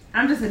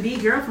I'm just a D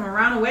girl from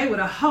around the way with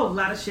a whole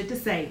lot of shit to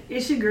say.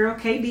 It's your girl,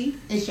 KD.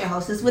 It's your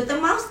hostess with the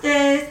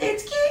mostest.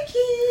 It's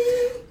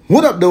Kiki.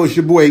 What up, though? It's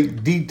your boy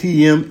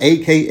DTM,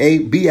 a.k.a.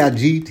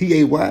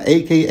 BIGTAY,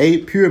 a.k.a.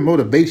 Pure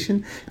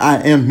Motivation. I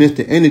am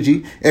Mr.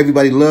 Energy.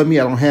 Everybody love me.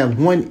 I don't have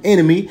one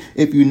enemy.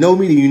 If you know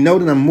me, then you know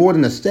that I'm more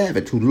than a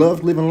savage who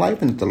loves living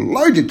life and is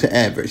allergic to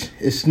average.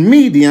 It's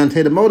me,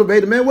 Deontay the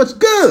Motivator, man. What's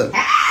good?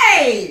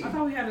 Hey! I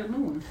thought we had a new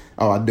one.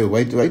 Oh, I do.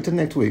 Wait till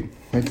next week.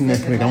 Wait till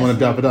next week. I want to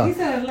drop it He off.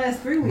 said it the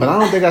last 3 weeks. But I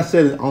don't think I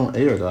said it on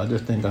air, though. I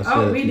just think I said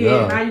Oh, we it. did.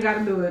 Yeah. Now you got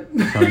to do it.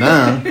 So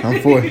now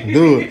I'm forced to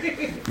do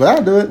it. But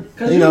I'll do it.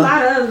 Because you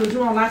lie to us, but you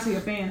won't lie to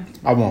your fans.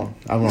 I won't.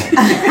 You know what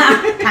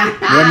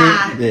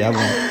I mean? Yeah, I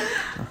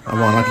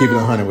won't. I'll keep it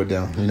 100 with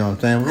them. You know what I'm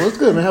saying? Well, what's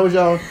good, man? How was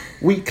y'all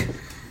week?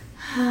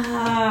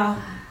 I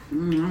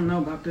don't know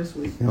about this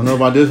week. You don't know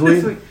about this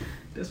week?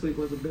 This week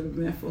was a bit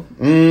eventful.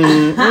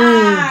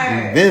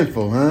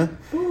 Eventful, huh?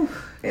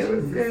 It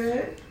was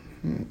good.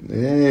 Yeah.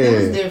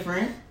 It was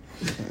different.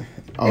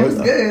 Oh, It was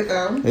good,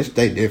 though. It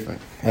stay different.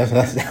 That's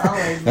Always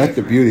the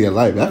different. beauty of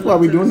life. That's why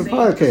we doing the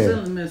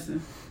podcast.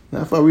 Missing.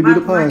 That's why we do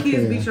the My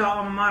kids beat podcast. your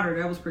alma mater.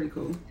 That was pretty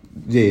cool.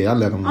 Yeah, I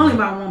let them. Only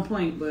by 1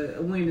 point, but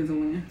a win is a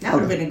win. That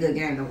would have been a good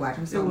game to watch.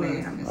 I'm so It was.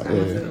 mad. I'm just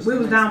Yeah. We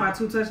was down by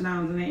 2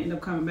 touchdowns and they ended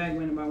up coming back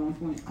winning by 1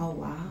 point. Oh,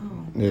 wow.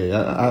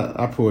 Yeah,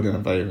 I pulled in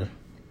a favor.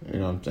 You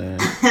know what I'm saying?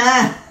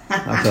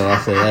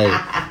 I said, hey.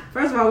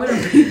 First of all, we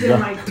done beat them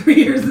like 3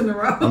 years in a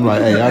row. I'm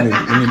like, hey, I need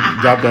to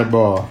drop that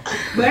ball.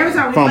 But every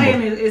time we Fumble. play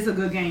them, it's a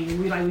good game.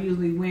 We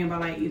usually win by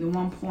like either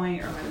 1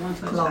 point or like 1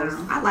 Close.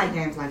 touchdown. I like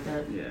games like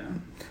that. Yeah.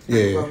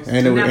 Yeah, Close.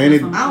 and it I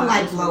don't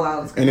like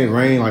blowouts. and it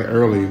rained like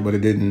early, but it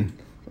didn't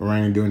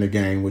rain during the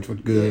game, which was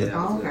good. Yeah.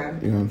 Oh, okay.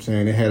 You know what I'm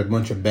saying? They had a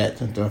bunch of bats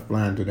and stuff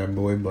flying through that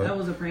boy, That but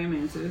was a praying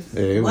mantis.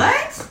 yeah, it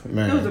What? was, It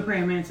man, was a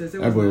praying mantis.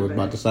 It that boy real was bad.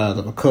 about the size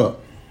of a cup,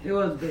 It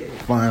was big.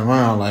 flying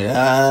around like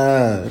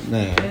man.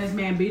 And this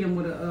man beat him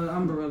with an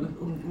umbrella.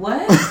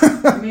 What?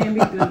 The man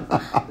beat the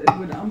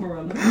with an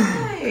umbrella. Because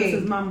Hey.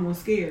 his mama was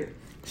scared.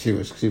 She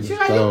was She's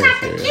like, so you got to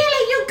scared. kill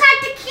it. You got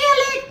to kill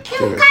it. She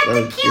You was got so to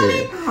kill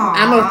scared. it.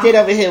 I'm gonna sit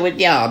over here with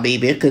y'all,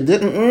 baby, cause She's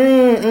like,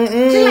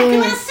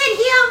 can I sit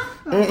here?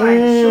 I was like,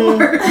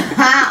 sure.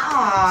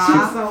 Aw.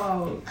 She's so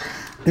old.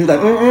 he was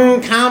like,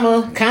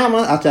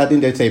 comma. I think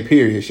they say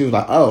period. She was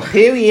like, oh,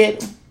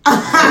 period,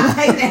 comma,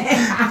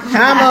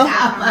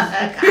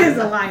 He's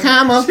a liar.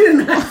 comma. She did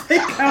not say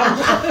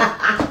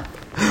comma.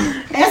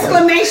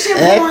 Exclamation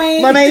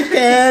point.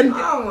 Explanation.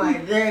 Oh my No,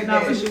 but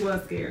goodness. she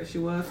was scared. She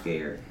was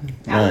scared.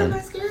 I was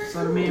not scared.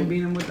 So the man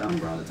beat him with the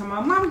umbrella. Talking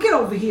about, Mama, get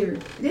over here.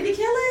 Did he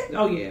kill it?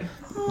 Oh, yeah.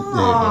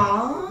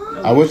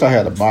 Aww. I wish I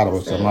had a bottle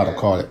or something. I'd have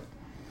caught it.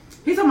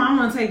 He told me, I'm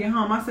going to take it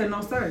home. I said,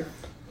 no, sir.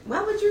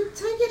 Why would you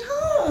take it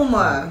home?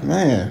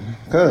 Man,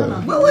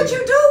 cuz. What would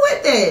you do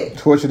with it?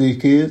 Torture these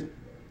kids.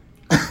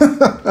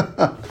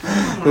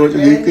 Oh Torture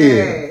these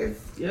kids.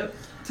 Goodness. Yep.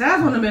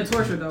 Taz wouldn't have been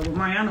tortured, though, but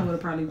Mariana would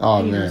have probably Oh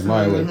peed or man, something.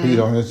 Mario would have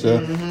peed on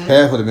himself.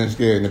 Half would have been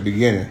scared in the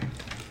beginning,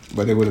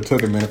 but it would have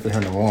took a minute for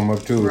him to warm up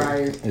to it.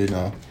 Right. You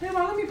know. Hey,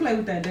 Mom, let me play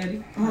with that,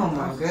 Daddy. Oh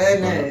my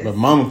goodness. But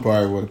Mama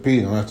probably would have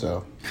peed on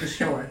herself. For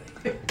sure.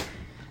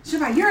 She's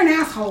like, you're an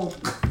asshole.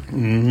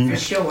 For sure.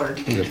 She would have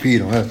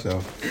peed on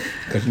herself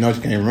because you know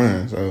she can't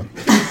run. So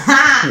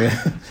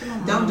yeah,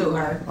 Don't do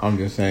her. I'm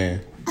just saying.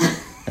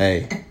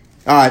 Hey,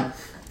 all right.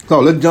 So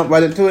let's jump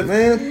right into it,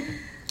 man.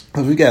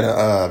 Cause we got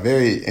a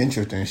very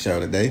interesting show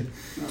today.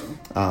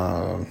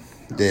 Yeah,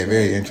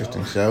 very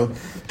interesting show,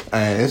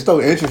 and it's so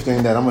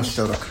interesting that I'm gonna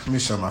let me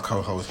show my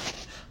co-host.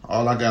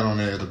 All I got on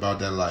there is about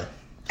that life.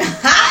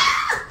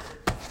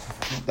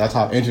 That's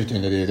how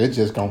interesting it is. It's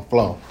just gonna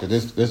flow. 'Cause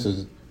this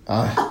is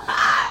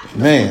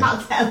man.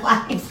 About that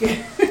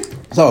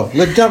life. So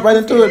let's jump right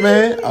into it,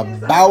 man.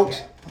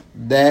 About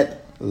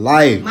that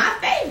life. My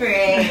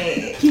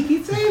favorite.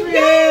 Kiki's favorite.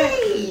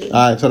 Yay.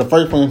 All right. So the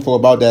first one for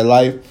about that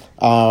life.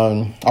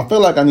 I feel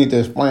like I need to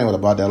explain what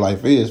About That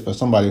Life is for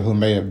somebody who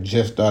may have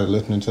just started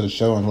listening to the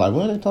show and like,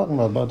 what are they talking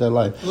about that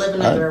life?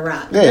 Living under a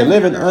rock. Yeah,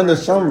 living under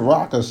some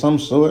rock of some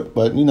sort,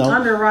 but you know,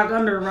 Under a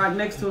rock,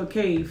 next to a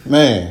cave.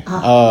 man.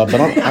 But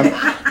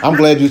I'm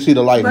glad you see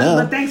the light now.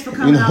 But thanks for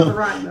coming out the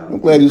rock, though. I'm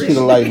glad you see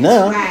the light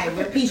now.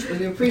 Right.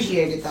 We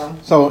appreciate it, though.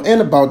 So in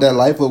About That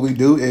Life, what we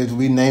do is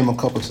we name a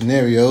couple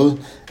scenarios,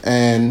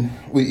 and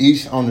we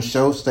each on the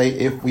show say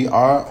if we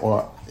are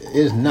or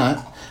is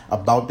not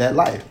about that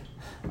life.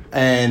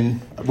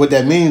 And what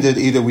that means is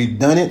either we've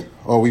done it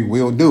or we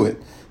will do it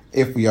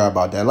if we are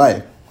about that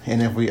life. And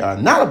if we are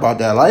not about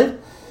that life,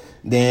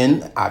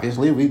 then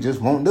obviously we just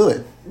won't do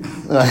it.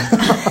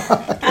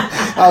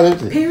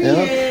 Obviously,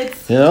 Period.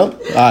 You know?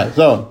 All right,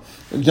 so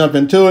let's jump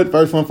into it.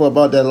 First one for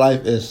About That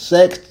Life is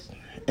sex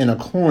in a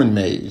corn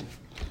maze.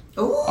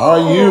 Ooh.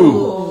 Are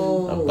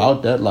you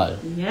about that life?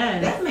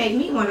 Yes. That made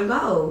me want to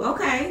go.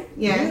 Okay.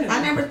 Yes. Yeah.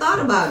 I never thought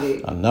about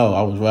it. I know.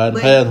 I was riding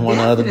But past one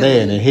the other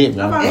day and it hit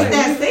me. I was How It's like,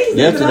 that season.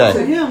 Yesterday.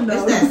 To him,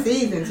 though. It's that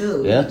season,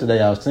 too.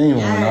 yesterday I was seeing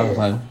one and I was Yes.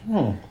 like,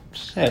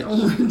 sex.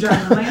 Driving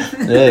the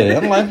Lancet. Yeah,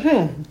 I'm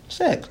like,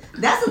 sex.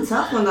 That's a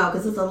tough one, though,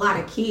 because it's a lot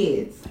of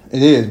kids.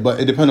 It is, but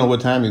it depends on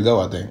what time you go,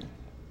 I think.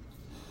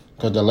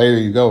 Because the later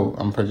you go,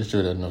 I'm pretty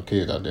sure there's no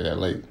kids out there that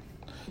late.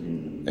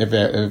 If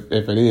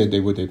it is, they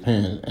with their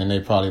parents, and they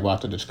probably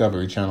watch the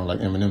Discovery Channel like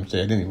Eminem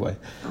said anyway.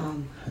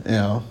 You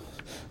know,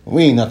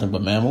 we ain't nothing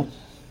but mammals.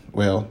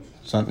 Well,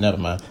 never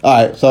mind.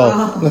 All right,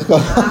 so let's go.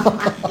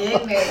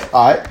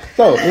 All right,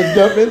 so let's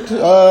jump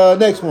into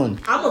next one.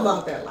 I'm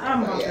about that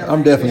life.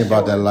 I'm definitely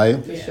about that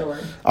life. For sure.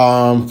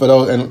 For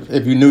those, and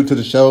if you're new to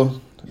the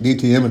show,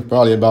 DTM is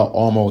probably about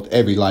almost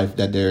every life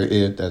that there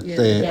is that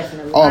said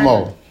definitely.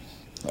 almost.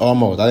 I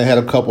done had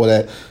a couple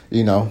that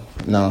no.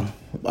 All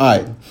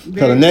right. So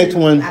the next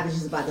one, I was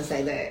just about to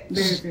say that.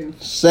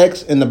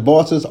 sex in the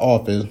boss's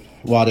office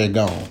while they're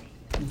gone.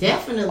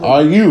 Definitely.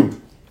 Are you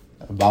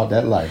about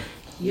that life?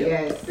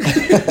 Yes.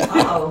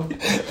 Uh-oh.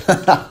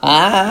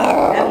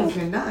 That one's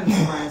been done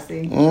before, I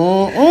see.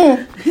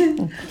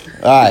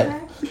 All right.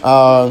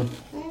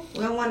 We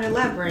don't want to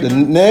elaborate. The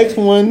next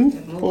one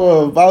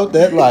for about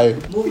that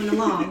life. Moving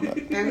along.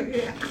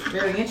 Very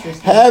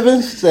interesting.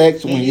 Having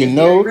sex when you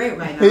know. Great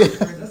right now.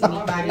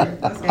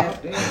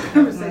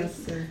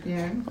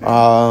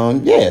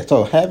 Yeah.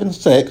 So having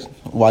sex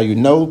while you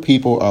know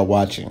people are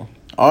watching.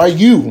 Are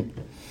you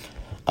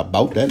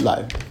about that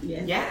life?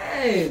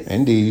 Yes.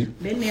 Indeed.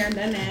 Been there,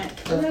 done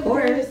that. Of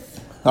course.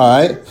 All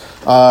right.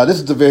 This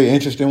is a very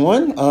interesting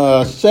one.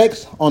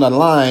 Sex on a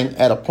line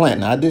at a plant.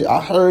 Now,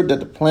 I heard that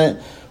the plant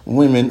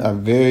women are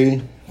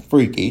very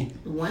freaky.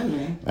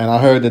 Women. And I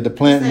heard that the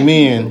plant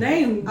men.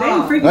 They ain't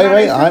freaking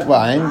Wait.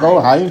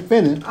 I ain't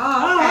finished.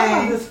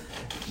 Oh, okay.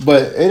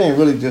 But it ain't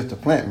really just the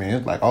plant men.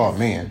 It's like all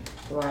men.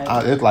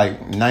 Right. It's like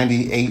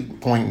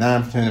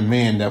 98.9% of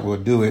men that will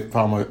do it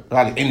from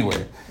probably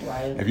anywhere.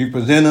 Right. If you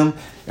present them,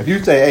 if you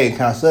say, "Hey,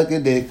 can I suck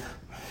your dick?"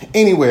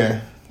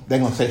 Anywhere, they're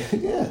gonna say,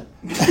 "Yeah."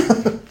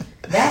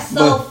 That's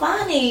so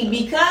funny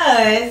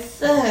because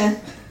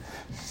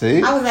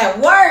See, I was at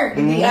work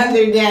the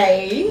other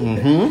day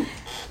Mm-hmm.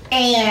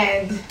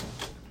 and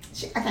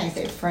I can't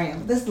say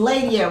friend. This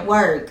lady at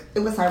work, it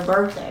was her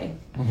birthday,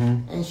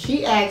 and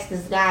she asked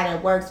this guy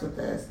that works with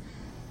us,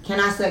 "Can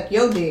I suck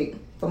your dick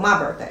for my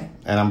birthday?"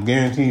 And I'm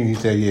guaranteeing you, he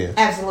said yes.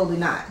 Absolutely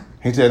not.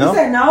 He said no. You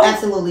said no?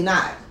 Absolutely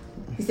not.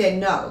 He said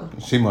no.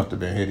 She must have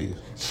been hideous.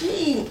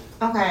 She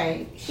had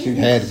to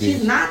be.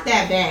 She's not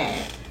that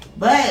bad,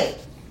 but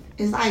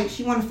it's like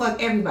she want to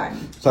fuck everybody.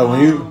 So when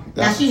you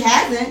Now she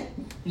hasn't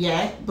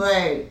yet,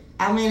 but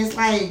I mean it's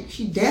like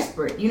she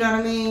desperate. You know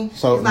what I mean?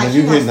 So it's like when she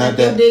you want to hitting suck out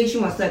your that- dick. She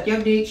want to suck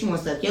your dick. She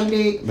want to suck your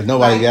dick. but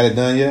nobody Like, got it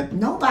done yet.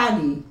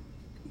 Nobody.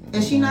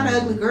 And she not an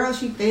ugly girl.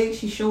 She thick.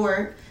 She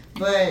short.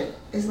 But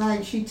it's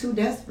like she too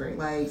desperate.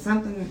 Like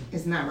something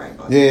is not right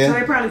about her. Yeah. So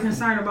they probably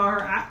concerned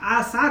about her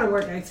outside of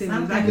work activities.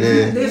 Something, Like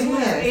Yeah. in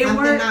something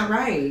work, not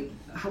right.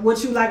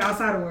 what you like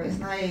outside of work. It's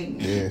like Yeah, I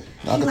she's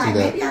can see like,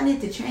 that. maybe I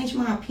need to change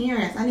my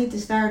appearance. I need to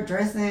start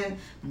dressing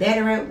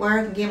better at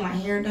work and get my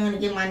hair done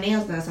and get my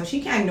nails done. So she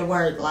came to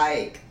work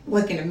like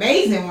looking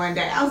amazing one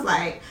day. I was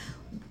like,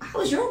 how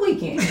was your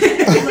weekend? She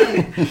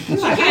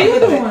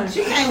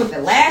came with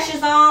the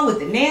lashes on, with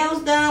the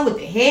nails done, with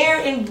the hair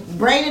and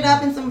braided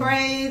up in some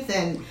braids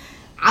and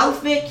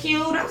outfit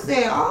cute. I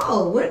said,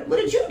 oh, what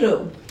did you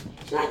do?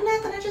 She's like,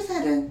 nothing. I just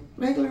had a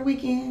regular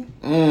weekend.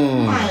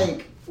 I'm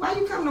like, why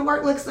you coming to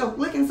work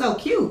looking so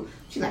cute?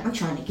 She's like, I'm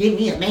trying to get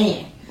me a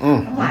man.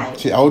 I'm like,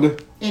 She older?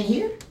 in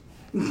here?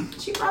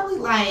 She probably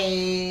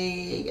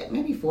like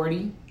maybe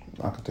 40.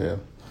 I could tell.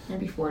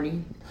 Maybe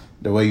 40.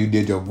 The way you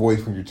did your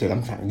voice when you said,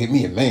 "I'm trying to get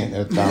me a man,"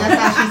 that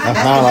That's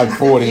sound like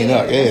 40 and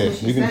up. Yeah, that's what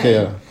she you can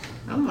said. tell.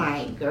 I'm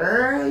like,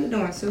 girl, you're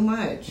doing too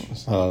much.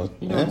 So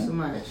You're doing too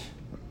much.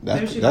 that's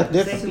Maybe she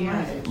different. Too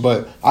much.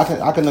 But I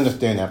can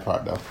understand that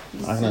part though.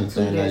 I can Too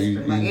understand that you.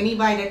 desperate. Like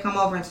anybody that come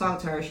over and talk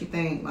to her, she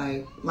think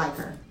like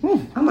her.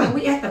 I'm like,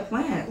 we at the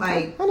plant.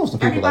 Like I know some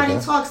people like everybody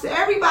that. talks to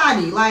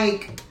everybody.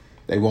 Like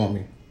They want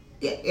me.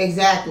 yeah,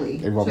 exactly.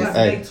 They want me. Just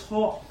Hey, they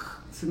talk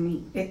to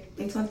me.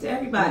 They talk to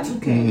everybody.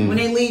 Mm-hmm. When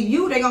they leave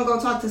you, they gonna go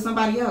talk to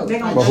somebody else. They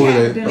gonna But who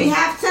chat they- with We them.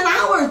 have 10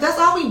 hours. That's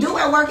all we do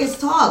at work is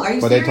talk. Are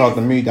you but serious? they talk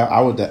to me.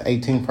 I was the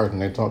 18th person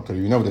they talked to.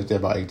 You know what they said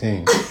about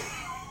 18?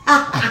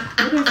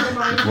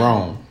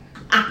 Wrong.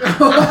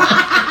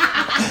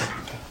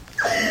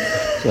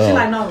 She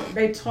like, no,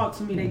 they talk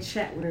to me, they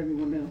chat with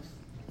everyone else.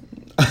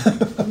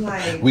 I'm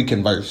like, We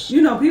converse.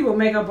 You know, people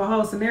make up a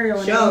whole scenario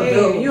in sure their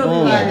do. head. You'll be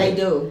Yeah, like, they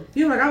do.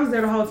 you like, I was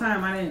there the whole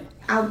time. I didn't.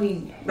 I'll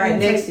be I right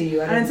didn't next take- to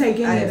you. I didn't take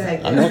any of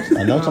that.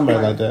 I know somebody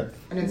like that.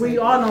 We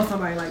all know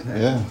somebody like that.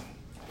 Yeah,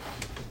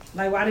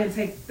 Like, well, I didn't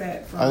take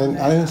that from I didn't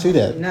that. see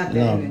that.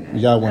 Nothing. No,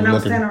 y'all And weren't I'm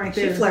looking. standing right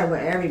She there. flirt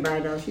with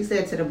everybody though. She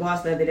said to the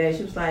boss the other day,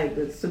 she was like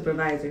the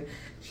supervisor.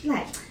 She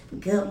like,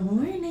 good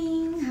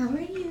morning. How are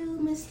you,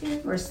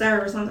 Mister? Or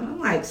sir or something. I'm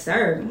like,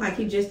 sir. I'm like,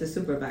 he just the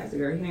supervisor,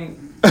 girl. He ain't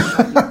like,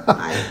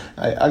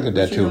 I get that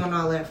what you too. doing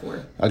all that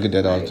for? I get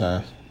that all the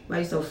time. Why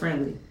you so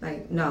friendly?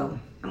 Like, no.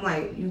 I'm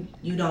like,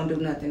 you don't do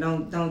nothing.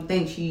 Don't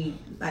think she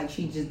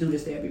just do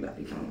this to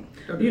everybody.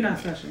 Don't You're not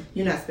special.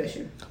 You're not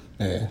special.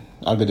 Yeah,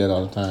 I get that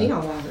all the He time.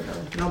 don't want her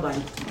though. Nobody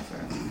wants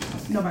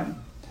her. Nobody.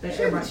 They-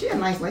 everybody. She a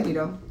nice lady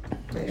though.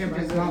 But she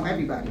just want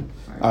everybody.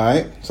 All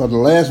right. So the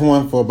last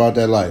one for about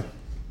that life.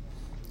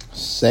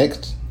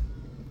 Sex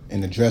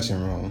in the dressing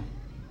room.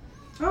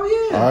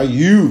 Oh yeah. Are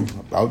you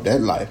about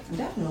that life?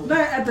 Definitely. But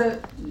at the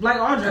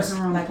all dressing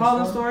room, Like a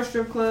Paula store? store,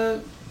 strip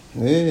club,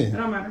 it Yeah.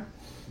 don't matter.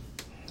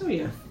 Oh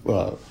yeah.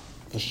 Well,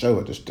 for sure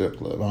at the strip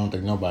club. I don't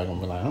think nobody gonna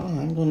be like, oh,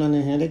 I ain't doing nothing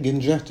in here. They getting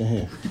dressed in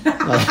here.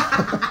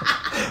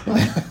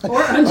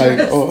 Or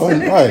undressed.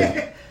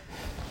 Right.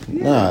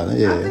 Nah, I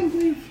yeah.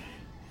 think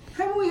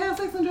haven't we had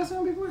sex in the dressing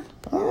room before?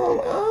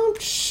 I'm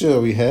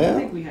sure we I have.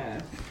 think we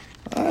have.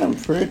 I'm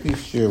pretty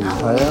sure we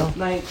have.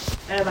 Like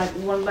at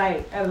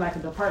a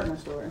department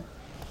store.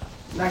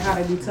 Like how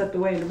they be tucked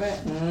away in the back.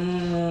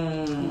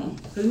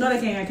 Cause you know they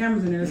can't have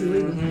cameras in there. It's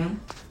illegal.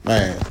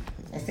 Man.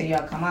 They say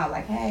y'all come out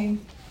like, hey.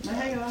 Like,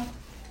 hey y'all.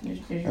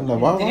 Did I'm like,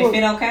 why it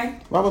fit okay?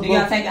 why was Do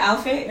y'all both- take the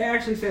outfit? It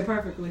actually fit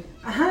perfectly.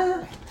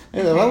 Uh-huh.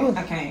 Yeah, why was,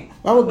 I can't.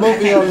 why was both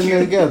of y'all in there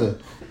together?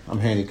 I'm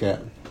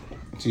handicapped.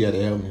 She had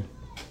to help me.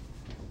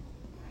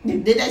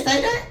 Did they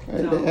say that?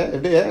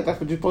 If they asked, that's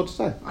what you're supposed to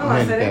say. Oh,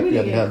 I said that. We You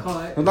had didn't to get help.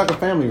 caught. It's like a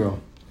family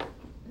room.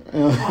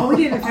 Oh, we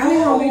did a family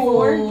room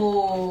before.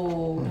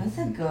 Oh, that's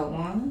a good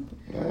one.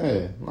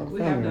 Yeah, like a We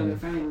family have done a room.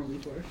 family room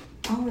before.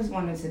 I always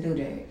wanted to do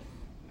that.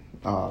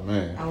 Oh,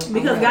 man.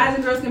 Because guys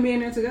and girls can be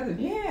in there together.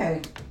 Yeah.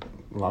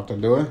 Lock the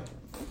door.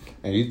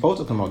 And you're supposed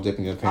to come out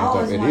dipping your I pants up.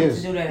 always It wanted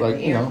is. to do that Like, at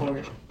the you know.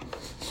 airport.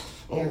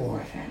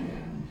 Airport family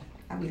room.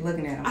 I be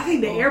looking at them. I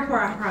think the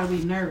airport, I'd probably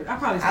be nervous. I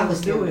probably I would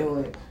still still do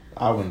it. do it.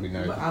 I wouldn't be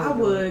nervous. But I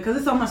would, because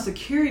it's so much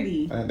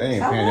security. They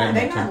ain't So paying what? that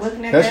They much not attention.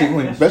 looking at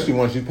Especially that. especially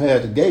once you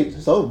pass the gate,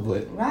 it's over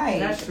with. Right.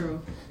 That's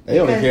true. They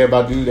only Because care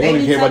about you. They only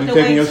be care about you tucked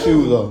taking away, your too.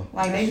 shoes off.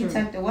 Like they be That's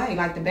true. tucked away.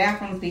 Like the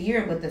bathrooms be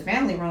here, but the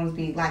family rooms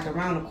be like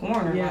around the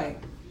corner. Yeah.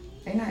 Like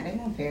they not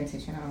paying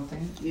attention. I don't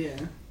think. Yeah.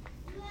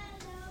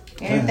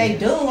 And if they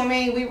do, I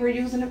mean, we were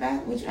using the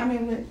bath. Which I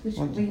mean, With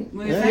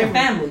we your your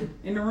family.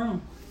 In the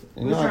room.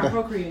 You We're know, trying to I-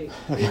 procreate,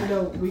 even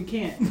though we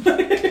can't.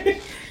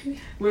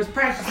 We're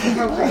practicing We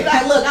procreate.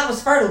 like, look, I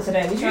was fertile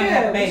today. We trying to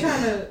have a Yeah, we're baby.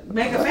 trying to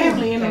make a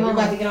family in the Okay, we're room.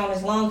 about to get on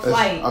this long It's-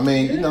 flight. I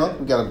mean, you know,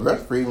 we got a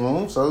breastfeed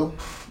room, so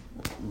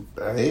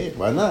hey,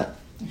 why not?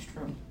 It's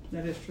true.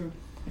 That is true.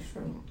 It's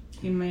true.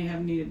 He may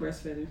have needed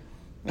breastfeeding.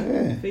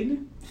 Yeah.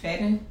 Feeding?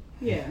 Feeding.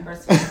 Yeah.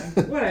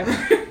 Breastfeeding. Whatever.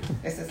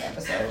 This is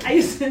episode. I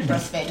used to.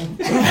 Breastfeeding.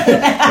 There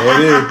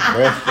it is.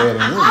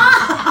 Breastfeeding.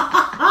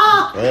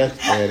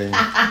 Breastfeeding.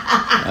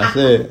 That's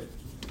it.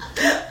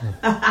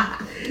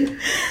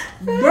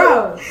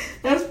 Bro.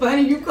 That's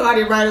funny. You caught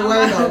it right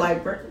away though.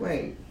 Like,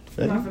 wait.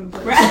 I'm not finna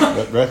put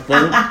it.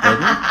 Breastfeeding.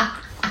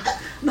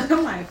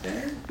 I'm like,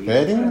 that.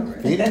 Feeding.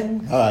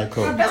 Feeding. All right,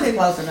 cool. That was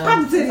close enough.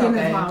 Pop the titty It's in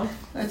his okay.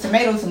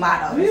 mouth.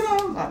 Tomato. You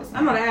know,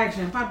 I know the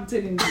action. Pop the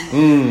titty in his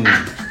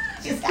mouth.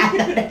 Just I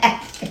know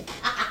that.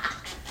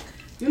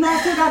 You know, I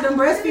still got them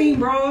breastfeeding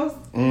bras.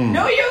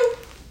 Know you?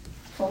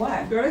 For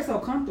what? Girl, they so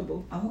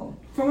comfortable. Oh.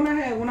 From when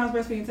I was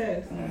breastfeeding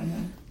Tess.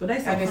 But they so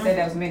I just comfortable. said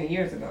that was many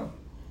years ago.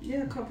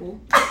 Yeah, a couple.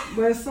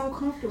 But it's so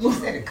comfortable. You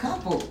said a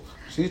couple.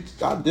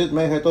 I did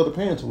make her throw the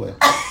pants away.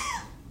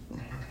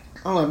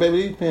 I'm like,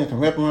 baby, these pants can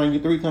wrap around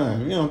you 3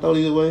 times. If you don't throw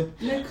these away,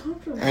 They're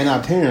comfortable. and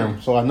I tear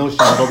them, so I know she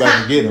can go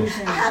back and get them.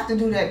 I have to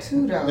do that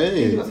too, though. Yeah.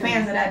 These are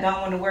pants that I don't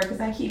want to wear because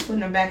I keep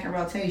putting them back in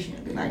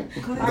rotation. Be like,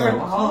 I Yeah. rip a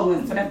hole in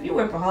it. But if you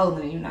rip a hole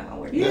in it, you're not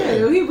gonna wear it.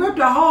 Yeah, he ripped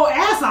the whole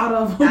ass out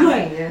of I them. mean,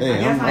 Like, yeah.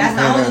 Yeah, That's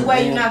the only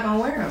way you're not gonna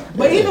wear them.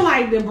 but even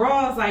like the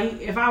bras,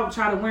 like if I would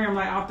try to wear them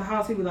like off the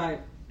house, he'd be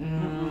like,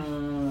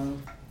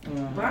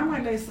 but I'm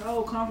like, they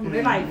so comfortable.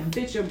 They like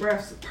fit your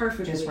breasts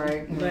perfectly. Just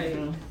right. Like,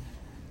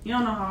 you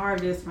don't know how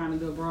hard it is to find a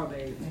good bra,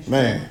 babe.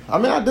 Man, I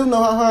mean, I do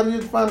know how hard it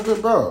is to find a good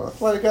bra.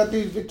 That's why they got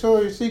these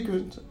Victoria's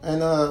Secrets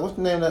and what's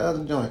the name of that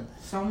other joint?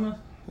 Soma.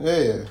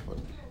 Yeah,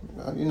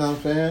 you know what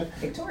I'm saying.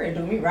 Victoria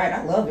do me right.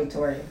 I love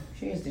Victoria.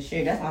 She is the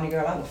shit. That's the only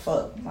girl I would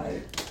fuck.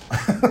 Like,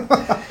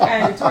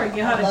 Hey, Victoria,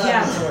 get her I love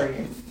together.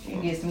 Victoria. She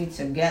gets me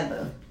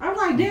together. I'm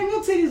like, damn,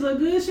 your titties look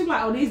good. She be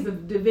like, oh, these the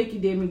Vicky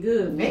did me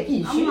good.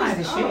 Vicky, I'm she's like,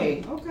 the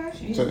shit. Oh, okay.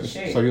 She's So, the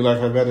shit. so you like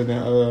her better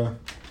than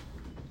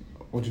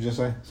what you just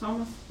say?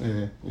 Soma.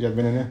 Yeah, you ever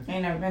been in there? I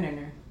ain't never been in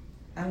there.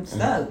 I'm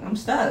stuck. I'm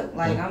stuck.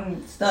 Like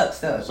I'm stuck.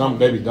 Some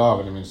they be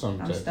dogging them in some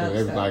I'm tests. stuck, They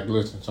be stuck. like,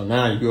 listen. So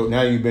now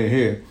you've been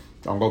here.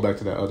 Don't go back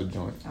to that other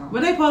joint.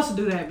 But they supposed to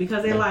do that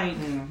because they like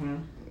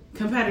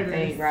competitors.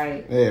 They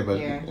right. Yeah, but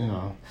Yeah. you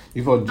know,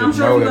 you supposed to I'm just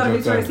sure know if you go that to you're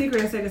Victoria's thing.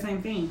 Secret and say the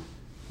same thing.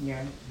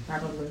 Yeah,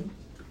 probably.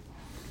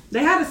 They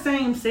had the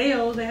same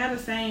sales. They had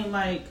the same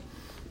like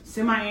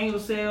semi-annual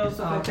sales,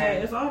 stuff like Okay.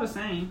 that. It's all the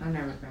same. I've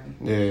never been.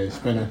 Yeah,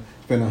 spend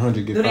 $100,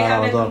 get Do they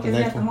have $5 that? off the Is it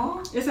next at the one. mall?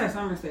 It's at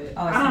Somerset.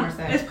 Oh, it's I don't-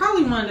 Somerset. It's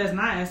probably one that's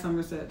not at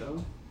Somerset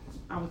though.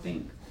 I would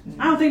think.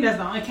 I don't think that's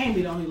the only. It can't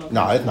be the only location.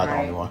 No, it's not the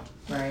Right. only one.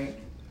 Right.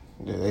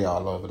 Yeah, they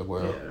all over the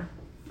world. Yeah.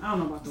 I don't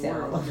know about the They're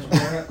all world. over the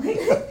world.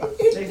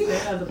 They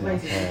said other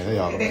places. Yeah, they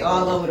all over They the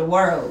all world. over the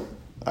world.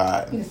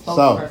 All He's a right. So,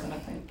 spokesperson, I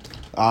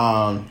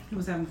think. He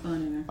was having fun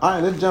in there. all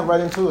right, let's jump right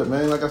into it,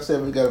 man. Like I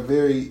said, we got a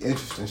very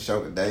interesting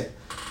show today.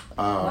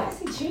 Why is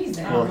he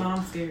cheesing? I don't know.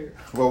 I'm scared.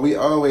 What we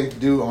always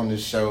do on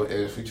this show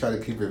is we try to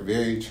keep it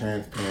very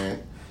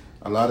transparent.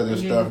 A lot of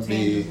this Yeah, stuff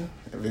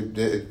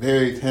it's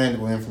very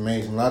tangible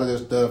information. A lot of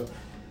this stuff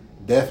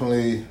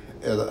definitely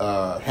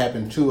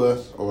happened to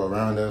us or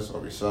around us,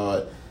 or we saw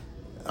it,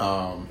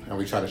 and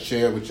we try to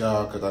share it with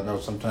y'all, because I know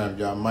sometimes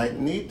y'all might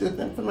need this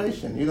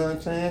information. You know what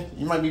I'm saying?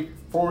 You might be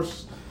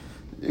forced,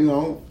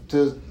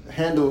 to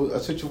handle a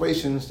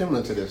situation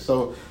similar to this.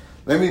 So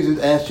let me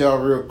just ask y'all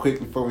real quick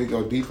before we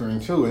go deeper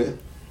into it.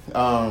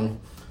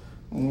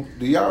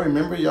 Do y'all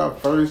remember y'all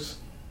first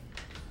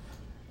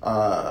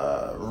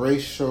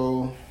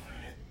racial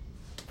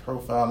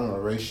profiling or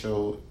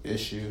racial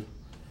issue?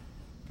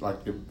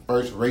 Like the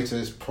first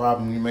racist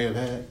problem you may have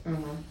had?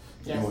 Mm-hmm.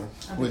 Yes.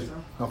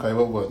 Okay,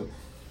 what was it?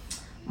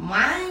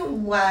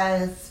 Mine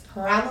was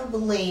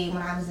probably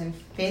when I was in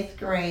 5th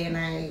grade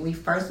and we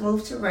first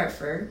moved to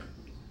Redford.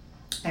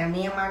 And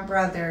me and my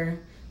brother,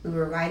 we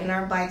were riding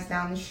our bikes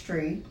down the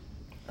street.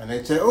 And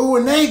they said, "Oh, a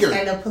nigger!"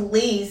 And the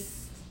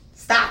police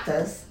stopped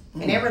us.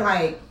 And they were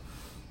like,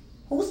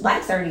 "Whose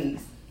bikes are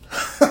these?"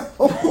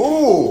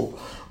 Oh.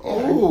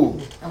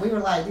 And we were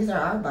like, "These are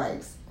our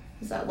bikes."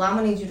 He's like, "Well, I'm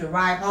going to need you to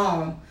ride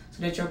home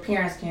so that your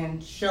parents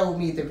can show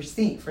me the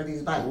receipt for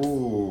these bikes."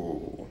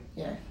 Ooh.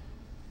 Yeah.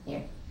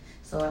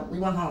 So we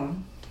went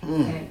home.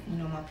 And,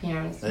 my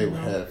parents, they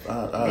went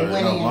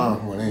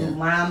in.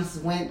 Moms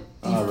went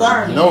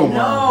defunding.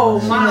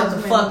 Moms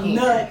went fucking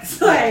nuts.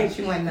 Like,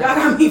 she went nuts. Y'all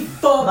got me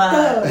fucked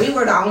up. We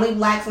were the only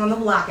blacks on the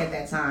block at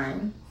that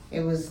time.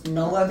 It was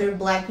no other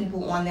black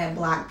people on that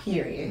block,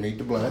 period. Meet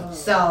the black.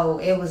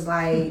 So it was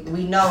like,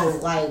 we know,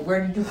 like,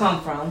 where did you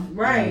come from?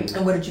 Right.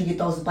 And where did you get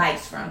those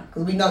bikes from?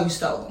 Because we know you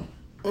stole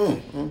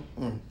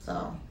them.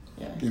 So,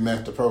 yeah. You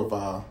matched the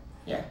profile.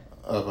 Yeah.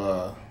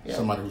 Of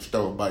somebody who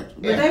stole bikes.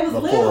 But they was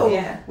little.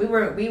 Yeah. I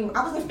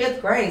was in 5th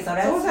grade, so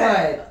that's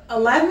what?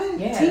 11?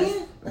 Yeah.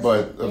 10?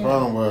 But the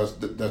problem was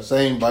the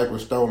same bike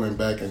was stolen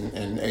back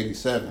in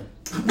 87.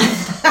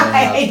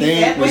 I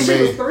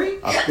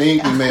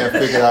think we may have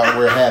figured out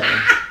where it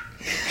happened.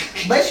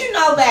 But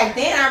back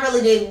then I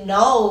really didn't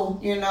know,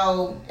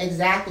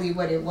 exactly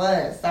what it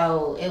was.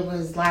 So it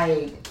was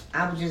like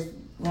I was just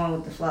going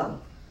with the flow.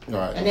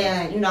 Right. And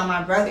then,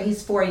 my brother,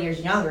 he's 4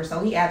 years younger, so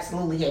he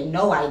absolutely had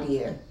no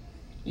idea,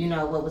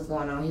 what was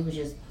going on. He was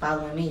just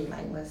following me,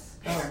 like, let's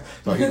go.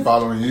 So he's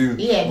following you.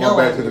 He had no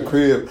idea. To the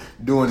crib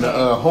doing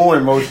the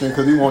horn motion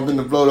because he wanted them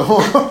to blow the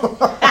horn.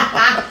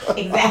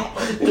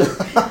 Exactly.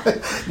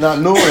 Not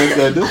knowing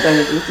that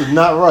this is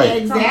not right.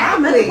 Exactly. I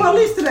met the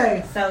police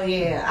today. So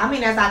yeah,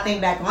 as I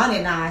think back on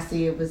it now, I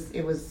see it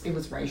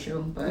was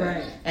racial,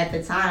 but at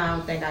the time, I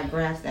don't think I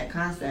grasped that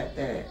concept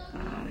that it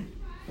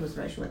was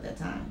racial at that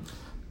time.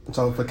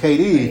 So for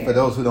KD, for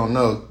those who don't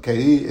know,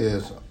 KD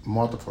is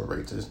multiple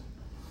races.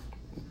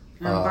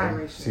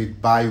 Biracial. She's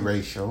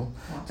biracial,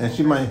 and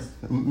she might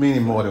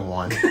meaning more than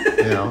one.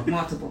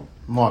 Multiple.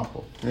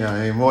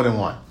 Yeah, more than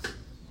one.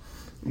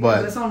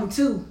 But it's only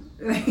two.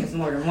 It's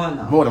more than one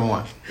though. More than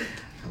one.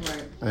 Right. You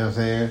know what I'm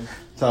saying?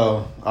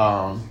 So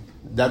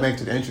that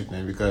makes it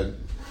interesting because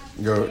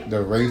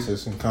the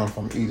races can come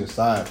from either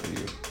side for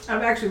you.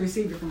 I've actually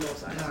received it from both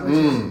sides, which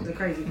is the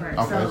crazy part.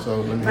 Okay,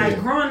 so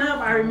growing up,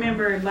 I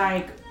remember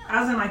I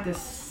was in the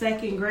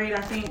 2nd grade,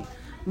 I think,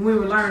 when we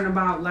were learning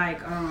about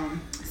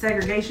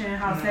segregation,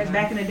 how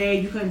back in the day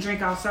you couldn't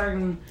drink out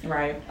certain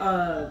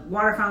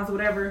water fountains or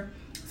whatever.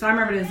 So I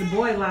remember this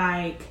boy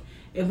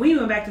if we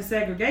went back to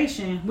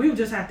segregation, we would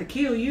just have to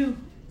kill you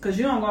because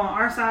you don't go on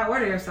our side or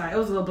their side. It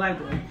was a little black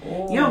boy.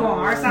 You don't go on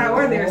our side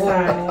or their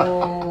side.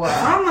 So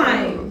I'm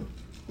like,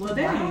 well,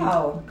 dang.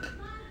 Wow.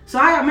 So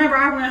I remember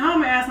I went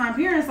home and asked my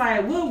parents,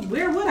 well,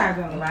 where would I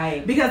go?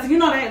 Right. Because,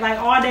 that,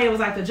 all day it was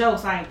the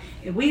jokes.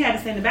 If we had to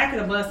sit in the back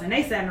of the bus and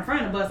they sat in the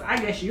front of the bus, I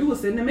guess you would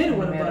sit in the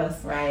middle of the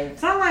bus. Right.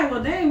 So I'm like,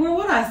 well, dang, where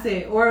would I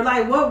sit? Or,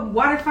 what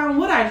water fountain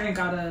would I drink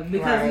out of?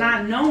 Because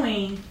not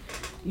knowing,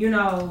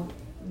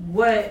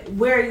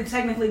 where you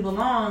technically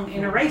belong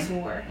in a race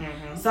war.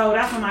 Mm-hmm. So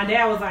that's when my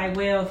dad was like,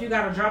 well, if you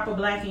got a drop of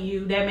black in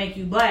you, that make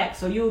you black,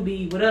 so you'll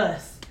be with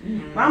us.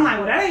 Mm-hmm. But I'm like,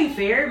 well, that ain't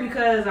fair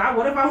because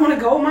what if I want to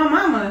go with my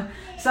mama?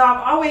 So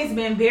I've always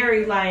been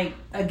very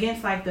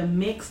against the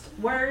mixed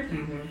word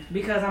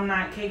because I'm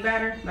not cake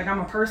batter. I'm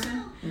a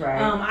person.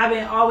 Right. I've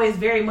been always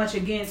very much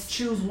against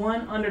choose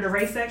one under the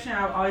race section.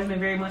 I've always been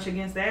very much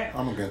against that.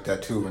 I'm against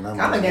that too, and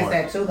I'm against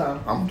that too, though.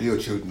 I'm still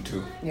choosing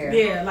too. Yeah.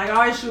 Yeah, I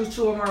always choose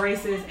 2 or more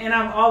races, and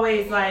I'm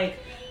always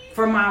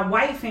for my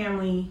white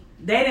family,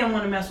 they didn't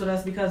want to mess with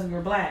us because we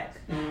were black.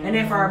 Mm-hmm. And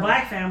then for our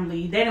black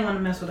family, they didn't want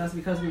to mess with us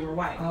because we were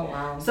white. Oh,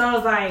 wow. So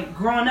it was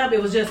growing up,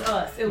 it was just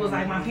us. It was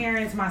my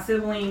parents, my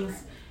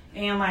siblings,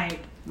 and my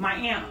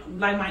aunt,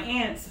 my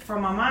aunts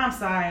from my mom's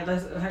side,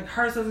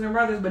 her sisters and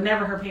brothers, but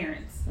never her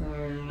parents.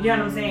 Mm-hmm. You know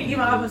what I'm saying?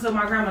 Even up until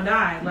my grandma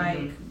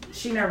died,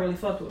 she never really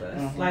fucked with us.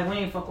 Mm-hmm. We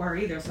ain't fuck with her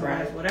either, so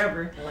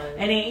whatever. Right.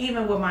 And then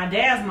even with my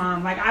dad's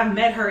mom, I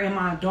met her in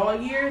my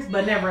adult years,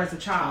 but never as a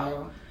child.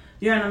 Oh.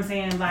 You know what I'm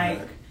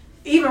saying?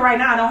 Even right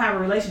now, I don't have a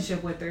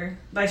relationship with her.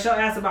 She'll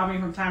ask about me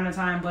from time to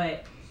time,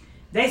 but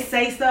they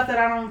say stuff that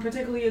I don't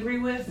particularly agree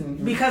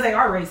with because they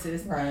are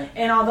racist. Right.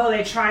 And although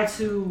they try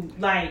to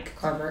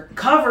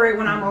cover it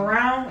when I'm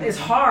around, it's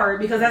hard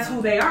because that's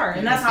who they are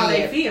and that's how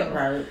they feel.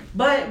 Right.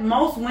 But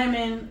most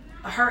women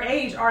her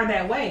age are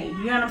that way.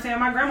 You know what I'm saying?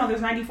 My grandmother's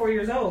 94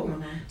 years old.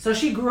 Mm-hmm. So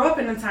she grew up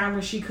in a time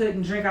where she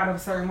couldn't drink out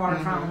of certain water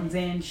fountains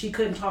and she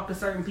couldn't talk to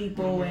certain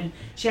people and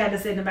she had to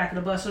sit in the back of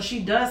the bus. So she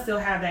does still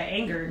have that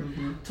anger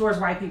towards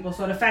white people.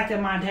 So the fact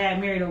that my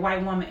dad married a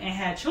white woman and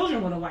had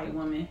children with a white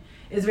woman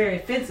is very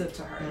offensive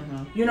to her.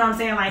 You know what I'm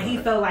saying? Like he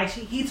felt like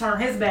he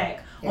turned his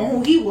back on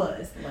who he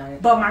was.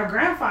 Right. But my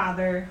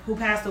grandfather, who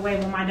passed away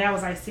when my dad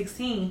was like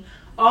 16,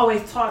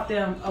 always taught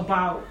them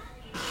about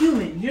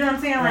human. You know what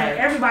I'm saying? Like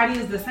everybody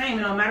is the same,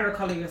 it don't matter the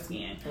color of your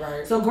skin.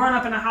 Right. So growing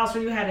up in a house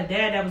where you had a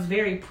dad that was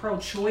very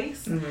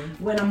pro-choice,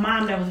 with a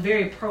mom that was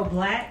very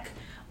pro-black,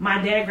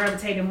 my dad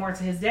gravitated more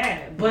to his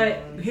dad.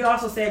 But he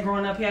also said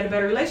growing up he had a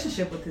better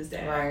relationship with his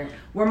dad. Right.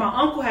 Where my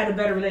uncle had a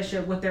better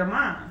relationship with their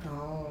mom.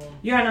 Oh.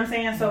 You know what I'm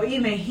saying? So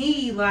even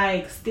he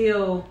like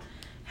still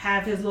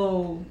have his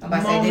little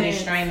Did it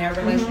strain their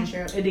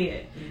relationship? It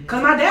did.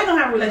 Because my dad don't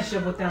have a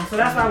relationship with them. So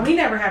that's why we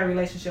never had a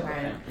relationship with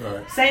them.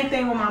 Right. Same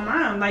thing with my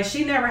mom. Like,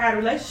 she never had a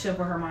relationship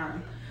with her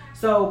mom.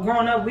 So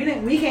growing up, we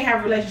can't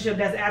have a relationship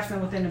that's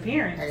absent within the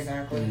parents.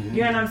 Exactly.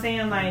 You know what I'm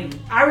saying? Like,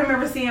 I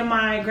remember seeing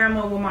my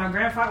grandma when my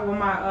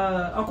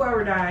Uncle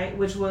Edward died,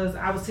 which was,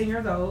 I was 10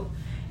 years old.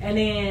 And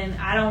then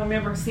I don't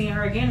remember seeing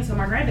her again until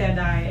my granddad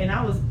died. And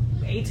I was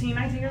 18,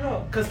 19 years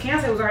old. Because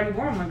Cancer was already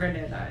born when my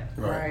granddad died.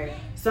 Right.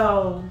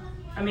 So,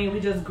 I mean, we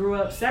just grew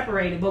up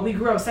separated, but we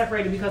grew up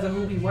separated because of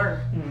who we were,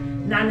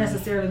 not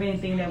necessarily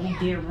anything that we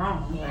did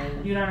wrong.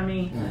 Right. You know what I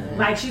mean?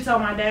 Like, she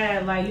told my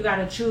dad, like, you got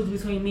to choose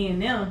between me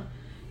and them,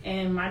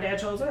 and my dad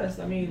chose us.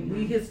 I mean,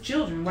 we his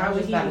children. Why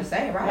would he?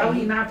 Why would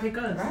he not pick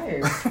us?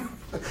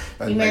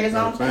 Right. He made his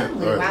own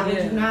family. Right. Why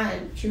would you not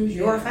choose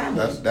your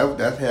family?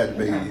 That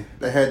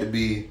had to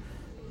be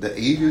the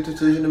easier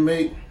decision to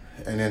make,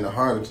 and then the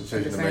harder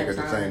decision to make at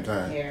the same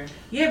time.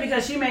 Yeah,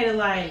 because she made it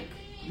like,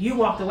 you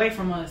walked away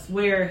from us,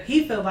 where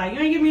he felt like, you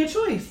ain't give me a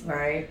choice.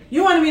 Right.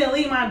 You wanted me to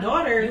leave my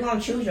daughter. You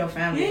want to choose your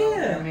family.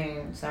 Yeah. I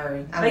mean,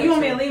 sorry. Like, you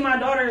want me to leave my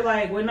daughter,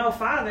 like, with no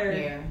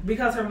father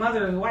because her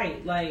mother is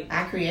white. Like,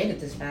 I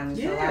created this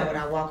family, so why would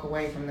I walk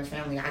away from the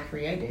family I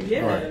created?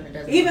 Yeah.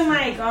 Right. Even,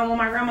 like, when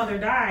my grandmother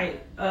died,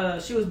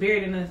 she was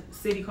buried in a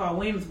city called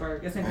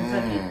Williamsburg. It's in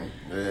Kentucky.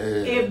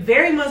 It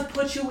very much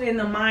puts you in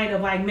the mind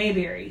of, like,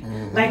 Mayberry.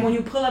 Like, when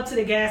you pull up to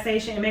the gas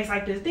station, it makes,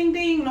 like, this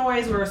ding-ding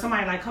noise where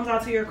somebody, like, comes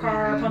out to your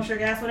car, pumps your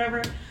gas,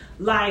 whatever.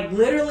 Like,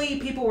 literally,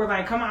 people were,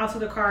 like, coming out to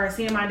the car,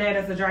 seeing my dad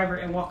as the driver,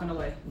 and walking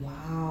away.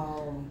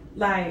 Wow.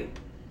 Like,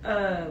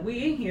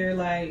 we in here,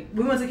 like,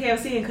 we went to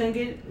KFC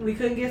and we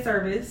couldn't get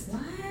service.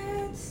 What?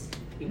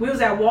 We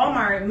was at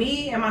Walmart.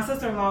 Me and my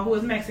sister-in-law, who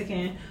is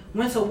Mexican,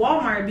 went to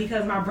Walmart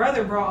because my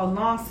brother brought a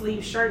long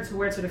sleeve shirt to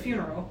wear to the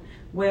funeral.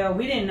 Well,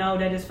 we didn't know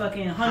that it's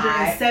fucking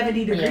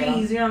 170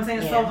 degrees, you know what I'm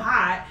saying? So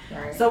hot.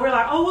 Right. So we're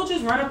like, oh, we'll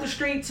just run up the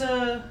street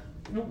to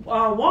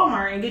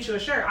Walmart and get you a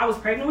shirt. I was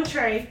pregnant with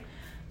Trey,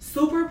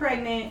 super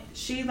pregnant.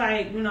 She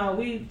like, you know,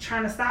 we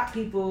trying to stop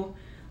people.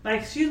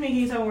 Like, excuse me, can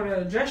you tell me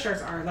where the dress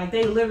shirts are? Like,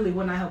 they literally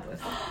would not help us.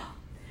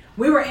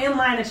 We were in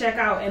line to check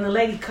out, and the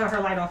lady cut her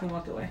light off and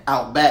walked away.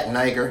 Out back,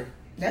 nigger.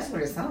 That's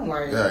what it sounded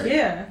like.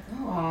 Yeah.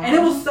 Aww. And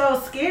it was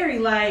so scary,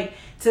 like,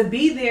 to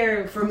be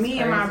there for me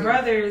and my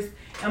brothers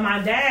and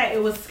my dad.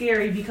 It was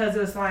scary because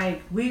it's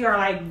like, we are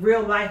like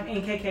real life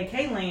in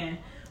KKK land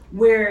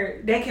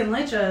where they can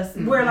lynch us.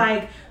 We're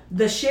like,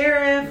 the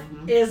sheriff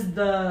is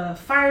the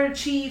fire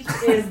chief,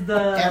 is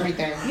the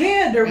everything.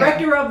 Yeah,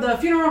 director of the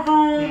funeral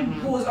home,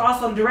 who is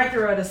also the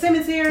director of the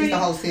cemetery. He's the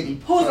whole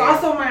city. Who's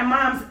also my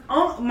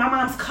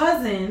mom's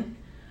cousin,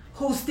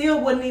 who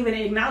still wouldn't even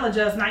acknowledge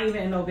us, not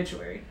even in the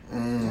obituary.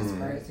 That's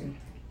crazy.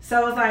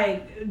 So it's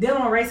like,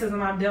 dealing with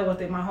racism, I've dealt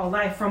with it my whole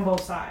life from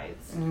both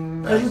sides.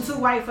 Because you too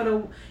black for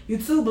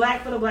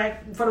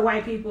the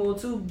white people,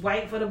 too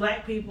white for the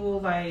black people,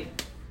 like,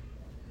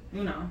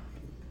 you know.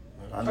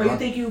 Or you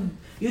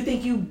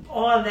think you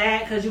all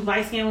that because you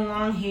light skin with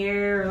long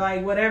hair, or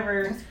like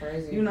whatever. That's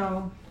crazy. You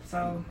know,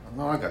 so. I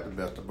know I got the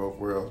best of both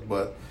worlds,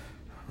 but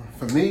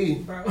for me,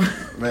 Bro.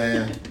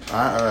 man,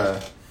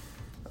 I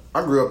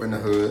grew up in the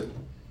hood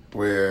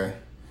where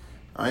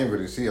I didn't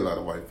really see a lot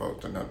of white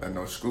folks and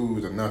no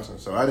schools or nothing,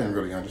 so I didn't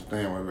really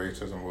understand what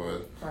racism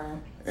was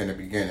in the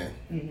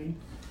beginning.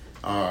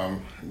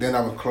 Then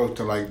I was close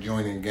to like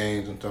joining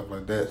gangs and stuff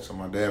like that, so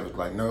my dad was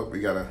like, nope,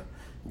 we gotta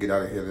get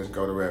out of here, let's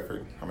go to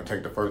Redford. I'm gonna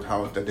take the first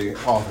house that they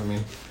offered me.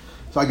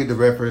 So I get to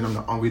Redford,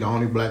 and we the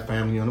only black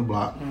family on the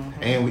block,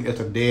 and it's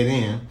a dead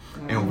end,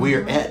 and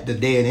we're at the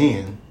dead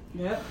end.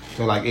 Yep.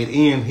 So like it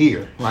ends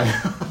here. Like,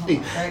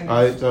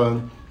 alright,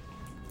 so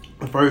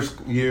the first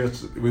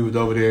years we was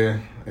over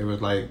there, it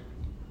was like,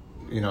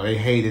 you know, they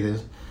hated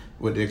us,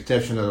 with the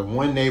exception of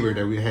one neighbor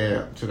that we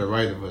had to the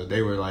right of us.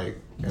 They were like,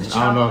 I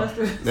don't know,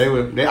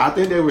 I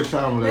think they were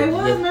child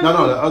molesters.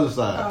 No, the other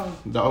side. Oh.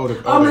 The older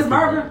Miss people.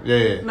 Barbara?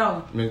 Yeah.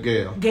 No. Miss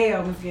Gail.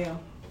 Miss Gail.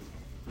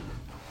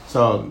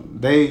 So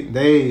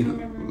they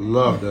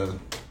loved us.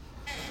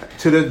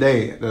 To this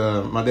day,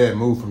 my dad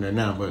moved from there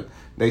now, but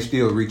they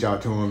still reach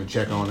out to him and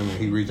check on him, and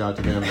he reach out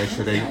to them, make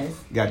sure they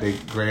got their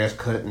grass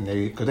cut, and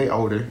because they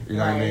older, you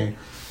know what I mean.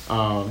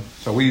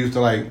 So we used to,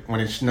 like,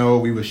 when it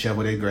snowed, we would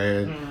shovel their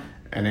grass,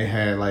 and they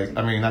had like,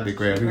 I mean, not the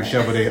grass. We would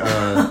shovel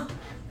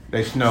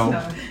they snow,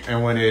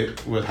 and when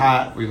it was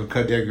hot, we would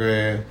cut their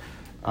grass.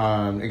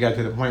 It got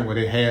to the point where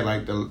they had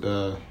like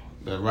the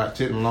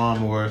sitting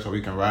lawnmower so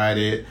we can ride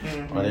it,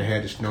 or they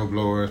had the snow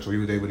blower so we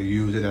was able to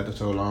use it after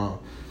so long.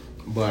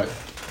 But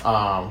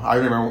I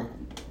remember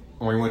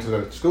when we went to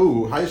the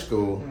school, high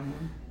school,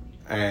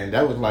 and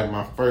that was like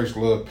my first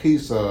little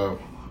piece of,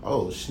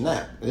 oh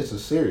snap, this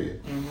is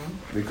serious,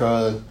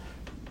 because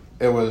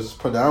it was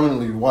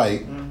predominantly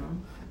white,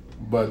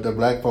 but the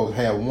black folks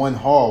had one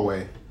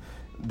hallway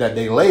that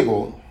they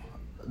labeled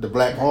the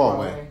black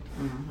hallway,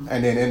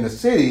 and then in the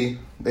city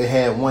they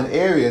had one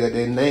area that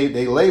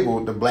they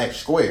labeled the black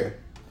square.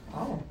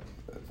 Oh.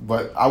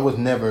 But I was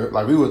never,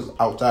 like, we was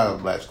outside of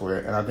the black square,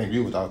 and I think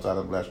you was outside of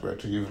the black square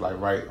too. You was like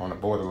right on the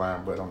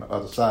borderline, but on the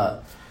other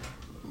side.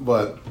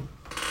 But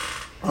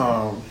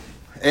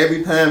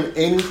every time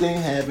anything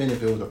happened,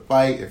 if it was a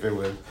fight, if it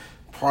was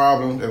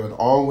problems, it was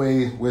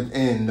always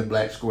within the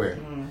black square.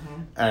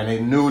 And they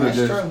knew to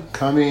just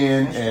come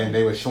in, and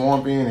they were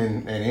swamping,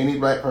 and any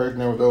black person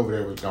that was over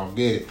there was gonna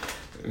get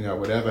it,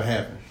 whatever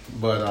happened.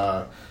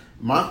 But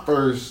my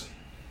first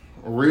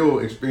real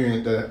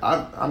experience that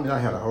I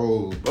had a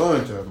whole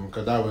bunch of them,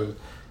 because I was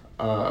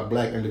a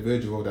black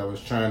individual that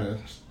was trying to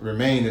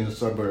remain in the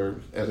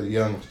suburbs as a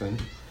youngster,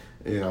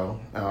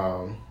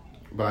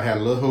 but I had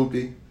a little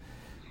hoopty,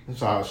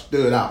 so I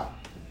stood out.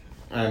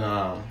 And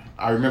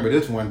I remember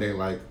this one day,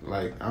 like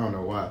I don't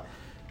know why,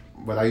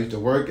 but I used to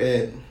work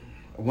at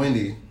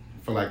Wendy's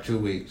for like 2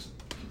 weeks,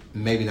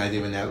 maybe not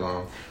even that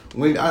long.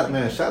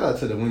 Man, shout out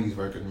to the Wendy's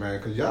workers, man,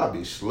 because y'all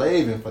be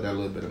slaving for that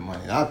little bit of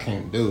money. I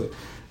can't do it,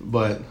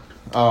 but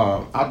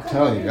I'm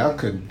telling you, I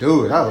couldn't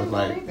do it. I was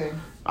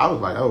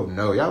like, oh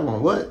no, y'all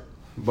want what?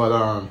 But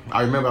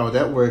I remember I was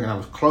at work and I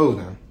was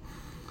closing,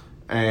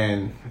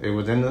 and it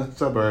was in the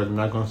suburbs. I'm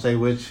not gonna say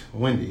which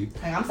Wendy.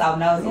 I'm so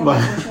nosy.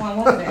 Which one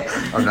was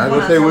it? I'm not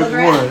gonna say which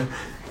one,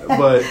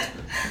 but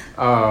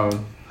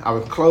I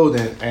was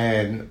closing,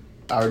 and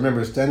I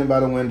remember standing by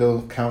the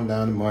window, counting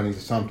down the money or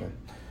something.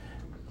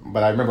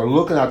 But I remember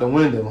looking out the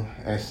window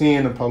and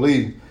seeing the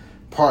police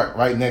parked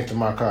right next to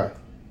my car,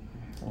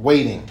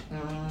 waiting.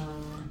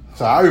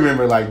 So I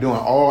remember like doing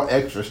all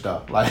extra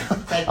stuff. Like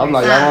I'm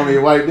like, y'all want me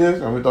to wipe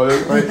this? I'm gonna throw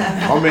this right.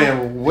 My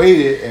man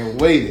waited and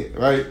waited,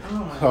 right?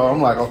 So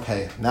I'm like,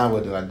 okay, now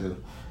what do I do?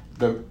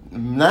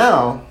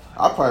 Now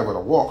I probably would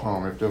have walked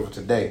home if it was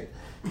today.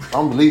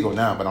 I'm legal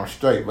now, but I'm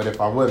straight. But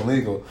if I wasn't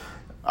legal,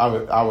 I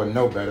would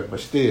know better. But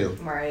still,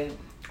 right.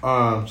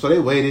 So they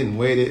waited and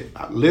waited,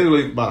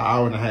 literally about an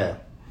hour and a half.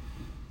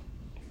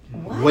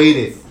 What?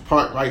 Waited,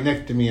 parked right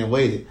next to me and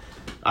waited.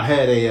 I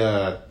had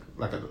a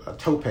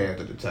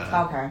Topaz at the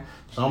time. Okay.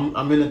 So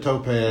I'm in the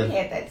Topaz. We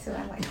had that too.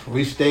 I like.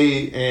 We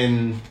stayed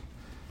in,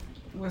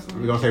 we're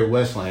gonna say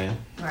Westland.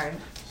 Right.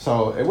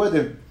 So it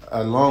wasn't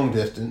a long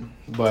distance,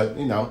 but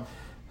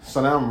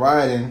so now I'm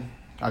riding.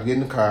 I get in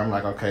the car. I'm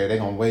like, okay, they're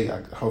gonna wait.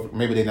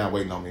 Maybe they're not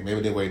waiting on me.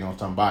 Maybe they're waiting on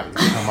somebody to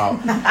come out,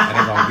 and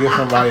they're gonna get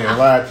somebody and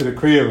ride to the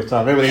crib or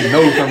something. Maybe they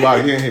know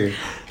somebody in here.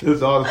 This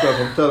is all the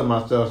stuff I'm telling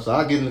myself. So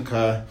I get in the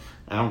car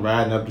and I'm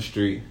riding up the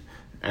street,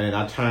 and then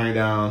I turn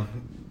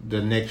down the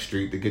next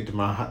street to get to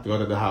go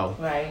to the house.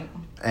 Right.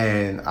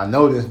 And I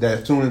noticed that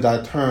as soon as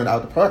I turned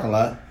out the parking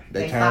lot,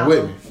 they turned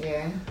with me.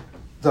 Yeah.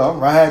 So I'm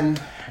riding,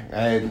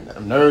 and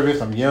I'm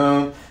nervous. I'm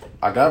young.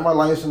 I got my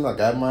license. I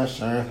got my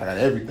insurance. I got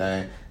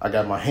everything. I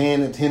got my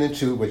hand at 10 and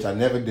 2, which I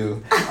never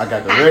do. I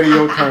got the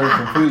radio turned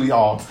completely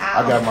off.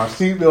 I got my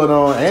seatbelt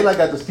on, and I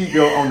got the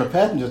seatbelt on the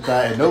passenger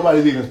side, and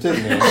nobody's even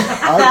sitting there.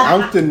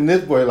 I'm sitting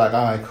this way like,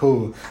 all right,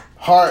 cool.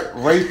 Heart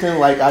racing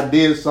like I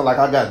did something, like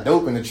I got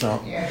dope in the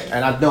trunk,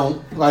 and I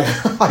don't. Like,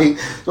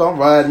 so I'm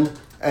riding,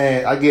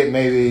 and I get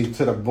maybe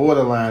to the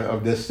borderline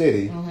of this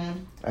city,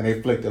 and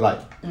they flick the light.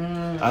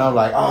 And I'm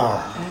like, oh,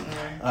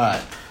 all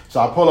right.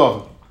 So I pull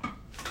over,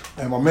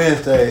 and my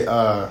man say,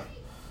 now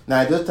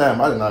at this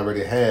time I done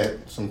already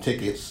had some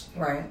tickets,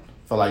 right,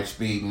 for like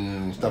speeding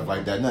and stuff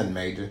like that, nothing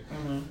major.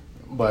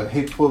 But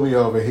he pulled me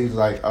over. He's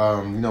like,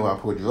 you know why I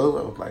pulled you over?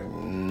 I was like,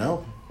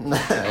 no. I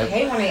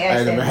hate when they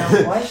ask that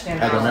dumb question.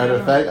 As a matter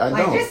of fact, I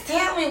don't. Just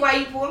tell me why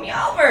you pulled me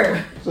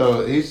over.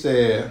 So he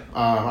said,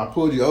 I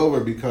pulled you over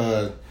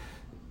because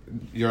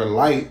your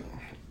light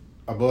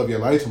above your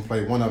license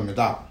plate, one of them is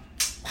out.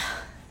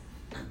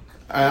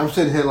 And I'm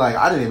sitting here like,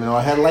 I didn't even know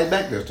I had a light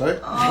back there,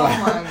 right?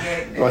 Oh my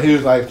goodness. So he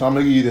was like, so I'm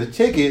going to give you the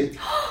ticket,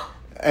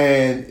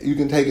 and you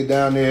can take it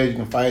down there, you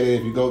can fight it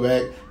if you go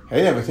back.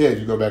 They never said if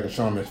you go back and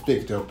show them it's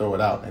fixed, they'll throw it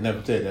out. They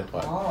never said that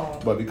part. Oh.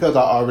 But because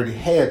I already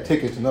had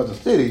tickets in other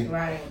cities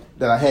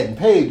that I hadn't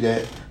paid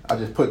yet, I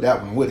just put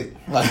that one with it.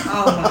 Like,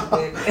 oh my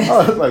goodness.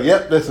 I was like,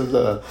 yep, this is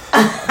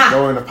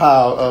go in the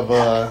pile of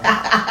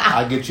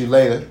I'll get you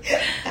later.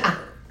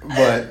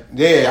 But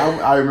yeah,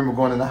 I remember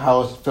going in the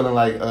house feeling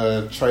like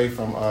Trey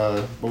from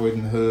Boys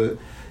in the Hood,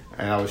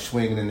 and I was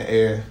swinging in the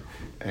air.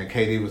 And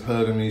Katie was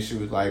hugging me. She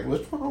was like,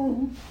 "What's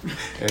wrong?"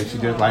 And she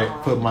just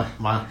like put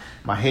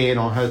my head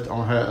on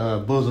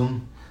her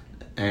bosom,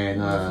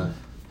 and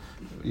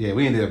yeah,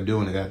 we ended up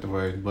doing it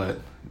afterwards. But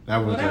That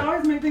was Well, that the,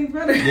 always make things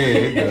better. yeah,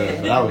 it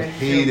does. I was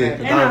heated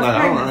because And I I was like,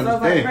 I don't pregnant, so I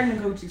was like understand.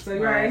 pregnant coochie, so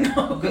you already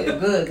know.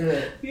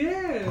 Good.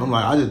 Yeah. I'm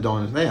like, I just don't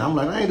understand. I'm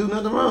like, I ain't do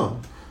nothing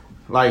wrong.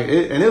 Like,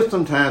 and it was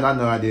sometimes I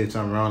know I did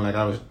something wrong, like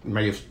I was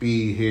maybe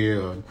speed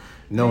here or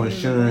no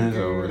insurance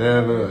or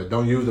whatever, or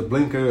don't use the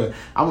blinker.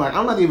 I'm like,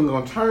 I'm not even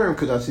gonna turn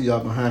because I see y'all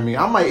behind me.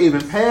 I might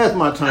even pass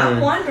my turn. I'm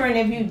wondering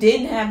if you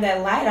didn't have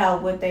that light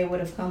out, what they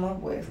would have come up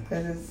with.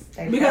 Because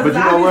But you know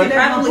obviously what? they're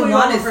gonna Probably pull you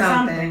wanted over for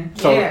something.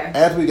 So Yeah.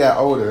 as we got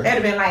older, They'd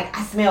have been like,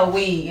 I smell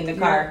weed in the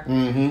car.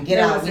 mm-hmm. Get They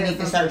out, would've we said need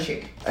to something. search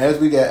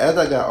it. as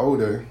I got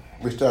older,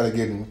 we started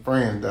getting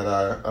friends that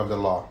are of the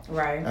law,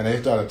 Right. and they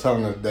started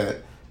telling us that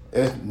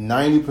it's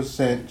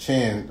 90%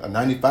 chance, a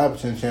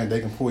 95% chance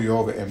they can pull you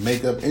over and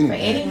make up anything. For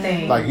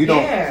anything. Like you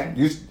don't, Yeah.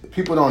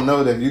 people don't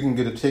know that you can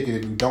get a ticket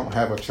if you don't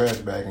have a trash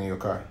bag in your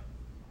car,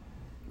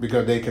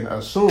 because they can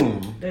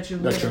assume That you're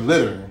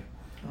littering,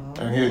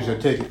 and here's your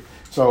ticket.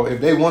 So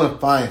if they want to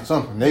find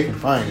something, they can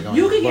find it. On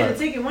You your can get a butt.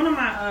 ticket. One of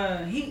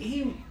my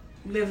he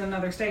lives in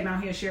another state now.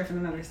 He's a sheriff in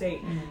another state.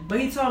 But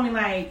he told me,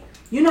 like,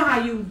 you know how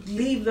you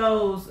leave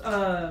those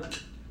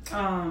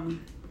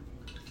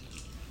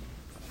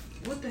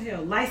what the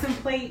hell, license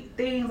plate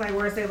things, like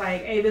where it say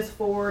like Avis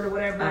Ford or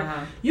whatever.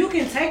 Uh-huh. You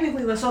can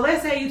technically, so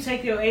let's say you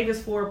take your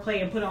Avis Ford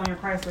plate and put it on your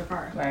Chrysler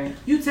car. Right.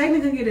 You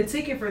technically get a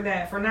ticket for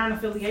that, for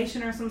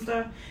non-affiliation or some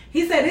stuff.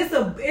 He said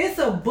it's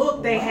a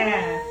book they What?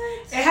 have.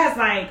 It has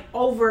like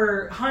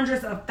over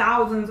hundreds of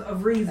thousands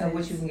of reasons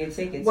Which you can get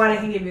tickets. why they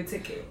for. can give you a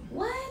ticket,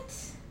 What?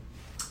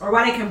 or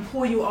why they can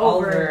pull you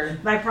over, Over.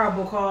 like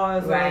probable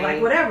cause, or Right.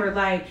 like whatever.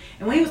 Like,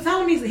 and when he was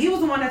telling me, he was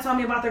the one that told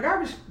me about the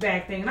garbage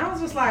bag thing, and I was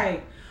just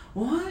like,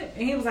 what?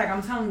 And he was like,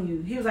 I'm telling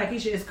you. He was like,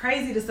 it's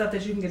crazy the stuff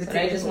that you can get a So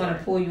ticket they just for. want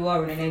to pull you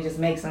over and then just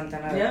make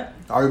something up. Yep.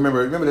 I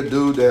remember the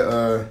dude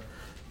that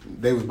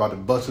they was about to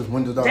bust his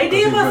windows out. They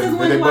did bust his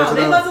window out.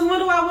 They bust his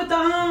window out with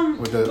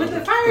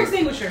the fire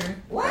extinguisher.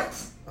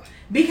 What?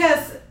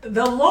 Because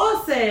the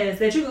law says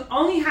that you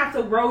only have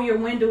to roll your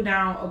window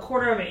down a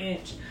quarter of an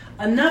inch,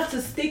 enough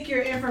to stick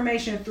your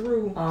information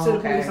through to the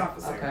police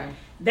officer. Okay.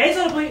 They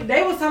told the police,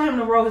 they was telling him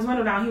to roll his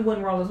window down. He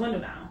wouldn't roll his window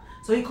down.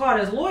 So he called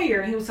his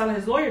lawyer and he was telling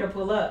his lawyer to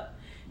pull up.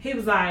 He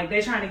was like,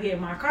 they trying to get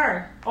in my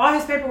car. All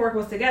his paperwork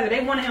was together.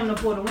 They wanted him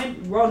to roll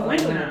the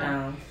window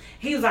down.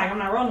 He was like, I'm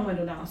not rolling the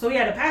window down. So he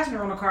had a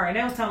passenger on the car and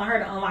they was telling her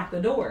to unlock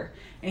the door.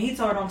 And he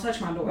told her, don't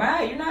touch my door.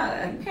 Right, you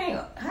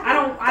can't. I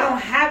don't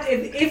have,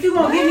 if you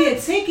gonna give me a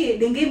ticket,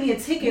 then give me a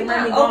ticket. You're Let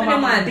not me go opening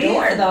about my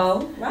door business. though.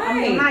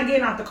 Right. I'm not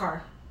getting out the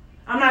car.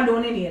 I'm not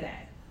doing any of that.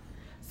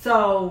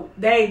 So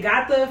they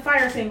got the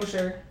fire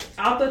extinguisher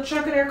out the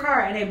trunk of their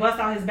car and they bust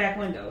out his back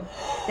window.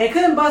 They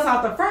couldn't bust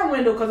out the front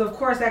window because of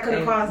course that could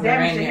have caused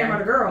damage to him or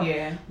the girl.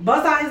 Yeah.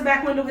 Bust out his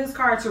back window of his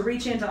car to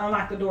reach in to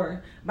unlock the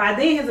door. By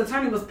then his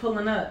attorney was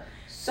pulling up.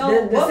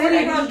 So what were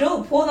they gonna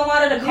do? Pull them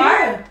out of the car?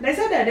 Yeah, they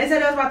said that. They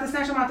said they was about to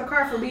snatch him out the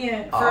car for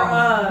being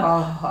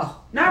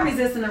not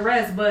resisting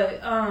arrest, but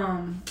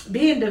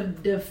being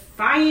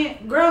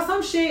defiant, girl,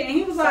 some shit. And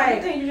he was I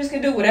like, think you just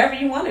can do whatever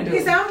you want to do. he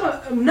said,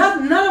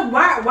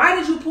 why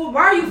did you pull?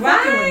 Why are you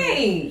fucking with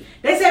me?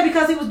 They said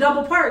because he was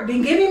double parked.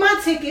 Then give me my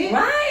ticket.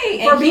 Right.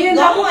 For And being keep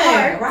double going.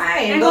 parked.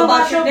 Right. And And go go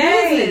about about your your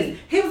day. business.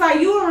 He was like,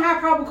 you don't have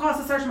probable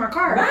cause to search my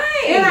car.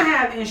 Right. And I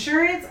have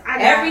insurance. I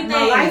got Everything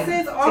my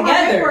license. All my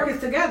together. paperwork is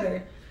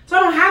together. So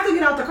I don't have to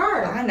get out the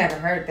car. I never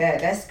heard that.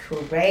 That's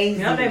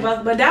crazy. Yeah,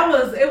 but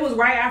it was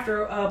right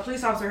after a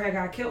police officer had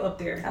got killed up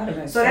there. I would've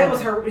been So that so-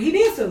 was her. He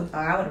did too. Oh,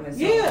 I would have been so.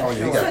 Yeah. Oh,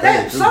 yeah, he So, got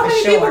that, paid, too. so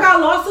many For people sure.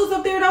 got lawsuits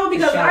up there though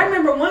because For I sure.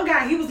 remember one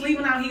guy, he was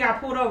leaving out, he got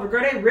pulled over.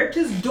 Girl, they ripped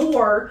his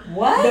door.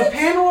 What? The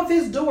panel of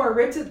his door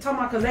ripped it. Talking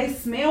about because they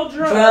smelled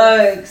drugs.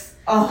 Drugs.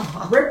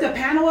 Oh. Ripped the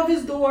panel of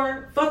his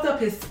door. Fucked up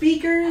his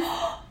speakers.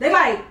 They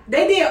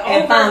did over.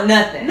 And found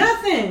nothing.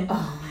 Nothing.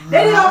 Oh.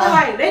 They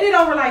did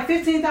over like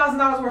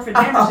 $15,000 worth of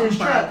damage to his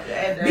my truck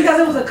goodness. because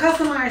it was a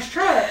customized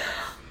truck.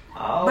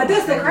 Oh, But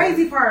this the my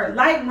crazy part.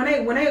 Like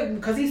when they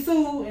because he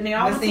sued and they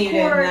all goodness. went I to seen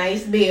that court.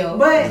 nice bill.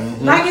 But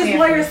like his Yeah,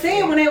 lawyer for said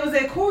sure. when they was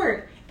at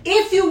court,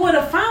 if you would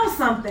have found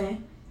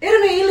something, it'd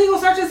have been illegal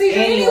search and seizure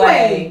anyway.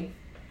 Anyway.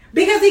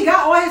 Because he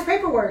got all his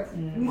paperwork.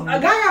 Mm-hmm. A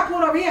guy got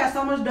pulled over. He had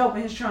so much dope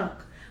in his trunk.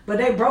 But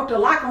they broke the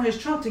lock on his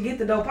trunk to get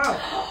the dope out.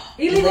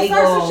 Illegal search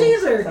and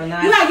seizure. So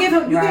now- You gotta give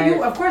him.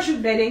 right. Of course, they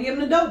didn't give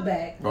him the dope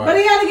back, Right. but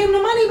he had to give him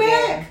the money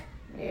back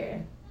Yeah.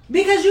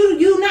 because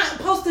you not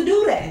supposed to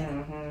do that.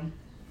 Mm-hmm.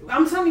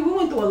 I'm telling you, we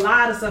went through a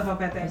lot of stuff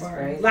up at that That's bar.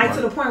 crazy. Like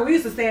to the point we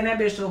used to stay in that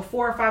bitch till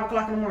 4 or 5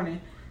 o'clock in the morning,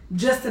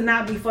 just to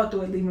not be fucked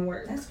with leaving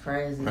work. That's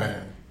crazy.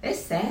 Man. It's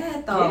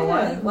sad though.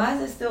 Yeah. Why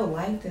is it still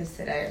like this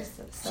today? It's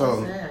so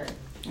So- sad.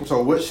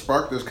 So what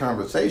sparked this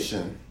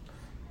conversation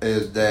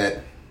is that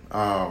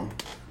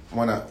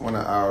one of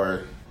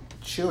our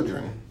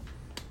children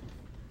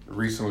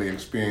recently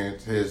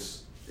experienced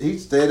he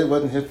said it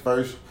wasn't his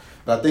first,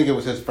 but I think it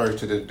was his first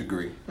to this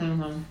degree.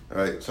 Mm-hmm.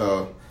 Right?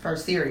 So For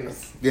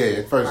serious. yeah,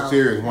 his first Oh.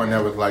 serious one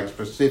that was like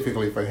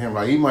specifically for him.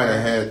 Like he might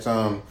have had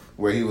some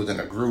where he was in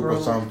a group or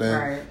something,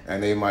 right.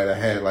 and they might have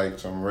had like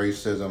some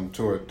racism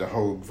toward the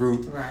whole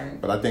group. Right.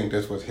 But I think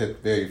this was his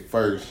very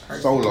first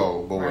Person.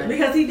 solo boy. Right.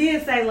 Because he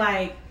did say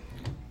like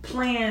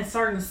playing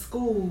certain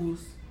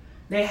schools,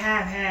 they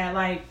have had,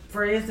 like,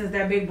 for instance,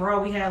 that big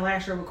brawl we had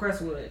last year with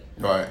Crestwood.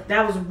 Right.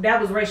 That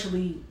was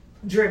racially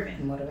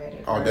driven.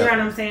 Motivated. Oh, You know what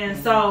I'm saying?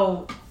 Mm-hmm.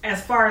 So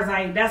as far as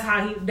like that's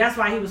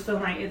why he was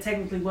feeling like it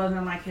technically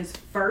wasn't like his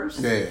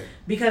first. Yeah.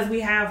 Because we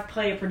have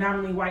played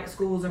predominantly white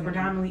schools and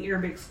predominantly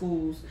Arabic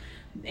schools,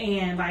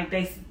 and like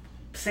they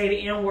say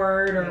the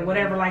N-word or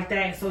whatever like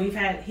that. So he's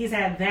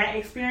had that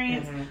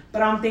experience,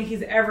 but I don't think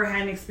he's ever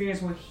had an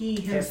experience where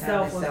he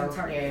himself was a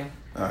target. Yeah.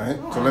 All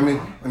right. So let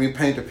me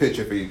paint the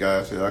picture for you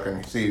guys so I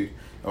can see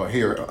or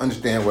hear or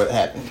understand what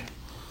happened.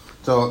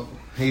 So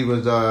he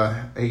was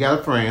he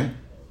got a friend.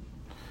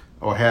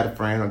 Or had a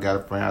friend, or got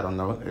a friend. I don't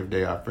know if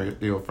they are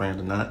still friends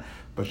or not.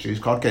 But she's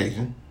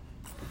Caucasian,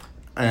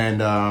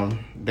 and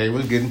they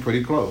was getting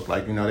pretty close.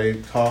 Like, you know,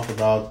 they talked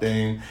about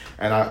things,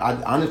 and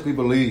I honestly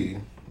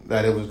believe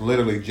that it was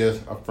literally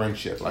just a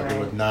friendship. Like, It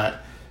was not,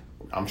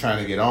 I'm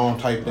trying to get on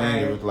type thing.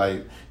 Right. It was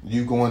like,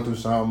 you going through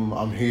something,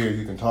 I'm here,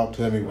 you can talk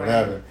to me,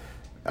 whatever,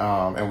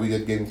 and we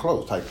just getting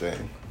close type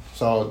thing.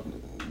 So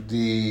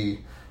the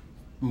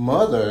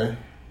mother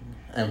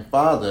and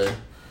father,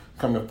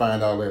 come to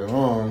find out later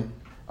on,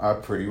 are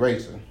pretty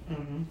racist.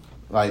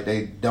 Like,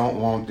 they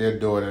don't want their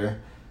daughter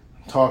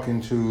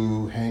talking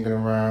to, hanging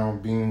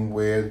around, being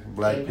with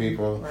black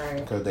people,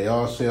 because they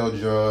all sell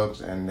drugs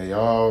and they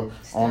all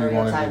only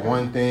want to do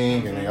one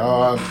thing, and they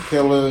all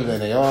killers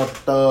and they all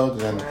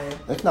thugs, and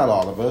that's not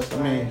all of us.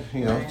 I mean,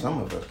 you know,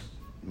 some of us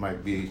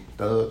might be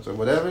thugs or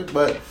whatever,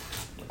 but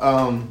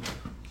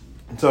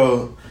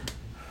so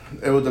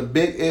it was a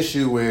big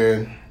issue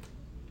where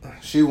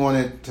she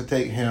wanted to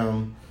take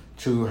him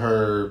to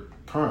her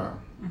prom.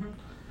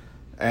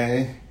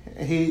 And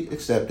he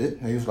accepted.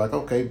 He was like,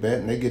 okay, bet.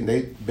 And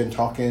they've been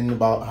talking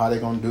about how they're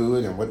going to do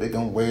it and what they're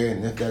going to wear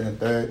and this, that, and the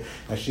third.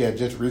 And she had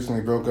just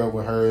recently broke up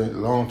with her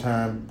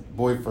longtime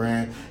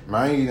boyfriend.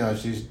 Mind you, know,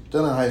 she's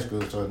still in high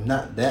school, so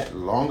not that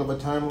long of a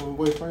time of a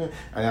boyfriend.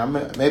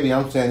 And maybe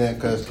I'm saying that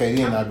because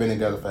Katie and I have been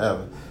together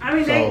forever. I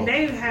mean,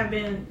 they have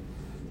been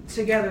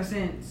together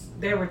since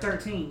they were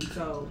 13,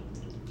 so...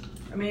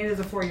 I mean, it is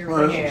a 4-year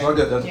relationship. Well,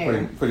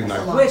 that's pretty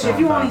nice. Which, if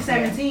you're only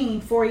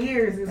 17, 4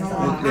 years is a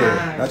long time.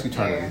 Yeah, that's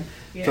eternity.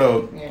 Yeah.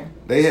 So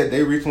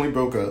they recently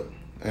broke up,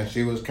 and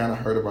she was kind of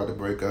hurt about the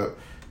breakup,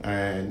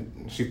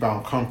 and she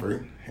found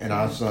comfort in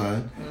our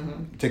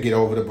son to get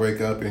over the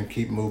breakup and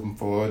keep moving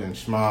forward and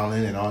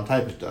smiling and all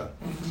type of stuff.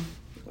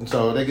 And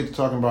so they get to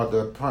talking about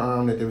the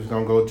prom that they was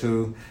gonna go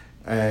to,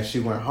 and she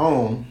went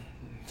home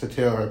to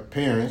tell her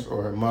parents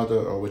or her mother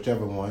or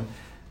whichever one,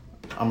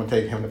 I'm gonna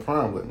take him to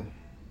prom with me.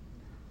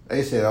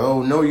 They said,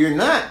 "Oh no, you're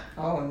not.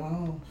 Oh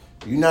no,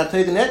 you're not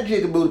taking that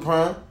jigaboo to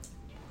prom."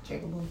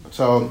 Jigaboo.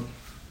 So,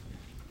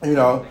 you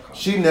know,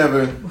 she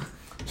never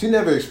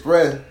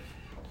expressed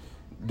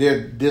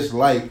their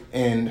dislike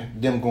in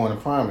them going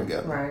to prom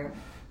together.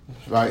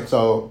 Right.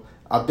 So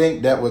I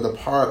think that was a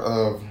part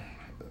of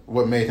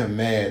what made him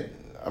mad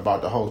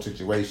about the whole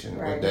situation.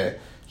 Was that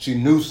she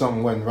knew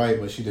something wasn't right,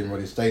 but she didn't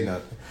really say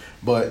nothing.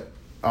 But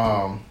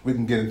we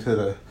can get into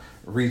the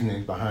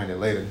reasoning behind it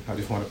later. I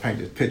just want to paint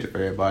this picture for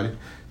everybody.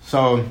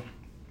 So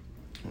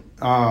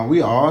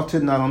we all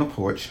sitting out on the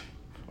porch,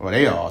 or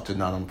they all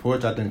sitting out on the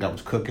porch. I think I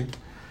was cooking.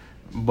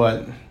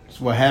 But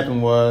what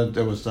happened was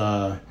there was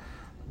a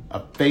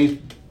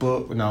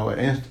Facebook,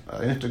 an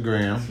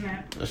Instagram,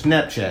 a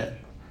Snapchat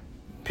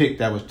pic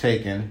that was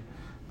taken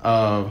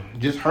of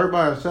just her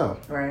by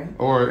herself. Right.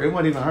 Or it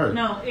wasn't even her.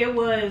 No, it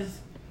was,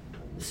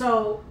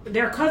 so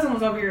their cousin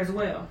was over here as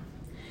well.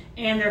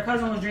 And their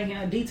cousin was drinking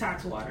a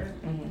detox water.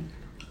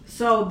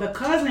 So the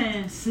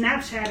cousin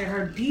Snapchatted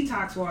her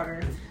detox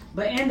water,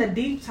 but in the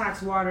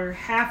detox water,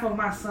 half of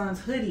my son's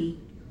hoodie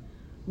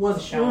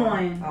was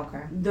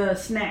on the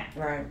snap.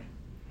 Right.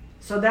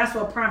 So that's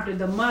what prompted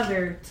the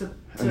mother to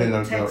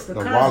text the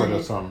cousin. Wallet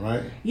or something,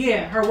 right?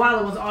 Yeah, her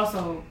wallet was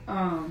also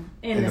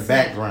in the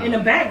background. In the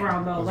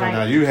background, though, so like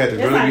now you had to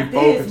really be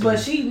focused. But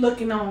she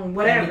looking on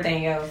whatever.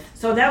 Everything else.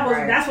 So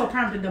that's what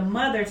prompted the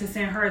mother to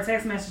send her a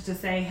text message to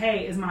say,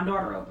 "Hey, is my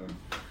daughter over?"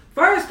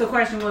 First, the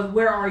question was,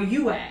 "Where are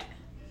you at?"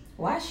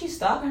 Why is she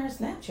stalking her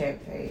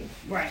Snapchat page?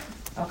 Right.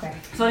 Okay.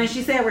 So then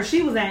she said where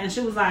she was at, and she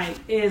was like,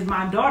 "Is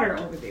my daughter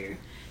over there?"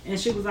 And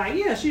she was like,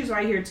 "Yeah, she's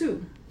right here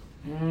too."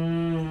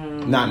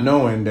 Not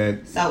knowing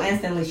that. So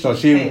instantly she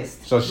was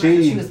pissed.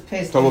 She was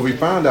pissed. So what we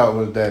found out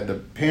was that the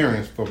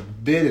parents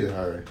forbidden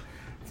her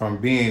from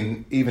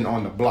being even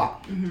on the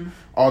block.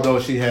 Although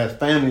she has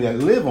family that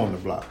live on the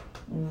block.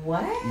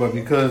 What? But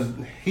because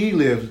he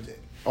lives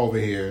over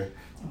here,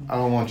 I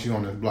don't want you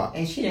on this block.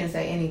 And she didn't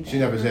say anything. She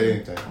never said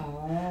anything.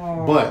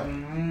 But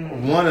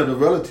one of the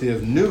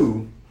relatives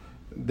knew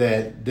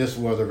that this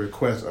was a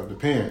request of the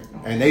parent,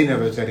 and they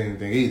never said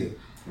anything either.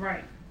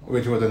 Right.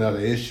 Which was another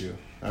issue.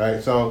 All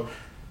right, so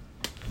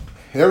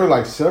there were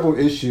like several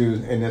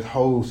issues in this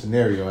whole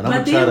scenario, and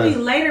but then we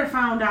later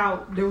found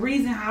out the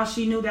reason how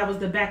she knew that was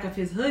the back of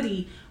his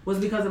hoodie was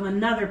because of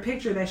another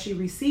picture that she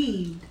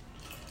received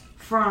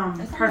from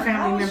her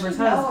family member's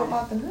husband.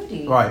 About the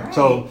hoodie. Right.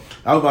 So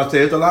I was about to say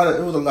it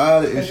was a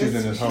lot of issues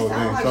in this whole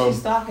thing. Like so she's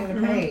stalking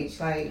the page.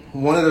 Like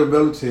one of the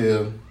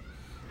relatives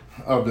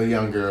of the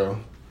young girl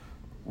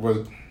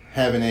was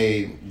having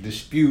a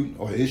dispute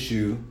or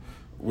issue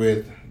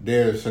with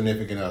their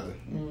significant other.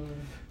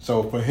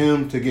 So for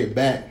him to get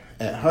back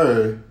at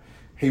her,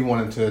 he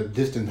wanted to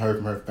distance her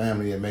from her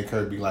family and make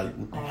her be like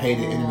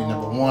hated enemy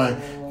number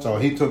one. So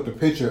he took the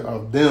picture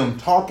of them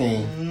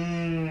talking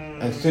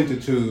and sent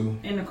it to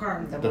in the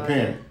car. the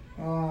parent.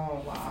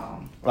 Oh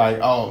wow!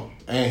 Like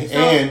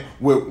and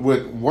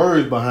with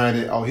words behind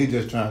it. Oh, he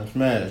just trying to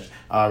smash.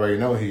 I already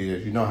know he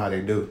is. You know how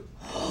they do.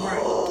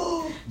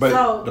 Right.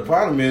 But the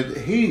problem is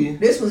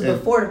This was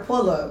before the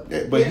pull up.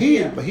 But he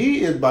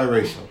is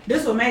biracial.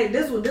 This what made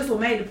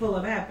the pull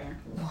up happen.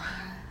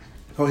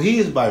 So he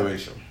is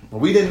biracial. But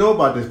we didn't know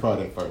about this part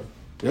at first.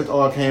 This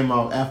all came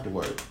out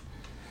afterwards.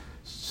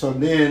 So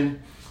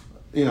then,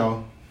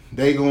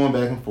 they going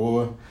back and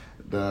forth.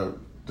 The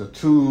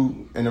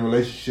two in the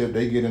relationship,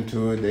 they get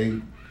into it.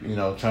 They,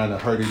 trying to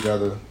hurt each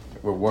other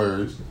with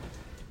words.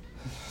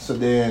 So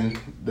then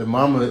the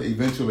mama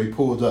eventually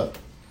pulls up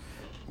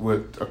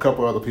with a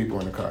couple other people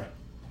in the car.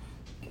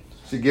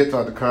 She gets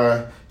out the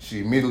car.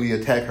 She immediately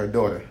attacked her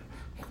daughter,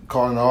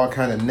 calling her all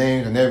kind of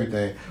names and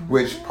everything.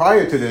 Which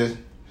prior to this,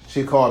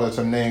 she called her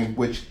some names,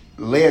 which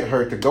led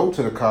her to go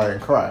to the car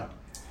and cry.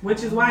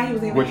 Which is why he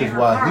was in Which her is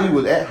why car. he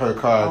was at her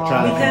car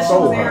trying to because she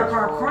console was in her her.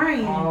 car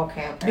crying.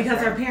 Okay. Because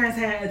her parents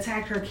had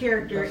attacked her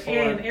character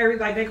and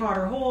they called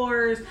her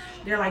whores.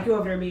 They're like, you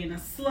over there being a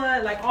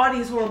slut, like all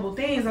these horrible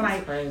things. And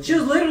like she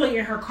was literally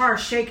in her car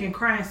shaking,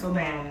 crying so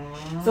bad.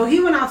 So he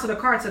went out to the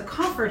car to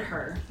comfort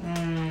her,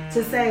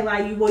 to say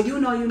like, well, you're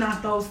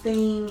not those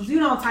things,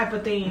 type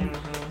of thing.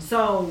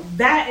 So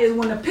that is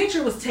when the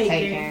picture was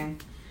taken.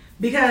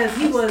 Because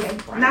he was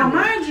now,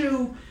 mind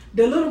you,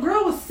 the little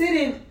girl was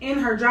sitting in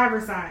her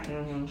driver's side.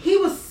 He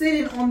was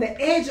sitting on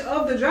the edge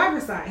of the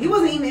driver's side. He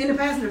wasn't even in the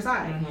passenger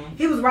side.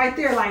 He was right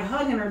there, like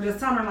hugging her, just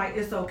telling her like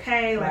it's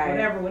okay,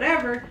 like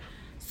whatever.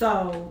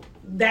 So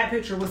that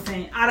picture was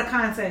sent out of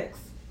context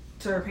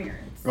to her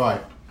parents.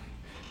 Right.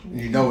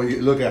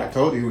 Look at. I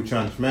told you he was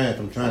trying to smash.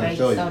 I'm trying to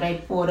show you. So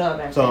they pulled up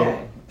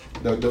after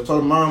that. So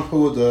the mom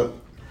pulls up,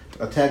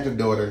 attacked the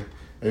daughter.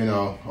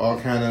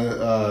 All kind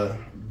of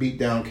beat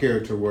down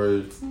character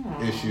words,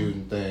 issues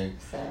and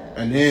things.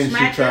 And then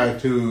she tried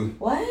to...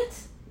 What?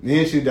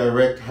 Then she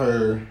direct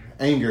her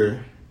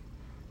anger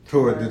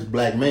toward this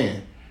black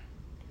man,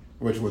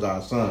 which was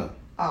our son.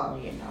 Oh,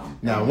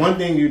 Now, one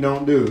thing you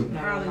don't do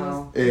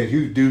is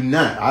you do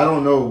not... I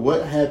don't know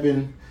what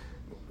happened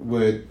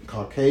with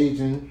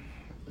Caucasian,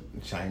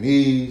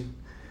 Chinese,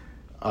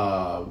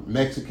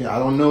 Mexican. I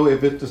don't know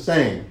if it's the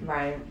same.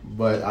 Right.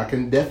 But I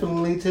can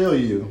definitely tell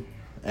you,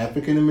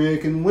 African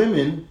American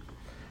women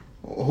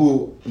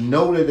who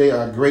know that they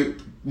are great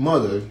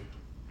mothers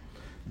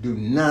do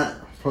not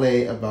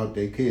play about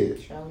their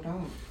kids. Sure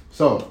don't.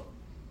 So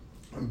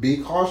be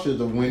cautious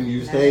of when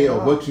you say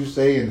or what you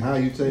say and how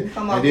you say. You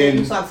come up here and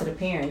you talk to the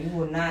parent. You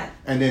will not.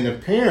 And then the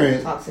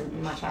parents talk to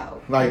my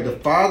child. Like the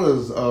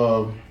fathers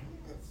of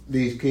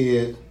these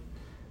kids,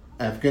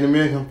 African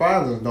American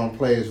fathers don't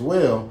play as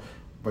well,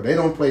 but they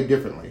don't play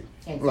differently.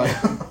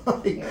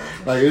 Exactly.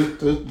 Like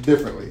it's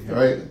differently,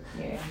 right?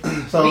 Yeah.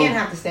 So men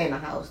have to stay in the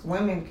house.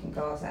 Women can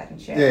go outside and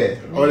chat. Yeah,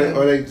 or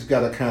they just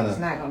gotta kind of. It's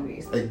not gonna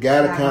be. They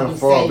gotta kind of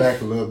fall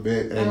back a little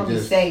bit and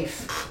just be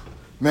safe.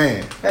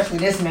 Man, especially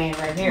this man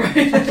right here,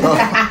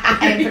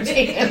 in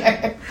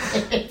particular.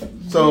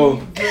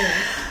 So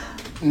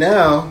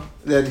now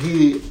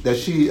that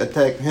she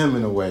attacked him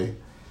in a way,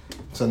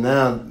 so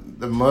now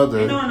the mother.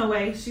 In a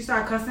way, she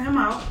started cussing him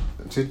out.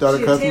 She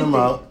started cussing him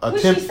out.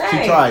 She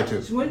tried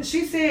to. When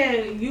she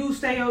said, "You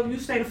stay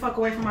the fuck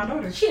away from my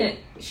daughter." She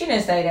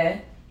didn't say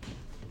that.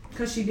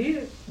 Cause she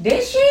did.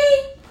 Did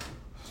she?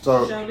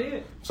 So she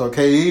did. So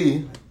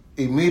K.E.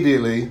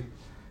 immediately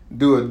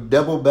do a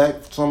double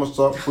back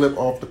somersault flip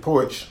off the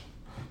porch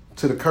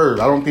to the curb.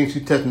 I don't think she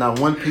touched not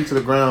one piece of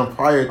the ground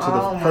prior to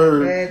the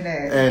curb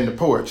and the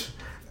porch,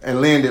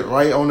 and landed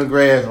right on the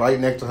grass right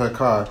next to her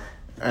car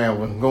and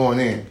was going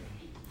in.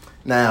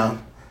 Now.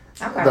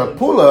 The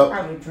pull up.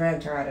 Probably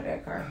dragged her out of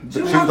that car.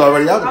 She was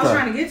already out of the car. I was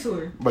trying to get to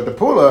her. But the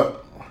pull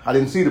up, I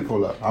didn't see the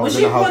pull up. When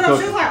she pulled up,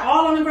 she was like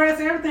all on the grass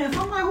and everything. So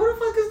I'm like, who the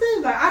fuck is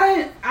this? Like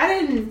I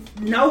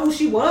didn't know who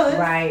she was.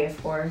 Right,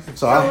 of course.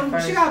 So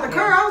when she got out the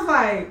car, I was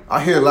like,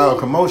 I hear loud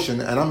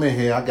commotion, and I'm in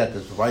here. I got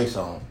this rice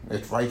on.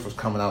 This rice was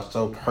coming out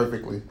so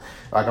perfectly,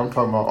 like I'm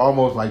talking about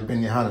almost like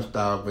Benihana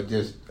style, but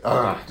just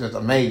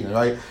amazing,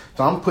 right?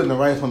 So I'm putting the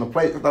rice on the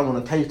plate because I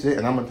want to taste it,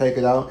 and I'm gonna take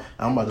it out. And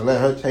I'm about to let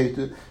her taste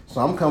it.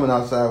 So I'm coming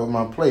outside with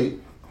my plate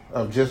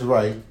of just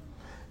rice,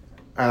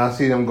 and I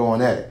see them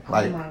going at it,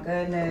 like my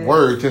goodness,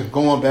 words just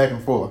going back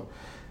and forth.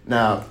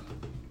 Now,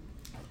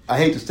 I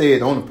hate to say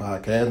it on the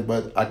podcast,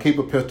 but I keep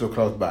a pistol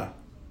close by.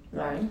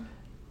 Right.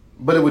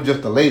 But it was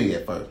just a lady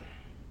at first.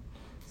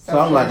 So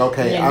I'm like,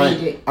 okay,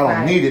 I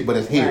don't need it, but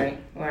it's here.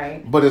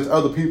 Right. But it's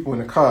other people in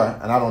the car,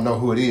 and I don't know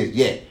who it is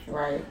yet.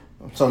 Right.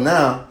 So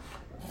now,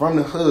 from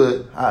the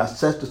hood, I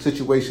assess the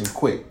situation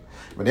quick.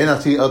 But then I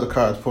see other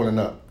cars pulling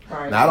up.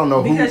 Right. Now I don't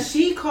know who. Because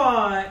she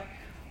called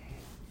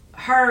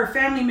her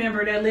family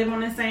member that lived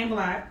on the same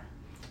block.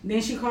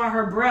 Then she called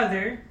her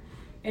brother.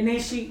 And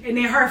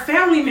then her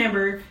family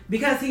member,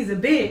 because he's a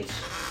bitch,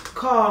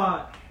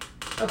 called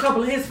a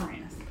couple of his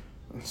friends.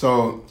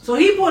 So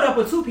he pulled up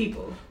with 2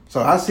 people.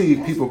 So I see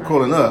people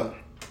pulling up.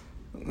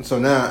 So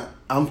now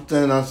I'm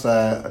standing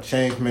outside, a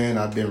changed man.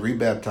 I've been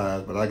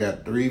rebaptized, but I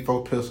got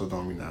 3-4 pistols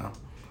on me now.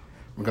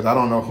 Because I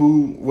don't know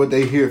what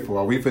they here for.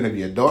 Are we finna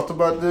be adults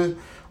about this?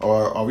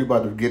 Or are we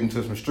about to get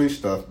into some street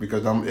stuff?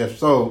 Because if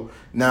so,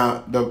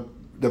 now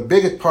the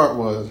biggest part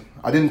was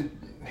I didn't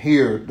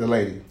hear the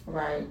lady.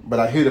 Right. But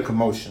I hear the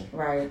commotion.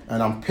 Right.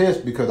 And I'm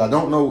pissed because I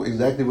don't know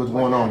exactly what's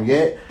going on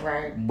yet.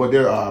 Right. But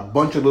there are a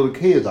bunch of little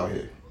kids out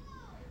here.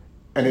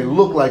 And it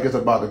look like it's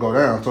about to go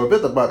down. So if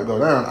it's about to go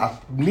down, I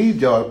need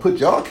y'all to put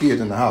y'all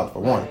kids in the house for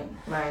one.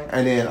 Right.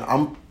 And then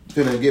I'm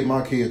finna get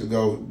my kids to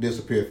go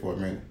disappear for a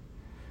minute.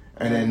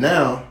 And then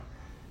now,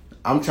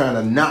 I'm trying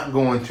to not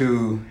go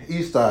into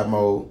East Side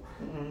mode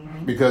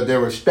because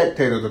there were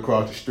spectators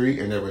across the street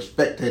and there were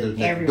spectators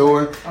next the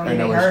door. And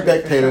there were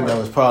spectators that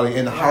was probably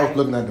in the house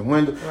looking at the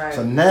window. Right.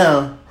 So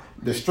now,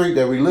 the street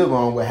that we live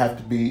on would have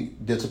to be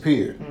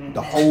disappeared. Mm-hmm.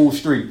 The whole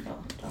street.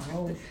 The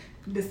whole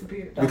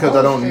disappeared. Because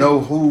I don't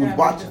know who's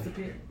watching.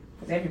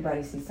 Because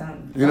everybody sees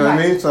something. You know what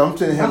I mean? So I'm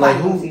sitting here like,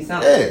 who?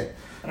 Yeah.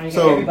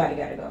 So everybody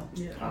got to go.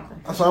 Yeah.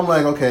 Okay. So I'm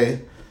like,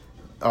 okay.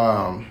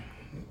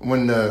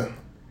 When the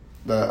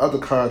other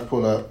cars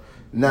pull up,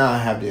 now I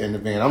have to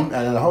intervene. And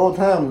the whole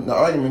time the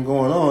argument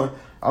going on,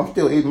 I'm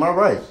still eating my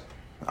rice.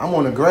 I'm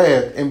on the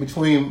grass in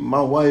between my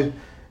wife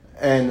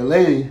and the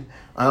lady, and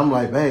I'm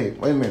like, hey,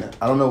 wait a minute.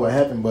 I don't know what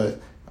happened, but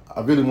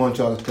I really want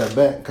y'all to step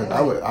back because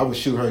I would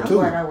shoot her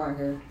too. I'm glad I weren't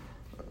here.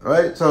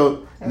 Right?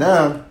 So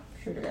now,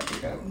 should have got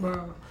beat up.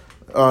 Bro.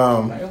 It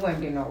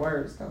wasn't getting no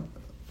words though.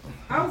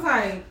 I'm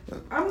like,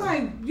 it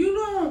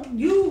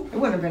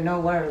wouldn't have been no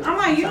words. I'm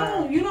like,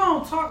 you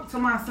don't talk to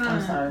my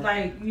son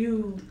like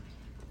you.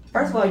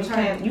 First of all,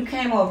 you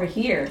came over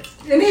here,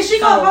 and then she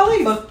called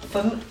police.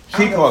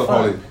 She called the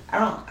police.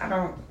 I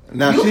don't.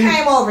 Now you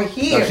came over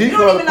here. You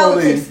don't even know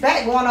what to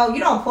expect going on. You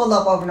don't pull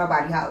up over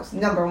nobody's house.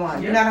 Number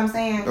one, you know what I'm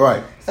saying?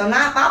 Right. So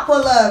now if I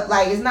pull up,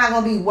 like it's not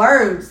gonna be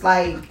words.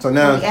 Like so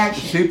now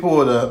she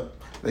pulled up.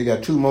 They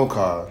got 2 more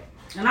cars.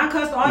 And I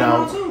cussed all them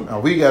out too.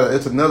 Now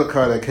it's another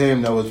car that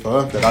came that was for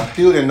us that I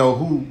still didn't know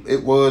who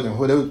it was and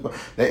what it was.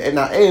 And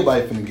now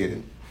everybody finna get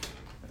it.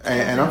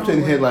 And I'm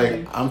sitting here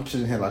like,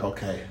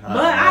 okay. But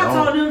I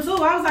told them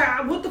too. I was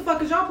like, what the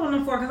fuck is y'all pulling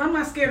them for? Because I'm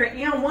not scared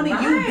of one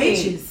of you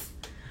bitches.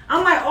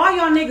 I'm like, all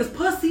y'all niggas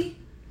pussy.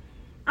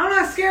 I'm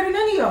not scared of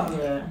none of y'all.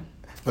 Yeah.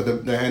 But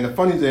the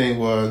funny thing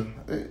was,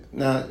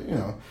 now,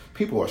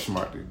 people are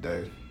smart these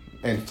days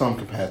in some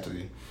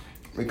capacity.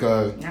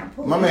 Because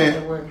my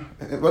man,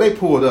 they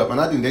pulled up, and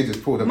I think they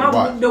just pulled up and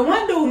watched. The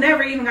one dude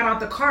never even got out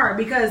the car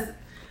because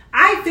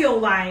I feel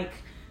like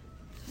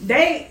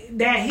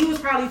that he was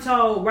probably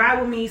told, ride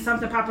with me,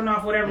 something popping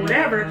off,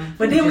 whatever.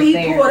 But then when he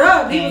pulled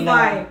up, he was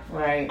like,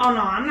 right. Oh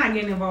no, I'm not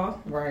getting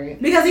involved.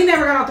 Right. Because he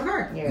never got out the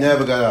car. Yeah.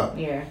 Never got out.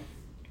 Yeah.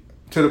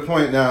 To the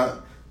point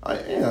now,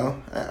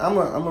 I'm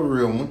a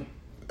real one,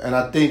 and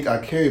I think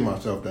I carry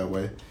myself that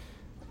way.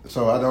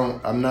 So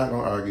I'm not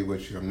gonna argue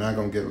with you. I'm not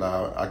gonna get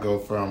loud. I go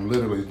from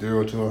literally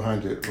 0 to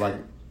 100,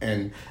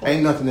 and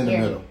ain't nothing in the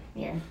middle.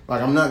 Yeah.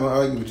 Like I'm not gonna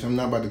argue with you. I'm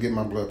not about to get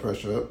my blood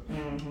pressure up.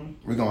 Mm-hmm.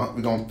 We're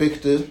gonna fix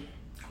this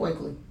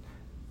quickly,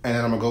 and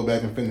then I'm gonna go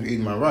back and finish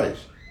eating my rice.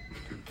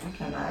 I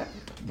cannot.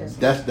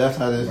 That's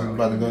how this is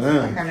about to go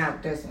down. I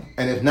cannot this one.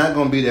 And it's not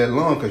gonna be that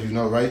long because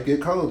rice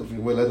get cold if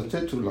you let it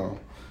sit too long.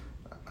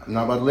 I'm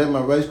not about to let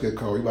my rice get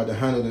cold. We're about to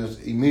handle this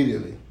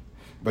immediately.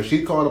 But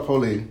she called the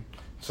police.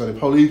 So the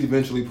police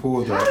eventually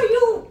pulled up. How do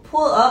you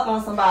pull up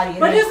on somebody?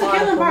 But this is the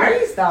killing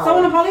part. So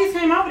when the police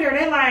came over there,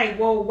 they're like,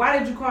 well, why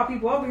did you call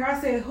people over here? I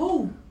said,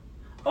 who?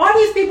 All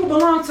these people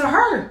belong to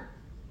her.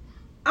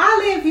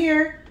 I live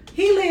here.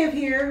 He live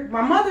here.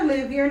 My mother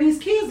live here. And these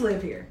kids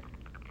live here.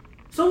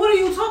 So what are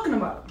you talking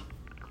about?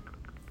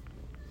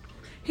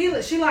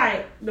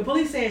 The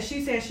police said,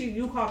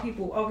 you call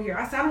people over here.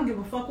 I said, I don't give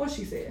a fuck what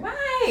she said.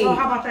 Right. So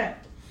how about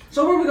that?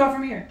 So where we go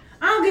from here?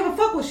 I don't give a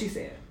fuck what she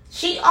said.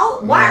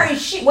 Where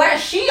is she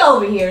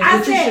over here?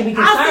 You should be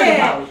concerned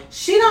about.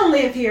 She don't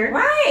live here.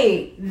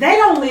 Right. They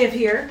don't live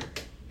here.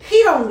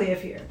 He don't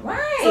live here.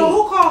 Right. So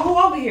who called who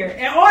over here?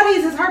 And all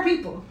these is her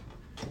people.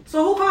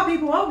 So who called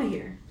people over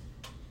here?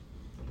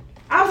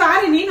 I was like,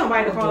 I didn't need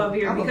nobody to call over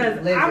here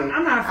because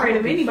I'm not afraid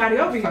of anybody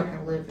over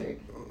here.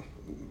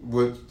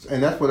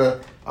 And that's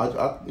what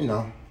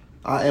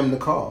I am the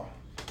call.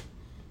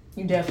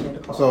 You definitely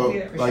the call. So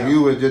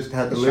you would just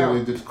have to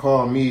literally just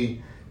call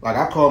me. Like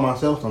I call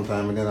myself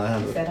sometime and then I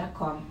handle it. Said I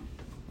call him.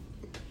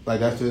 Like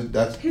that's.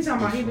 He's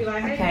talking about he be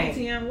like, hey,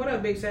 ATM, what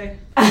up, Big Say?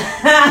 Right,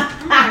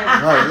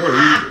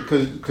 yeah,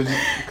 because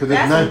it's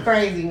not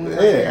crazy.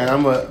 Yeah, and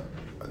I'm gonna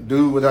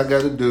do what I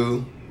got to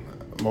do,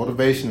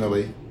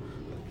 motivationally,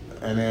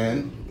 and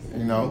then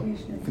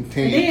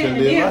continue to live life.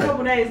 And then a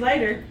couple days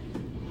later,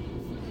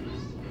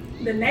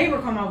 the neighbor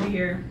come over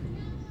here,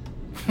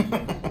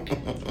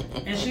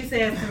 and she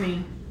says to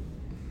me,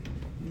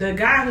 the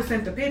guy who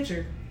sent the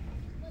picture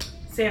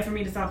said for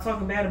me to stop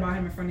talking bad about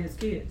him in front of his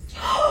kids.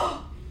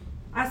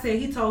 I said,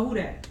 he told who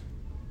that?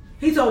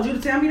 He told you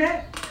to tell me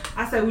that?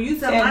 I said, well, you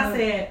tell him. I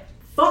said,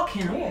 fuck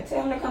him. Yeah,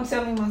 tell him to come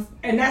tell me my.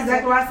 And that's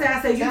exactly what I said.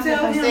 I said, you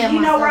tell him he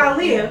know where I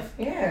live.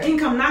 Yeah. He can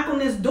come knock on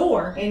this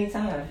door.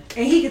 Anytime.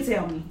 And he can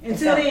tell me.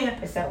 Until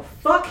then,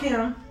 fuck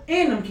him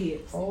and them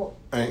kids. Oh.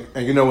 And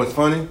you know what's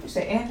funny? You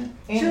said,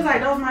 and she was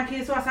like, those my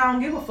kids too. I said, I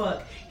don't give a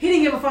fuck. He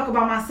didn't give a fuck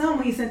about my son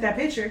when he sent that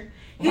picture.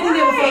 He didn't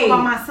give a fuck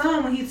about my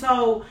son when he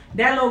told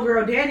that little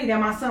girl daddy that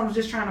my son was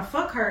just trying to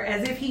fuck her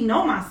as if he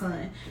know my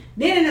son.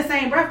 Then in the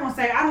same breath gonna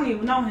say, I don't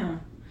even know him.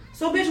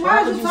 So bitch,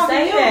 why would you talking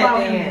to him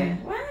about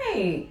him?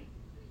 Right.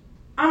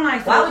 I'm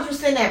like, why would you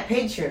send that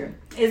picture?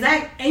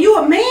 Exactly. And you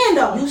a man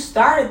though. You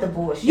started the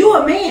bullshit. You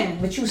a man.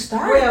 But you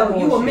started the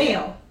bullshit. You a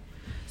male.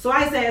 So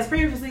I said, as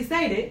previously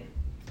stated,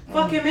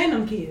 fuck him and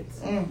them kids.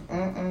 And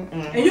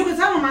you can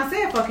tell him I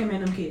said fuck him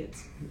and them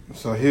kids.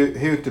 So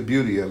here's the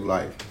beauty of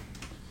life.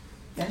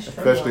 That's true.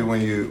 Especially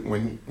when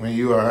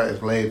you are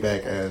as laid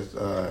back as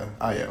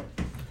I am.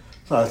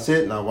 So I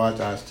sit and I watch,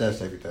 I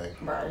assess everything.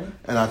 Right.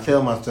 And I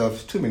tell myself,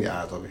 there's too many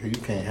eyes over here.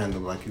 You can't handle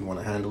it like you want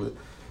to handle it.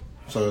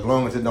 So as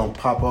long as it don't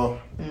pop off,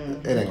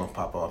 it ain't gonna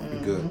pop off. Be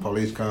good.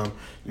 Police come,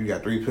 you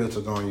got 3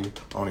 pistols on you,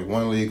 only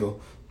 1 legal.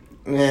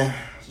 Yeah.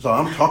 So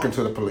I'm talking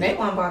to the police. They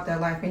weren't about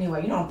that life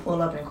anyway. You don't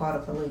pull up and call the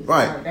police.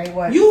 Right. They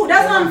was.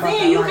 That's what I'm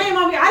saying. You came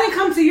over here. I didn't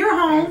come to your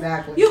home.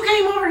 Exactly. You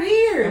came over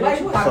here. What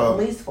you called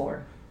the police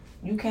for?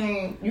 You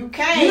came. You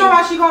know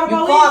why she called the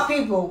police? You called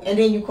people and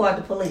then you called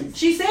the police.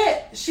 She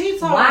said she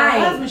told her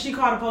husband she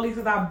called the police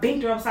because I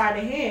binked her upside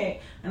the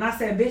head, and I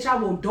said, "Bitch, I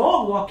will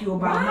dog walk you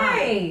about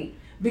mine."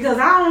 Because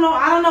I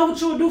don't know what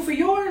you would do for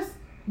yours,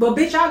 but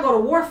bitch, I'll go to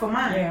war for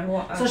mine. Yeah,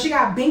 well, so she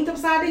got binked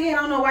upside the head.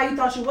 I don't know why you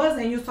thought she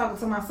wasn't. You was talking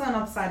to my son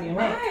upside your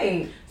neck.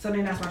 Right. So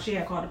then that's why she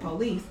had called the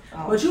police.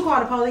 Oh. But you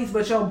called the police,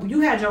 but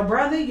you had your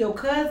brother, your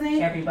cousin,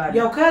 everybody,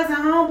 your cousin,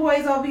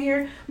 homeboys over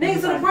here.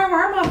 Niggas to the point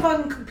where her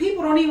motherfucking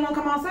people don't even want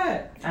to come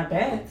outside. I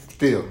bet.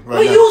 Still. Right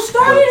but now. You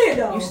started it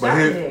though. You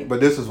started it.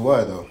 But this is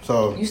why though.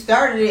 So you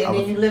started it and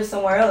then you live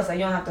somewhere else, so you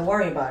don't have to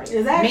worry about it.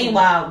 Exactly.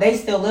 Meanwhile, they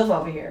still live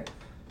over here.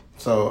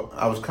 So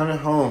I was coming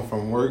home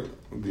from work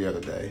the other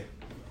day,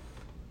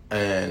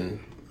 and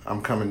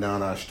I'm coming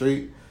down our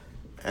street,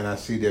 and I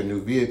see their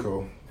new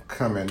vehicle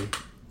coming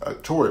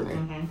toward me.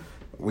 Mm-hmm.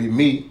 We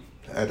meet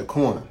at the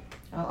corner.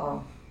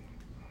 Uh-oh.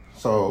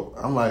 So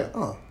I'm like,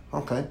 oh,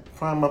 okay,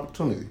 prime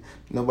opportunity.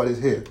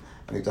 Nobody's here.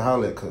 I need to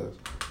holler at cuz.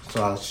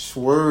 So I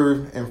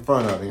swerve in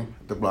front of him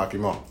to block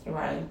him off.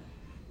 Right.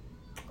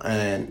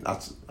 And I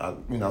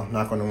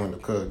knock on the window,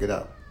 cuz, get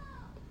out.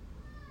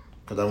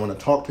 Because I want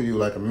to talk to you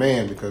like a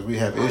man because we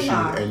have issues.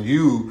 No. And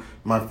you,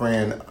 my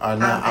friend, are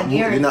not.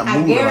 You're not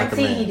moving like a man. I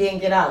guarantee he didn't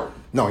get out.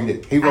 No, he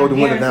didn't. He rolled the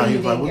window down. He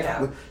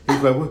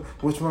was like,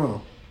 what's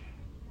wrong?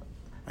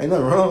 Ain't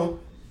nothing wrong.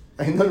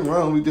 Ain't nothing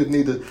wrong. We just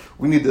need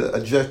to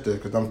adjust it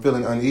because I'm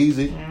feeling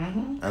uneasy,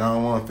 and I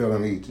don't want to feel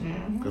uneasy.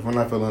 Because when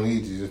I feel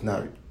uneasy, it's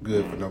not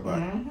good for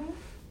nobody.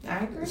 I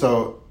agree.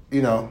 So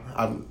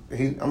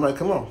I'm like,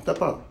 come on,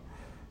 step up.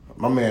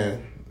 My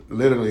man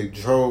literally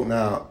drove.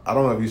 Now I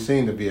don't know if you've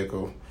seen the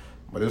vehicle.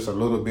 But it's a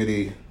little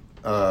bitty,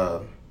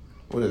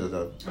 what is it,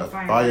 a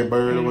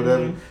Firebird or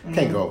whatever.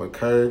 Can't go over the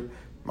curb.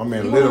 My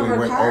man literally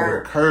went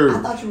over the curb.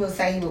 I thought you would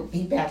say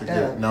he backed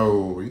up.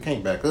 No, you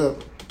can't back up.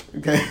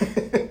 You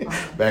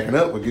can't. Backing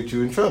up would get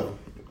you in trouble.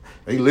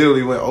 He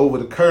literally went over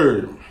the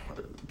curb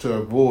to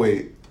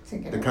avoid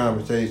the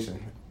conversation.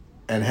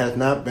 And has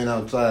not been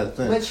outside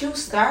since. But you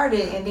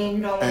started and then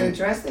you don't want to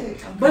address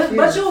it. But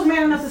you was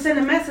man enough to send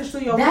a message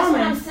to your woman. That's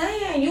what I'm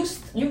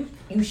saying.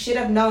 You should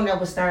have known that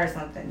would start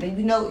something.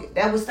 You know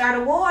that would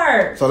start a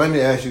war. So let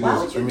me ask you this. Why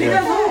would you do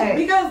that?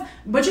 Because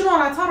but you know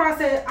what I told her? I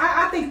said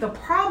I think the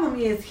problem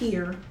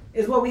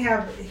is what we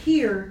have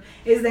here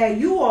is that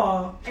you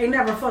all ain't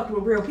never fucked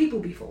with real people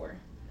before.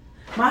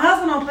 My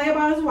husband don't play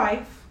about his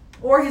wife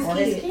or his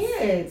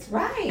kids.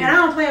 Right. And I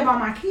don't play about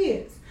my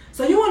kids.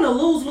 So you in a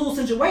lose-lose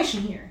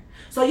situation here.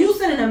 So you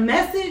sending a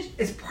message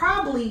is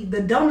probably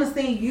the dumbest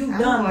thing you've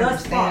done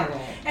thus far.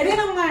 That. And then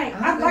I'm like,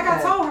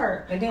 I told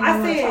her, I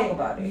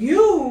said,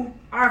 you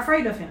are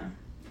afraid of him.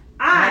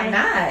 I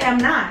am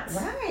not.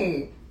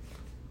 Right.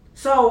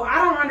 So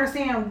I don't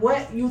understand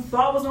what you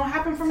thought was gonna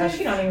happen for me.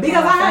 She don't even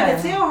because I had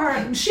to tell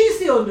her. She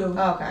still do.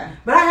 Okay.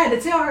 But I had to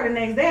tell her the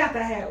next day after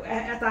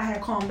I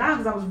had calmed down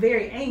because I was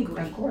very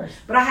angry. Of course.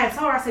 But I had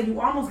told her, I said,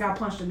 you almost got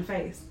punched in the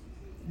face.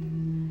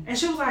 And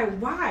she was like,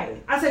 why?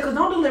 I said, because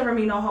don't deliver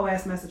me no whole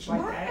ass message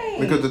like that.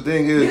 Because the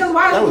thing is, because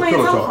why are you playing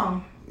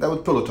telephone? That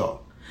was pillow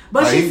talk.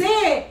 But like,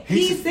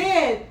 he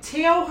said,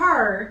 tell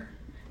her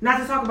not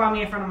to talk about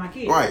me in front of my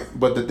kids. Right.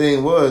 But the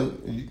thing was,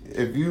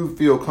 if you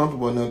feel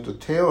comfortable enough to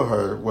tell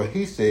her what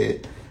he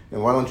said,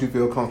 then why don't you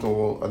feel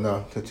comfortable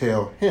enough to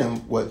tell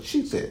him what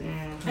she said?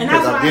 And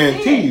that's what I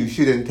guarantee you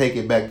she didn't take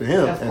it back to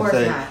him and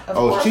say,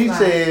 she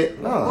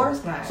said, no. Of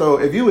course not. So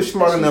if you were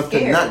smart enough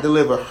to not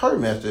deliver her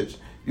message,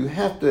 you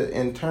have to,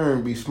 in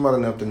turn, be smart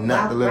enough to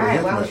not deliver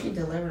his message. Why would she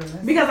deliver the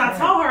message? Because I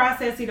told her, I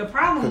said, see, the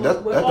problem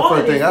with all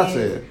of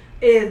this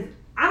is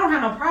I don't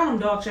have no problem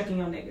dog checking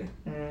your nigga.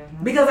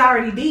 Because I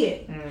already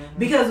did.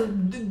 Because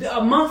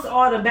amongst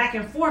all the back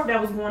and forth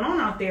that was going on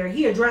out there,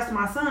 he addressed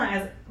my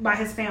son by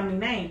his family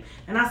name.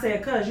 And I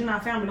said, cuz, you're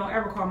not family, don't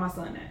ever call my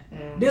son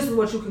that. This is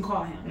what you can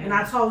call him. And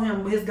I told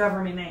him his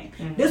government name.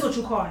 This is what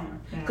you call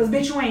him. Because,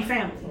 bitch, you ain't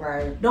family.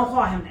 Right. Don't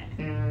call him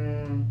that.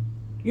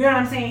 You know what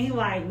I'm saying? He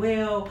like,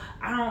 well,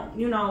 I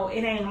don't,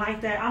 it ain't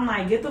like that. I'm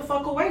like, get the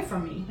fuck away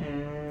from me.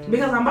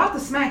 Because I'm about to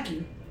smack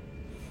you.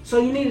 So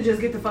you need to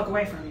just get the fuck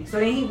away from me. So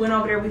then he went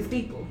over there with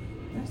people.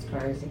 That's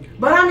crazy.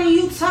 But I mean,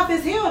 you tough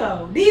as hell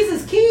though. These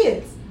is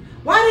kids.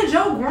 Why did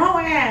your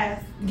grown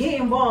ass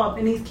get involved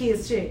in these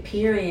kids' shit?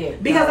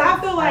 Period. Because I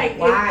feel like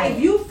why?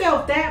 if you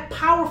felt that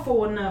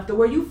powerful enough to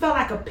where you felt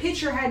like a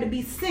picture had to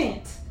be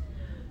sent,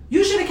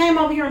 you should have came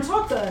over here and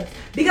talked to us.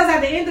 Because at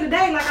the end of the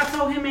day, like I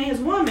told him and his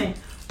woman,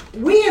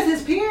 we as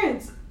his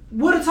parents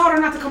would have told her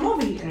not to come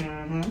over here.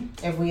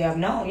 If we have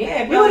known,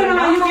 yeah. We would have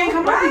known you can't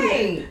come over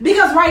here.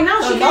 Because right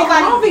now she can't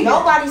come over here.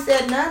 Nobody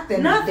said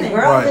nothing. Nothing. The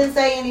girls didn't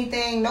say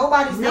anything.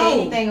 Nobody said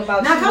anything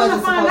about now she come to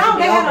wasn't find supposed out to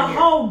be they had over a here.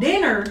 whole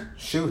dinner.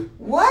 Shoot.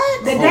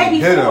 What? The day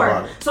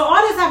before. So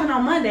all this happened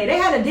on Monday. They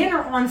had a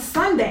dinner on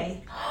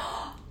Sunday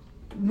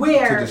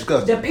where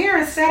the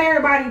parents sat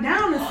everybody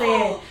down and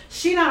said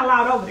she not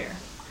allowed over there.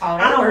 Oh,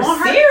 I don't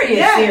want her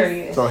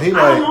serious. So he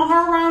I don't want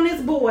her around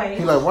this boy.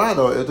 He like, why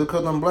though? Is it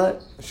because I'm black?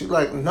 She's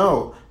like,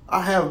 no.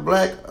 I have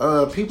black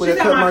people she that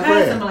said cut my my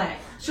cousin grass. black.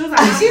 She was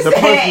like, she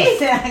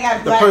said, I got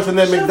The black. person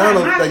at She was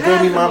McDonald's like, my that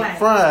gave me my cousin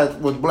fries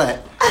was black.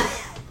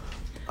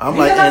 I'm You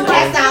like, know and, what?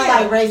 That sounds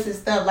like racist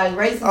stuff. Like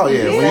racist. oh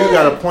yeah, people. when you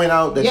gotta point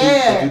out that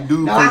you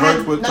do No, I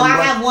converse with some I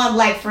black. have one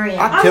black friend.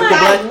 I I'm tipped the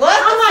like, black.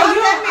 What? I'm like,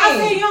 the fuck that I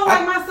said mean? you don't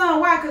like my son.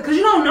 Why? Because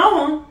you don't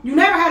know him. You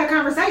never had a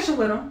conversation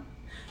with him.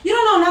 You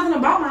don't know nothing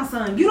about my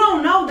son. You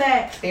don't know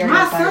that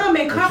my son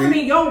been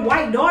comforting your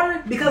white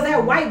daughter because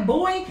that white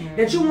boy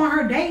that you want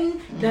her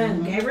dating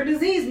done gave her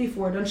disease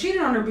before, done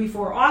cheated on her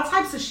before, all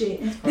types of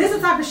shit. This is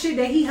the type of shit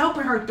that he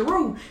helping her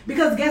through.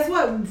 Because guess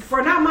what?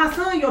 For not my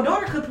son, your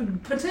daughter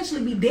could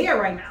potentially be dead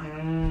right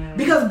now.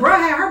 Because bruh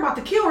had her about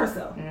to kill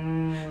herself.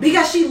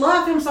 Because she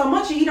loved him so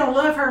much and he don't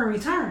love her in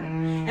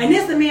return. And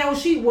this the man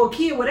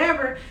kid,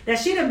 whatever, that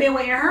she done been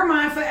with in her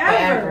mind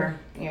forever.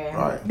 Yeah.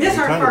 Right. This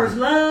her first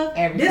love.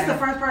 Everything. This the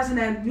first person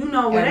that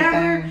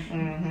whatever.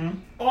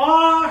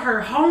 All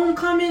her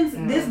homecomings.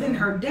 This been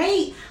her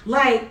date.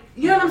 Like,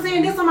 you know what I'm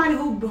saying? This somebody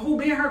who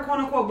been her quote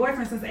unquote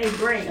boyfriend since 8th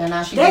grade. And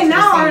now she they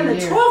now are in the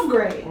year. 12th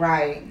grade.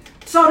 Right.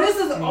 So this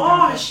is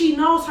all she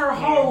knows her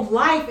whole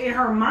life in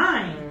her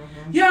mind.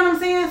 You know what I'm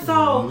saying?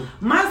 So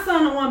my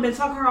son the one been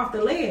talking her off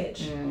the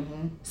ledge.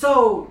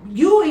 So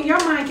you in your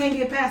mind can't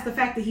get past the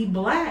fact that he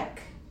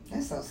black.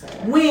 That's so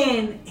sad.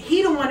 When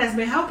he the one that's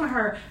been helping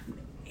her,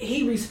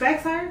 he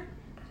respects her.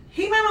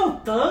 He not no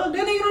thug.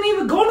 That nigga don't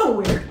even go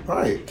nowhere.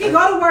 Right. He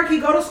go to work, he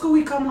go to school,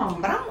 he come home.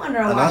 But I'm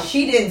wondering why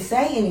she didn't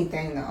say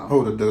anything though.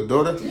 Who, the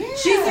daughter? Yeah.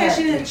 She said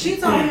she didn't. She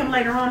told him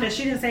later on that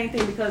she didn't say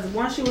anything because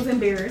one, she was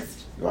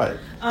embarrassed. Right.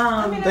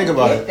 I Think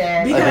about get it.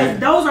 that. Because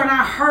those are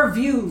not her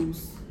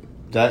views.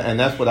 And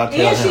that's what I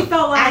tell And him. she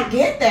felt like I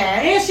get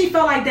that. And she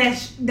felt like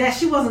that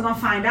she wasn't gonna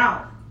find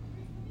out.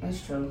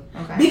 That's true.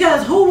 Okay.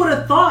 Because who would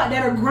have thought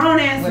that a grown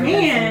ass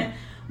man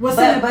was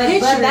in a picture?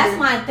 But that's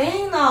my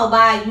thing though.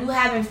 By you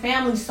having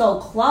family so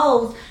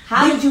close,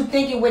 how did you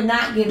think it would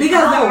not get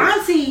because out? the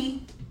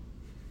auntie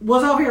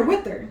was over here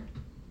with her.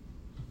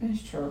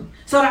 That's true.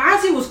 So the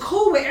auntie was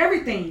cool with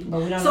everything.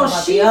 But we don't so know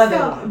about she the other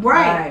felt one.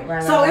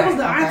 right. So it was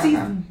the auntie's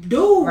dude,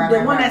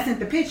 the one that sent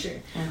the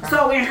picture. Okay.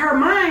 So in her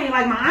mind,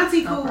 like my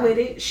auntie cool with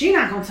it, she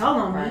not gonna tell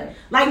on me. Right.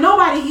 Like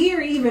nobody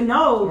here even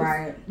knows.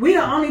 Right. We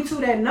the only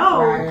two that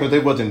know. Right. Because they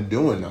wasn't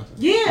doing nothing.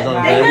 Yeah, It they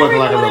never wasn't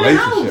like a even went in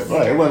the relationship. house.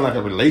 Right. It wasn't like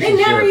a relationship.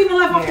 They never even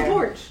left off the Yeah.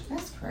 porch.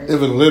 That's crazy. It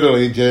was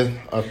literally just a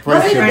But see,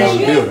 friendship the that was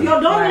thing is, building.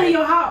 your daughter Right. in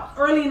your house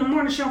early in the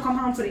morning, she don't come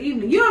home to the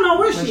evening. You don't know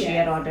where Where she she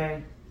at. at all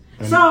day?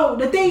 So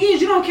the thing is,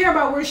 you don't care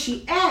about where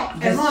she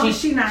at as long as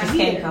she not just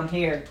here. can't come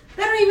here.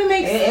 That don't even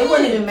make sense. It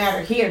wouldn't even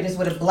matter here, just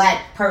with a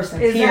black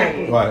person.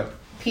 Exactly. Period. Right.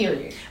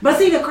 Period. But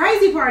see, the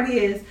crazy part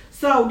is,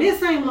 so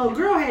this same little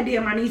girl had did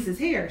my niece's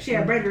hair. She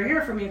had braided her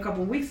hair for me a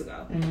couple of weeks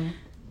ago.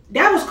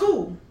 That was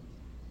cool.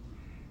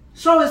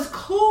 So it's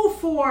cool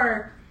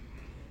for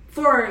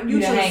you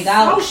to hang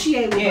out.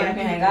 associate with Yeah, black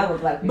you can hang people, out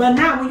with black people. but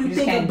not when you You just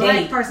think a can't black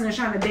date. person is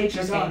trying to date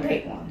your Just can't daughter.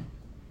 date one.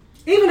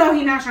 Even though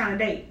he's not trying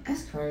to date.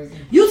 That's crazy.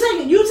 You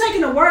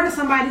taking the word of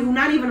somebody who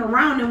not even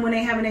around them when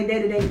they having their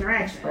day-to-day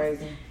interaction.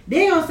 Crazy.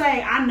 They gonna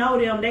say, I know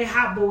them, they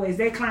hot boys,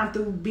 they climb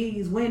through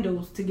B's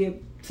windows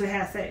to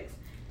have sex.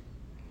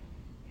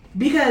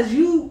 Because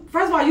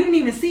first of all, you didn't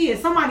even see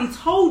it. Somebody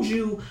told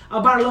you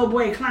about a little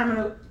boy climbing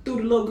up through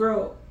the little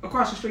girl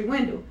across the street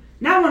window.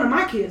 Not one of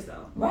my kids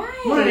though. Right.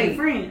 One of their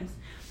friends.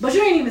 But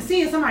you didn't even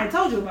see it, somebody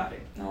told you about it.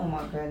 Oh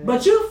my goodness.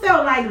 But you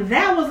felt like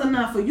that was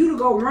enough for you to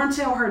go run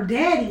tell her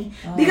daddy.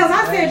 Because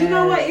I said, you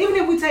know what, even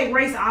if we take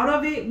race out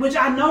of it, which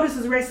I know this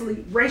is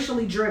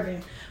racially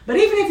driven, but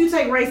even if you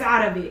take race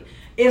out of it,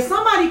 If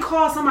somebody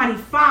calls somebody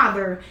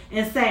father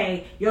and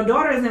say your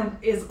daughter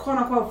is quote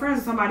unquote friends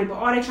with somebody, but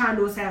all they trying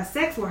to do is have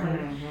sex with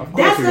her,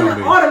 that's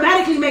gonna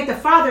automatically make the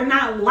father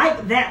not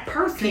like that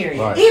person,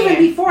 Right. even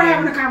before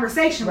having a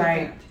conversation with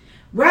them.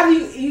 Rather,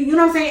 you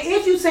know what I'm saying?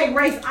 If you take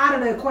race out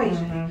of the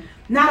equation.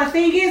 Now the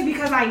thing is,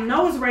 because I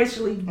know it's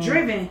racially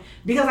driven,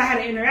 because I had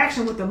an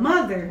interaction with the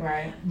mother.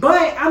 Right.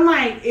 But I'm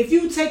like, if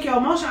you take your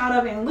emotion out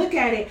of it and look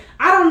at it,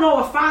 I don't know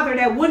a father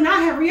that would not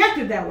have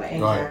reacted that way.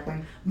 Exactly.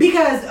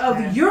 Because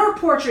of your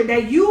portrait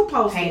that you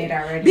posted. Painted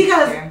already.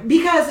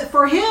 Because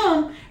for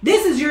him,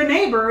 this is your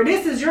neighbor, or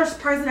this is your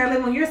person that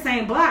live on your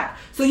same block.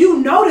 So you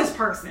know this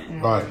person.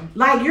 Right.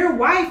 Like your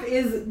wife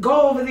is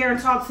go over there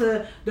and talk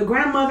to the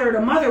grandmother,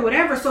 the mother,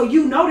 whatever. So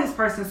you know this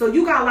person. So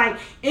you got like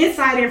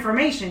inside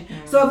information.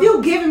 So if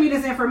you giving me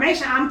this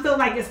information, I feel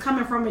like it's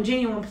coming from a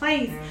genuine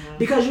place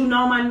because you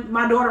know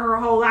my daughter her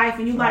whole life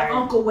and you like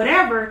uncle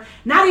whatever.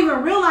 Not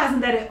even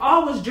realizing that it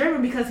all was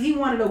driven because he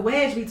wanted a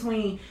wedge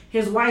between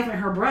his wife and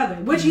her brother,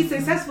 which he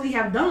successfully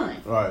have done.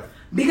 Right.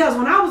 Because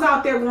when I was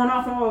out there going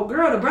off on old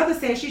girl, the brother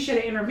said she should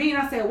have intervened.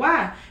 I said,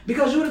 why?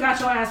 Because you would have got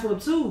your ass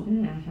whooped too.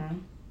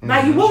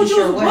 Like, what you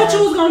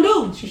was gonna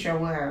do? She sure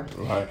would.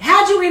 Right.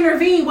 Had you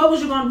intervened, what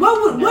was you gonna?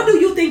 What do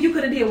you think you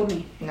could have did with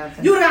me?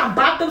 Nothing. You would have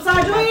got bopped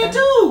upside your head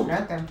too.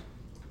 Nothing.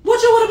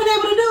 What you would have been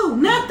able to do?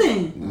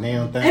 Nothing.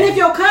 Nail thing. And if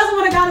your cousin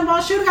would have got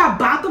involved, she would have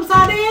got bopped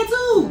upside the head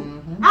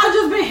too. I'd have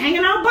just been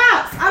hanging out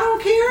bops. I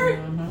don't care.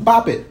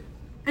 Bop it.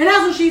 And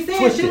that's what she said.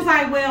 Twist She was it.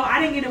 like, well, I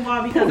didn't get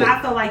involved because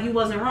I felt like you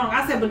wasn't wrong.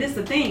 I said, but this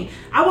the thing.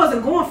 I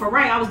wasn't going for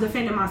right. I was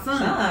defending my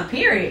son.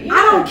 Period. Yeah.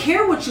 I don't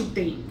care what you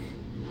think.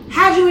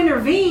 Had you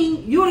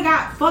intervened, you would have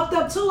got fucked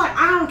up too. Like,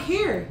 I don't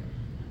care.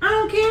 I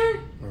don't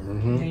care.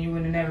 Then you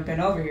would have never been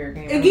over here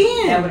again.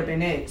 Again. That would have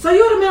been it. So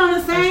you would have been on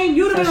the same,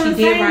 you would have been on the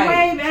same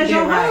wave as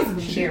your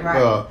husband. She did right.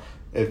 Well,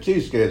 if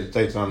she's scared to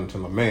say something to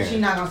my man, She's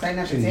not gonna say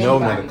nothing she to know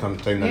anybody. not to come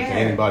say nothing to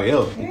anybody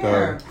else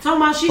because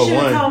Talking about she For should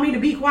have one- told me to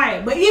be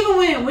quiet. But even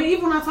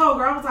when I told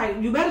her, I was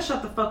like, you better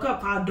shut the fuck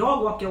up. I'll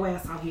dog walk your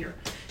ass out here.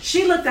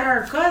 She looked at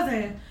her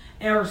cousin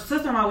and her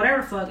sister-in-law,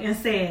 whatever the fuck, and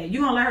said,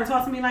 you gonna let her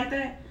talk to me like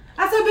that?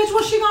 I said, bitch,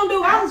 what's she gonna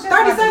do? I'm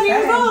 37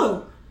 years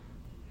old.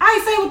 I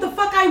ain't say what the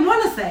fuck I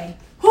want to say.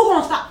 Who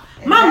gonna stop?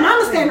 My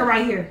mama's standing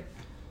right here.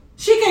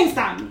 She can't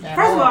stop me.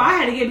 First of all, I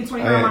had to get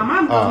between her and my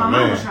mom because my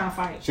mom was trying to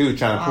fight. She was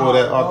trying to pull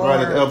that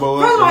arthritic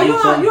elbow. First of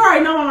all, up you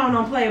already know my mom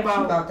don't play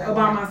about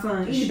my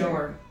son For either.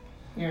 sure.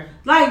 Yeah.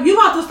 Like, you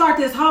about to start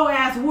this whole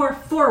ass war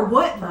for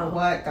what For though?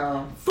 what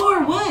though?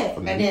 For what?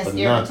 And then For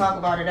scared nothing. to talk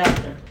about it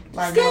after.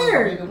 Like,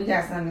 Scared. No, we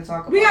got something to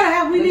talk about.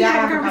 We need to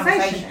have a gotta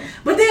conversation.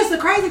 But this the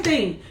crazy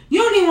thing. You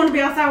don't even want to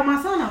be outside with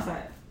my son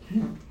outside.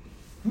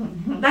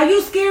 Like,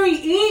 you scary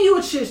and you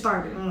a shit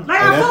starter.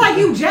 Like, I feel like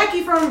you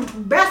Jackie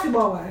from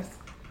Basketball Wives.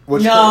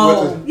 Which,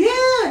 No. which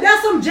Yeah,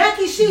 that's some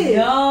Jackie shit.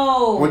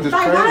 No. is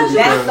Like, why crazy is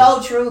That's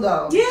because so true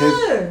though.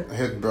 Yeah.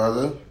 his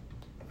brother,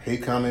 he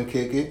come and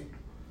kick it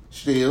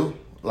still.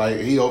 Like,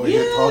 he over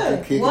here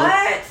talking, kicking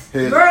What?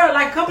 His, Girl,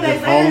 like a couple days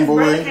his later, his homeboy.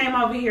 brother came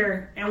over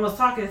here and was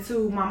talking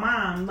to my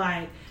mom,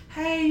 like,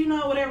 hey, you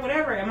know,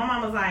 whatever. And my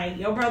mom was like,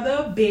 your brother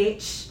a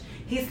bitch.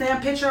 He sent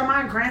a picture of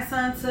my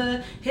grandson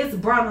to his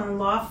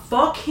brother-in-law.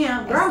 Fuck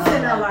him. Girl, I'm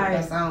sitting there That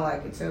like, sound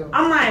like it too.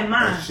 I'm like,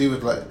 Mom. And she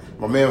was like,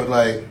 my man was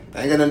like, ain't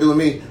got nothing to do with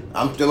me.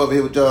 I'm still over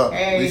here with y'all.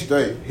 Hey. We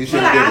straight. He He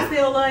should like, I have did it.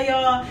 still love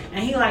y'all.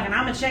 And he like, and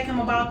I'm going to check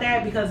him about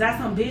that because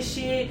that's some bitch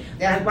shit.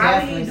 That's Like, why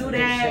would he definitely do some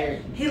that? bitch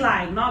shit. He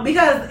like, no.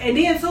 Because, and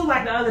then too,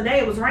 like the other day,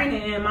 it was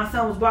raining and my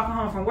son was walking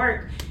home from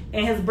work.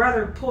 And his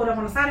brother pulled up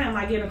on the side of him,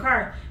 like, get in the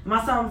car.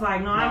 My son was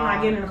like, no, I'm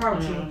not getting in the car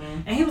with you.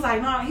 And he was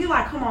like, no. He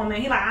like, come on, man.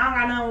 He like, I don't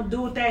got nothing to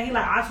do with that. He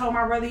like, I told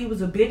my brother he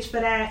was a bitch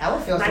for that. I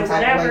would feel like,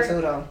 some type of way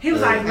too though. He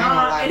was Yeah. like, I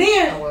nah. ain't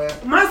And gonna lie, I then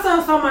would. my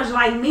son's so much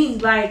like me.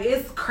 Like,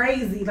 it's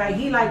crazy. Like,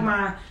 he like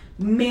my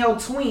male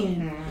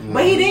twin.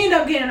 But he did end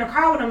up getting in a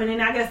car with him, and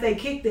then I guess they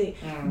kicked it.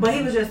 But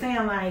he was just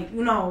saying, like,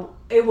 you know,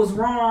 it was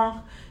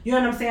wrong. You know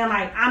what I'm saying?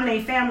 Like, I'm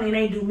their family, and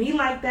they do me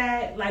like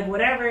that. Like,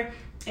 whatever.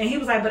 And he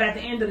was like, but at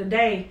the end of the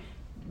day,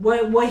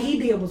 what he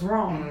did was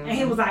wrong. And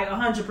he was like,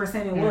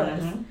 100% it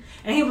was.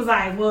 And he was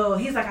like, well,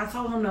 he's like, I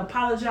told him to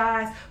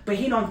apologize, but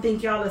he don't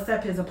think y'all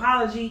accept his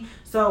apology.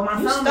 So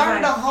my You son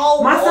started was like, a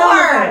whole my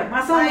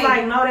war. son was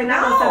like, no, they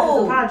not gonna accept his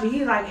no. apology.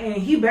 He's like, and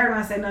he better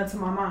not say nothing to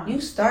my mom.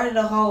 You started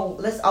a whole.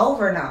 It's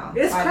over now.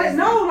 It's Like, crazy. it's-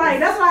 No, like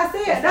that's what I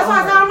said. it's That's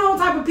why I said I over. don't know what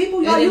type of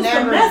people y'all It'd used to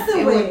never- messing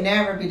it with. would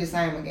never be the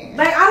same again.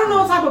 Like, I don't know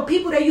what type of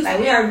people they used Like,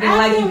 to we already didn't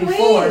like you acting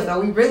before, with. so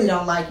we really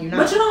don't like you now.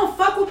 But you don't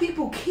fuck with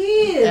people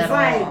kids. At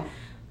Like, all.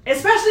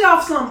 especially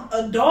off some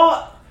adult,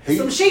 He-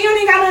 some shit you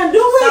ain't got nothing to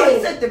do So he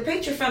with. took the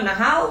picture from the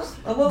house?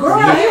 Or what was Girl,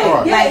 it?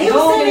 Yeah. yeah, Like, he was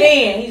zoomed sitting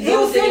it in. He was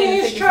zoomed sitting in in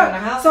the his picture from the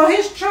truck. house. So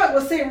his truck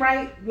was sitting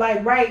right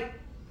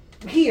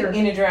here.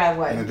 In the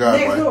driveway. In the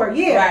driveway. Next door,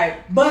 yeah.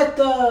 Right. But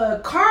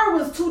the car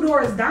was 2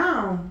 doors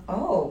down.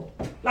 Oh.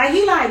 Like,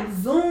 he like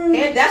zoomed.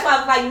 And that's why I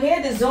was like, you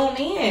had to zoom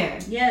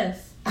in.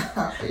 Yes.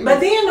 But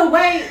then the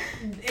way,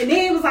 and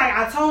then it was like,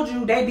 I told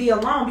you they be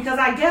alone. Because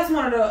I guess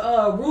one of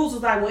the rules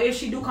was like, well, if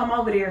she do come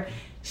over there,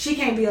 she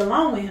can't be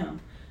alone with him.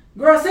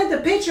 Girl sent the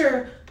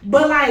picture,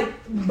 but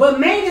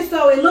made it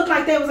so it looked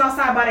like they was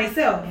outside by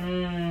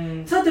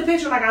themselves. Took the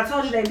picture like I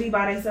told you they be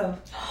by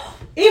themselves.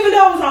 Even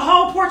though it was a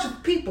whole porch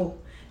of people.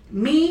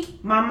 Me,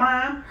 my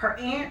mom, her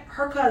aunt,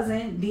 her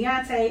cousin,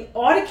 Deontay,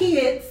 all the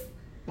kids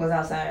Was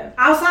outside.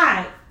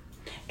 Outside.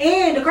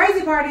 And the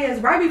crazy part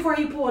is, right before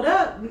he pulled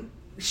up,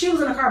 she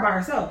was in the car by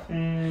herself.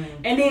 And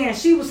then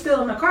she was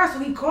still in the car, so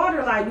he called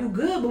her like, you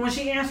good? But when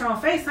she answered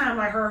on FaceTime,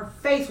 like her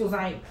face was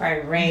like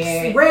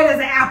red as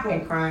an apple.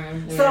 And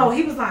crying. Yeah. So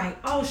he was like,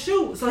 oh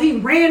shoot. So he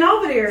ran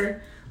over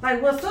there. Like,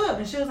 what's up?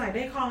 And she was like,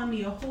 they calling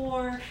me a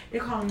whore. They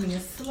calling me a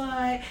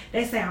slut.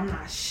 They say I'm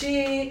not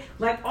shit.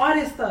 Like, all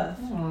this stuff.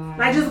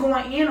 Like, just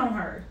going in on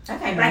her. I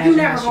can't like, you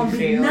never how gonna she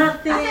be feel.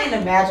 nothing. I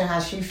can't imagine how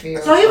she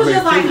feels. So he was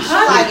just like,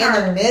 hugging like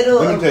her. in the middle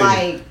Let me of tell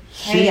you, like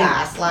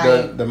chaos.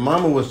 Like the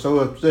mama was so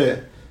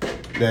upset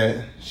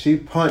that she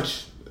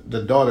punched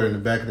the daughter in the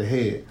back of the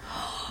head.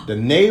 The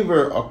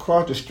neighbor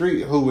across the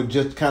street who was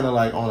just kind of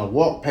like on a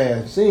walk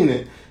past seen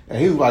it, and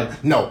he was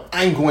like, no,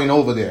 I ain't going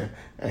over there.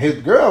 And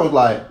his girl was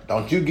like,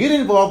 don't you get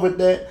involved with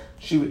that.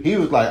 He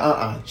was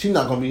like, she's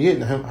not going to be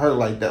hitting her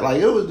like that. Like,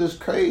 it was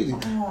just crazy.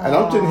 And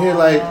I'm sitting here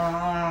like,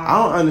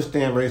 I don't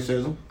understand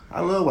racism.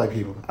 I love white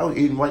people. I was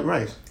eating white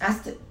rice.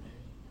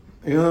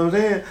 You know what I'm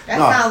saying? That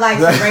sounds like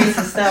some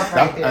racist stuff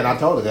right there. And I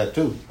told her that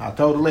too. I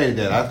told the lady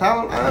that. I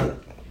told her,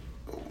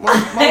 my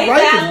I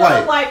rice is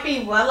love white. white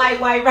people. I like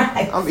white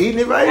rice. I'm eating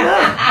it right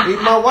now.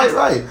 Eating my white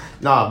rice.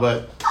 Nah,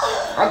 but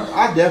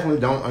I definitely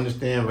don't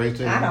understand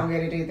racism. I don't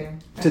get it either.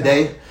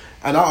 Today.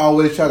 And I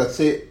always try to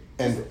sit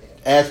and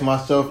ask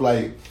myself,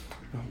 like,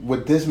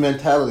 with this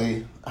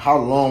mentality, how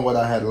long would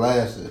I have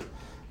lasted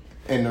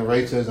in the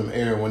racism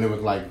era when it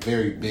was like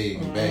very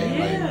big and bad?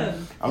 Yeah. Like,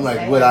 I'm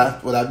like,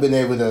 would I been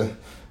able to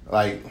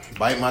like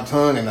bite my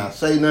tongue and not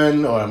say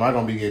nothing, or am I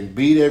gonna be getting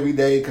beat every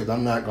day because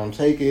I'm not gonna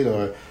take it,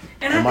 or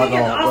and am I think I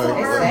it's gonna, also or,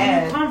 hard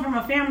when you come from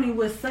a family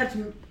with such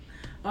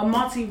a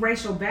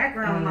multiracial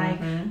background. Like,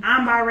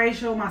 I'm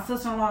biracial, my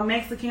sister-in-law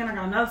Mexican, I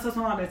got another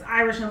sister-in-law that's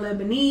Irish and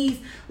Lebanese.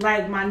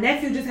 Like, my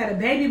nephew just had a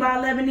baby by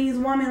a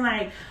Lebanese woman.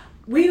 Like,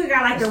 we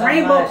got like the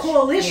Rainbow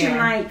Coalition.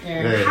 Like,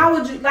 how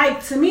would you,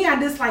 like, to me, I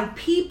dislike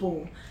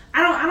people.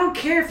 I don't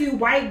care if you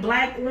white,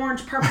 black,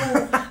 orange, purple.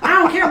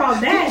 I don't care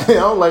about that. I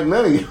don't like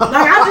none of y'all.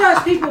 Like, I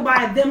judge people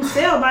by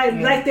themselves, by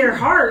like their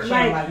heart,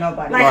 like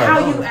nobody. like how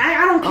you.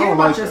 I don't care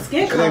about your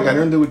skin color. It ain't got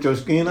nothing to do with your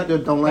skin. I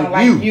just don't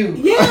like you.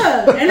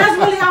 Yeah, and that's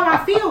really how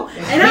I feel.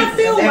 And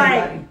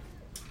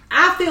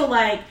I feel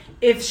like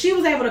if she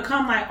was able to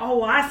come like, oh,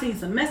 well, I seen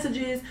some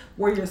messages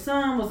where your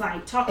son was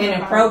like talking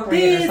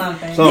inappropriate about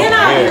this, or something. Then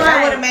I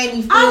that would have made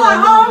me feel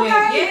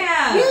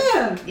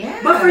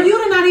yeah. But for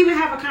you to not even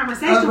have a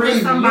conversation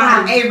with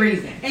somebody, a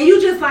reason, and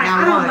you just like,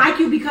 I don't like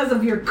you because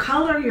of your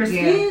color, your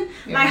skin.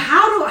 Like,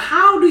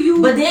 how do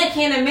you? But then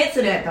can't admit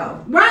to that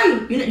though,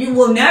 right? You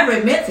will never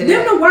admit to that.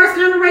 Them the worst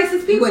kind of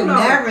racist people. You would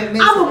never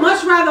admit. I would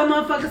much rather a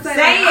motherfucker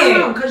say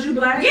it because you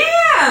black. Yeah.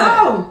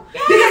 Oh,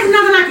 because there's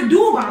nothing I can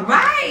do about it.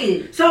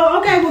 Right. So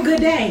okay, well,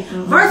 good day.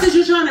 Versus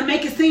you trying to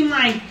make it seem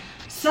like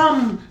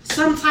some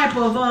type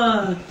of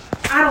I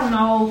don't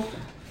know.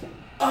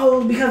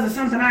 Oh, because of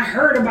something I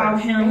heard about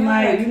him.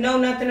 Like, you know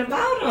nothing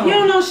about him. You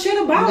don't know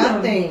shit about him.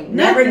 Nothing.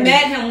 Never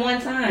met him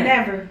one time.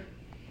 Never.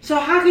 So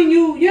how can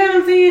you know what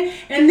I'm saying?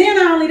 And then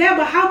not only that,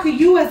 but how could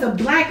you as a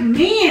black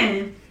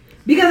man,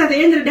 because at the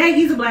end of the day,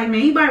 he's a black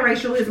man. He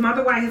biracial. His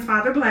mother white, his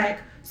father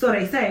black. So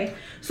they say.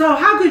 So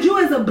how could you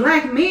as a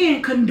black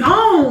man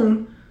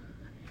condone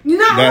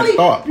not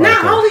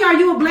only are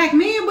you a black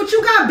man, but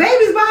you got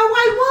babies by a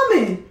white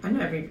woman?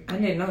 I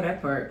didn't know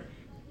that part.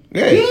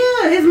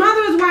 Yeah, his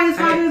mother is white, his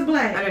father is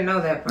black. I didn't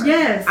know that part.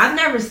 Yes. I've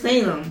never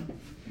seen them,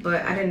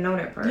 but I didn't know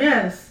that part.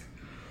 Yes.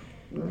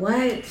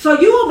 What? So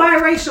you a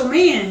biracial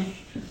man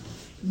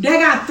that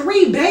got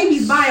 3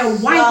 babies by a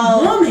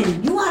white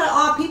woman. You out of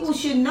all people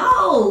should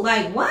know.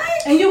 Like, what?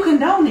 And you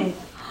condone it.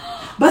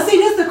 But see,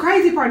 this is the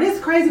crazy part. This is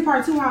the crazy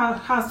part too,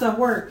 how stuff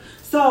works.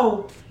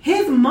 So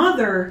his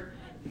mother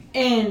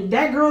and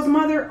that girl's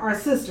mother are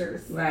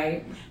sisters.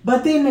 Right.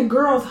 But then the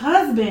girl's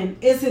husband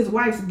is his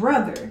wife's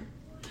brother.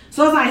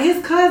 So it's like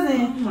his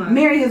cousin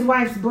married his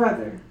wife's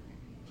brother.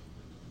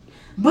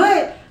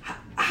 But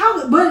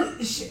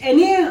and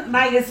then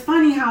like it's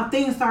funny how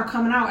things start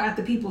coming out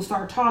after people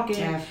start talking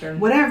after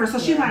whatever. So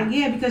she's like,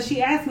 yeah, because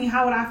she asked me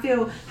how would I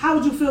feel, how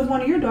would you feel if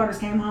one of your daughters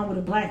came home with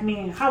a black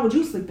man? How would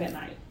you sleep at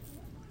night?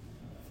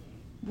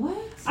 What?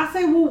 I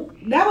say, well,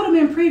 that would have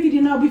been privy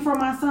to know before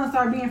my son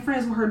started being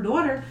friends with her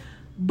daughter.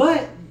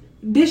 But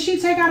did she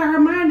take out of her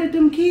mind that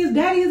them kids'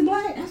 daddy is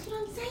black? That's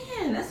what I'm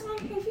saying. That's what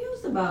I'm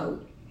confused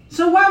about.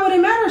 So why would it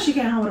matter if she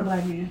came home with a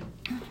black man?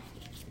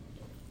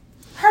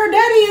 Her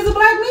daddy is a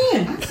black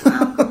man. That's what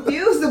I'm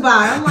confused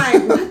about. I'm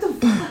like, what the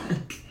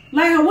fuck?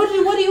 Like,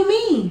 what do you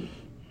mean?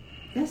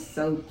 That's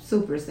so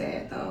super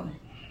sad though.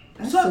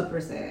 That's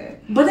super sad.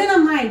 But then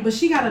I'm like, but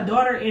she got a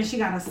daughter and she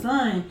got a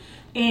son.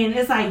 And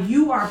it's like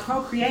you are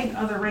procreating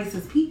other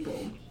racist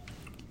people.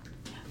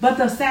 But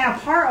the sad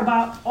part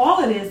about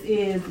all of this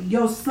is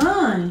your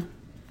son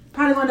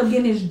probably going to end up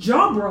getting his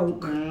jaw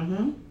broke.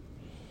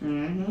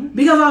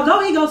 Because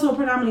although he goes to a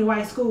predominantly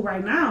white school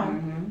right now,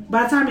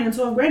 by the time he's in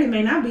 12th grade, it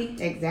may not be.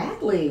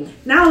 Exactly.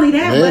 Not only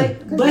that, Yeah.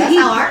 but that's he,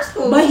 how our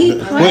school. but he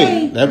Wait,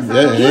 played. that, he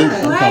I'm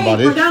talking about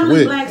played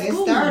predominantly it. black It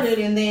schools. started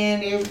and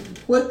then it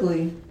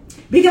quickly.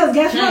 Because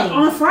guess what? Changed.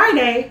 On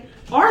Friday,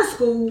 our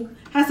school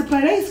has to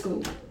play their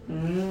school.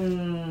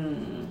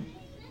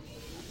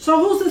 So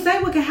who's to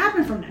say what can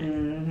happen from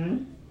that?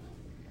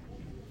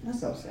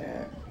 That's so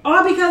sad.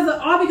 All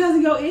because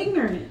of your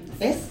ignorance.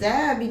 It's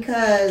sad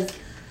because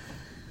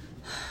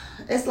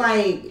it's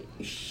like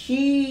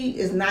she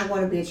is not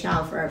going to be a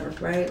child forever,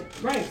 right?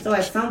 Right. So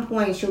at some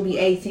point she'll be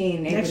 18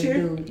 and able Next to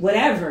year? do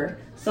whatever.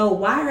 So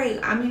why?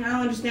 I mean, I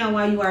don't understand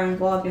why you are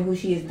involved in who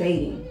she is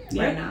dating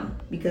right now.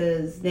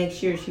 Because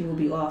next year she will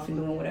be off and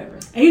doing whatever.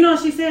 And you know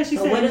what she said? She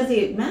So said, what does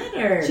it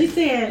matter? She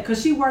said,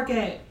 because she work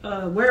at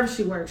wherever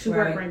she works. She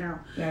work Right. right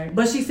now. Right.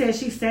 But she said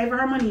she's saving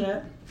her money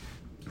up.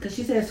 Because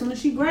she said as soon as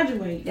she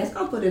graduates. That's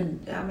gonna put a.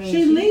 I mean,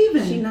 She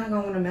leaving. She's not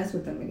gonna want to mess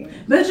with them again.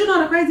 But you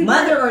know the crazy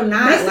Mother part? or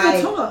not, they still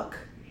like- talk.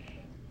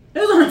 It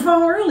was on the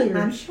phone earlier.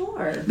 I'm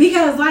sure.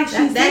 Because like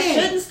she That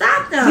said. shouldn't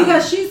stop them.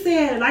 Because she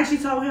said, like she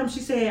told him, she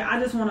said, I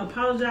just want to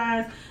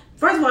apologize.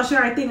 First of all, she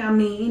already think I'm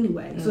mean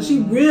anyway. So she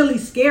really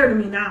scared of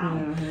me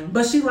now.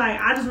 But she like,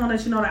 I just want to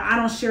let you know that I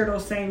don't share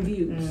those same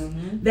views.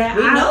 That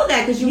We know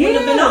that because you wouldn't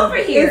have been over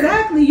here.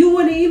 Exactly. You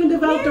wouldn't even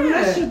develop a Yeah.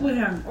 relationship with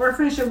him or a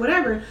friendship,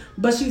 whatever.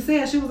 But she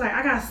said, she was like,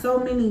 I got so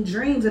many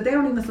dreams that they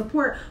don't even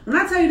support. When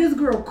I tell you this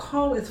girl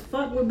cold as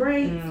fuck with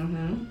braids,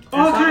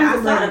 all kinds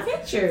of I saw the braids.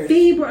 pictures.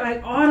 Fever,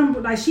 like all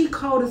them, like she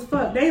cold as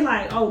fuck. They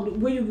like, oh,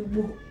 will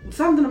you,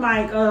 something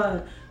like,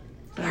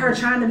 her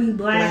trying to be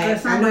black or I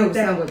something know like it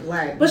that. sound with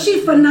black. But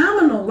she's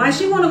phenomenal. Like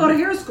she want to go to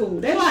hair school.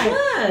 They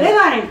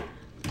like,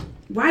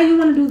 why you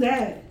want to do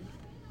that?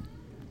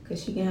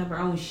 Because she can have her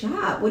own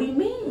shop. What do you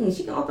mean?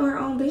 She can open her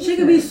own business. She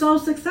could be so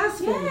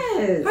successful.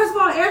 Yes. First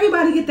of all,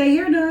 everybody get their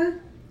hair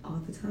done,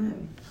 all the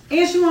time.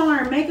 and she want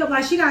to learn makeup.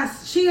 Like she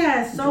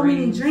has so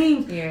many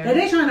dreams that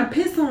they trying to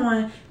piss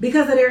on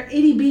because of their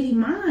itty bitty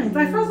minds.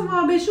 Like first of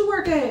all, bitch, you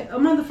work at a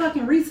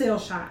motherfucking resale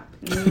shop.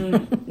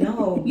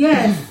 No.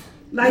 Yes.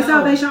 Like No.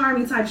 Salvation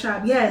Army type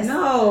shop. Yes.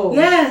 No.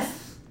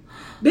 Yes.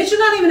 Bitch, you're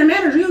not even a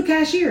manager. You a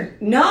cashier.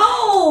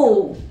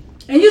 No.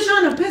 And you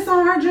trying to piss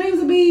on her dreams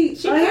to be a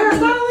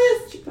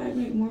hairstylist? She probably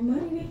make more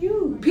money than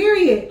you.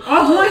 Period.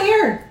 Off one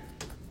hair.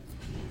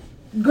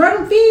 Girl,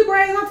 them feed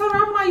braids. I told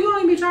her, I'm like, you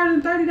don't even be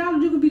charging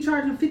 $30. You could be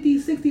charging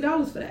 $50,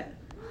 $60 for that.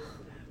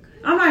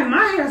 I'm like,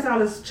 my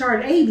hairstylist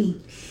charge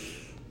 $80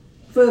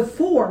 for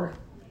 4.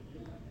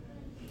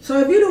 So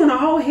if you're doing a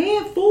whole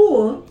head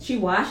full, She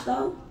washed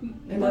though?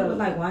 And Well, look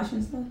like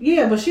washing stuff?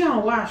 yeah, but she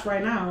don't wash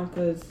right now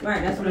because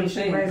Right, that's what I'm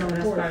saying. Right on the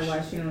That's porch. probably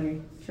why she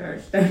only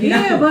charged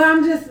Yeah, but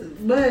I'm just,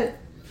 but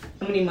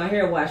I'm gonna need my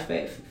hair washed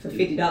back for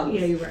 $50.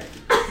 yeah, you're right.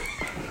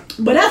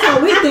 But that's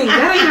what we think.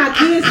 That ain't how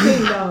kids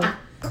think though.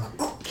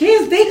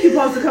 Kids think you're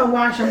supposed to come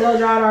wash and blow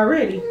dry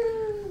already.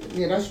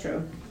 Yeah, that's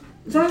true.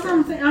 So that's what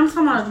I'm saying. I'm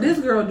talking about this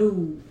girl,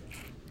 dude.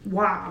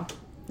 Wow.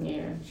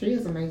 Yeah, she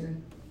is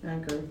amazing. I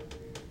agree.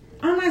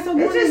 I'm like, so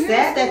It's what just is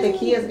sad that the this?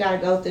 kids gotta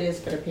go through this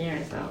for the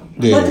parents though.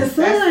 Yeah. But the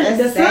son,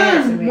 That's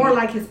sad to me. more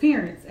like his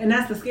parents, and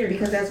that's the scary.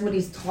 Because that's what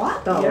he's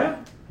taught though. Yeah.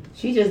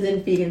 She just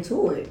didn't feed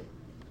into it.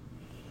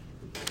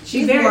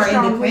 She's She's more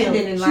strong-willed.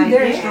 independent and She's like,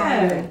 very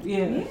yeah, strong-willed.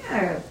 Yeah.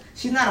 yeah.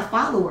 She's not a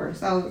follower,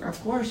 so of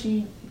course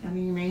she,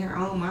 made her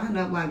own mind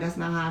up. Like that's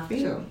not how I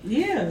feel.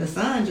 Yeah. The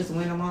son just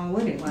went along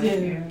with it. Like,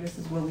 Yeah. this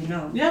is what we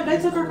know. Yeah, they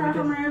This took is her what car we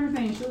from do. her,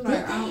 everything. She was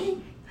like, Did they?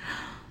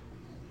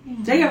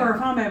 they gave her a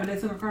phone back, but they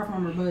took her car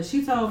from her. But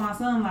she told my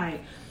son,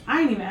 like,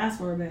 I ain't even ask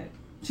for her back.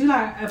 She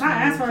like, if I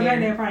asked for her back,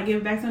 they'd probably give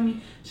it back to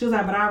me. She was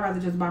like, but I'd rather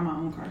just buy my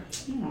own car.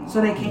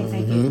 So they can't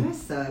take it. That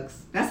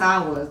sucks. That's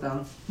how I was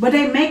though. But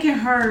they making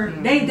her,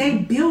 they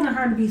building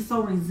her to be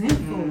so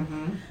resentful.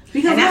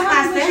 Because And that's what why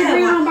I happens when said, she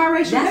bring like, home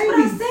biracial that's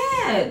babies? what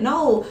I said.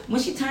 No,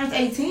 when she turns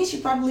 18, she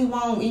probably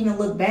won't even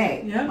look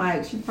back. Yep.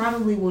 Like she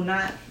probably will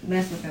not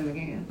mess with him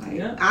again. Like,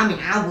 Yep.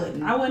 I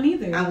wouldn't. I wouldn't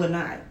either. I would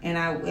not, and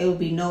it would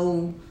be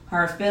no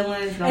hurt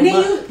feelings, no And then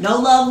love, no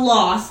love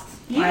lost.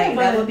 Yeah, Like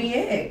but- that would be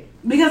it,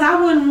 Because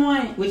I wouldn't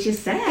want. which is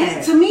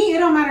sad. To me, it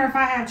don't matter if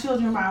I have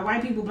children by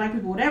white people, black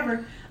people,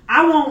 whatever.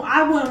 I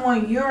wouldn't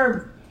want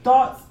your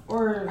thoughts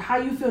or how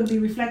you feel to be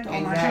reflected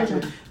on my Exactly.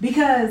 children,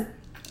 because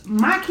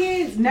my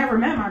kids never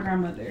met my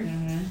grandmother.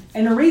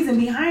 And the reason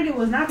behind it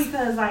was not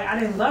because like I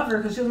didn't love her,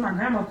 because she was my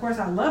grandma. Of course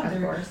I loved Of her,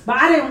 course. but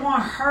I didn't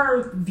want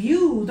her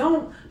views.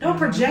 Don't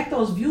project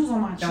those views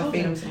on my Don't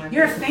feed children. them to my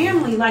Your kids.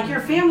 family, like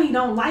your family,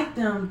 don't like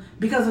them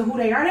because of who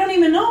they are. They don't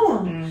even know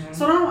them.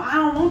 So I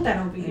don't want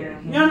that over here.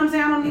 You know what I'm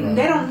saying? I don't need.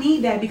 They don't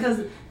need that, because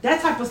that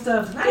type of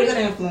stuff. Not a good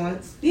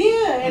influence.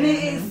 Yeah, and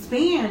it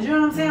expands. You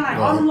know what I'm saying? Like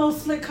all them little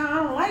slick, I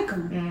don't like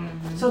them.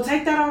 So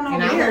take that on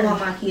And over I there. don't want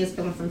my kids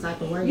feeling some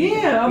type of way.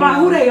 Yeah, about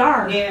who they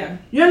are. Yeah.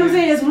 You know what I'm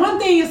saying? It's one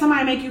thing if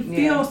somebody make you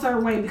feel Yeah. a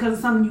certain way because of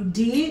something you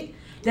did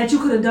that you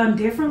could have done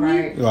differently.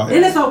 Right. Right.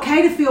 Then it's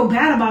okay to feel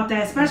bad about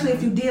that, especially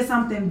if you did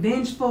something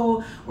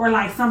vengeful or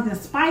like something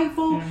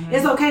spiteful.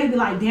 It's okay to be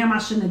like, damn, I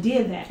shouldn't have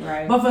did that.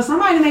 Right. But for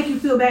somebody to make you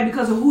feel bad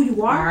because of who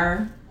you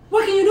are,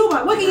 What can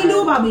you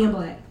do about being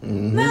black?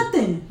 Mm-hmm.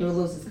 Nothing. He would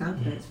lose his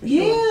confidence. For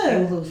Yeah. sure. He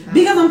would lose confidence.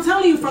 Because I'm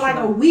telling you, for like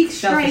a week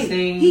straight,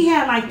 Self-esteem. he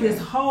had like this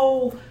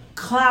whole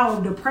cloud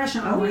of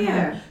depression over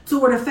him. To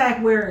where the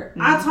fact where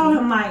I told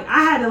him like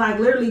I had to like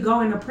literally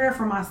go into prayer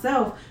for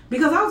myself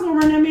because I was gonna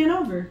run that man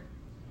over.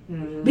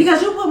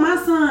 Because you put my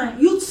son,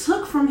 you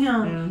took from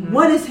him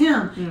what is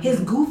him, his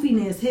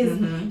goofiness,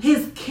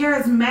 his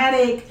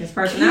charismatic, his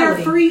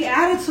personality, carefree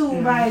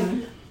attitude, right?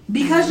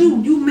 Because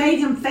you made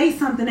him face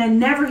something that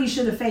never he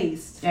should have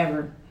faced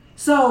ever.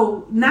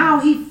 So now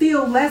he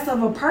feel less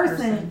of a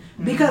person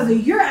because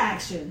of your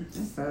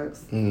actions. That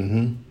sucks.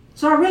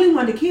 So I really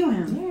wanted to kill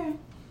him. Yeah.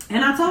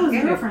 And I told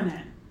his girlfriend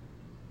that.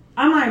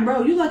 I'm like,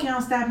 bro, you lucky I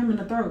don't stab him in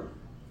the throat.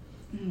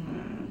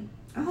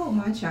 I hope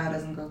my child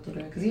doesn't go through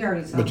that because he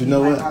already told But you me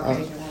know like what?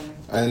 Caucasian woman.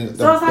 And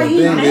So it's like he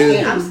thing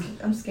is,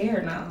 I'm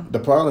scared now. the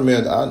problem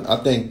is, I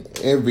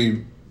think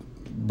every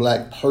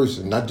black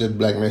person, not just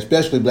black men,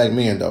 especially black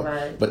men though,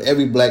 Right. but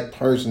every black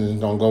person is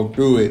gonna go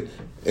through it.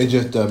 It's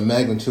just the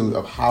magnitude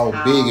of how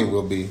big it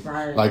will be.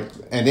 Right. Like,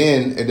 and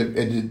then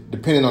it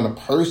depending on the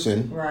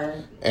person Right.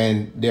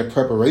 and their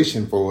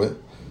preparation for it,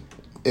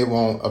 it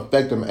won't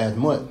affect them as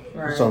much.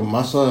 Right. So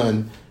my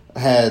son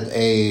had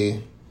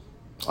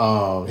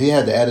he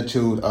had the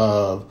attitude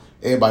of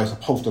everybody's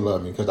supposed to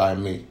love me because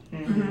I'm me.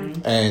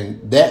 And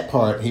that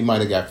part he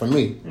might have got from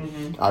me.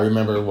 I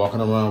remember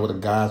walking around with a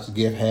God's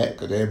gift hat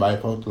because everybody's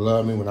supposed to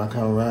love me. When I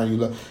come around, you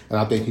love. And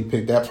I think he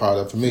picked that part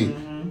up for me.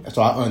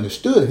 So I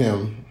understood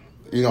him,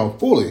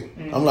 fully.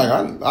 I'm like,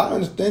 I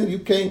understand you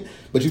can't,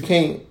 but you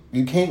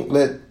can't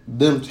let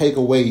them take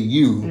away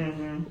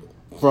you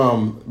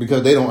from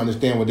because they don't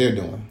understand what they're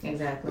doing.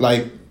 Exactly.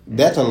 Like,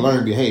 that's a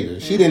learned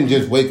behavior. She didn't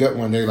just wake up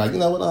one day like, you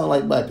know what, I don't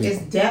like black people.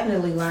 It's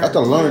definitely learned. That's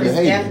a learned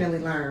behavior. It's definitely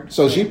learned.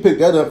 So she picked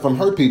that up from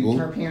her people.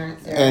 Her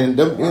parents. And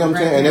them, you know what I'm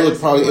saying? And they was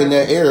probably in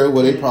that era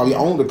where they probably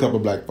owned a couple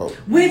black folks.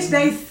 Which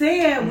they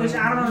said, which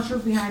I don't know the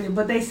truth behind it,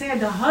 but they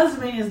said the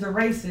husband is the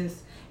racist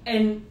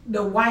and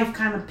the wife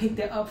kind of picked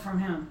it up from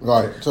him.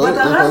 Right. So but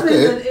the husband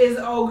okay. is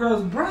old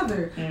girl's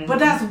brother. But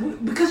that's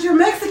because you're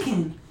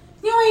Mexican.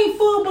 You ain't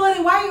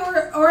full-blooded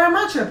white or am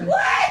I tripping?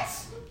 What?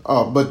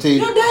 Oh, but see,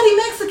 your daddy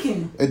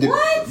Mexican.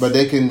 What? But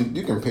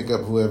you can pick up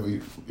whoever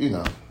you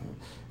know.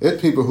 There's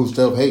people who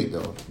self-hate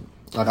though.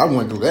 Like I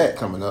went through that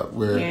coming up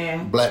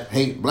where black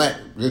hate black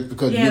just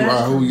because you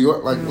are who you are.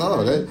 Like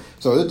no,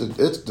 so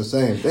it's the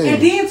same thing.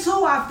 And then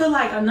too, I feel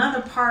like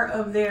another part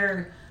of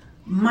their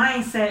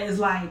mindset is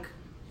like,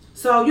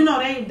 so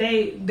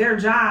their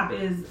job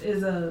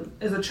is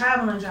a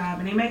traveling job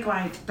and they make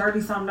like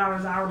 $30-something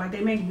an hour. Like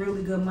they make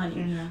really good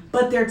money,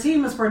 but their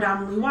team is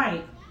predominantly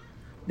white.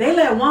 They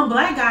let one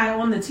black guy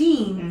on the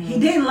team. He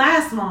didn't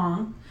last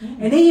long,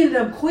 and they ended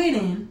up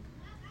quitting.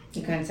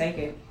 He couldn't take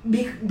it.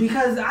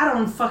 Because I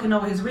don't fucking know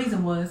what his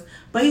reason was.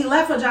 But he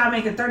left a job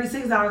making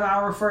 $36 an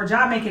hour for a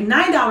job making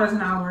 $9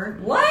 an hour.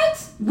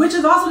 What? Which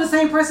is also the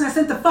same person that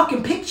sent the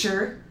fucking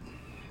picture.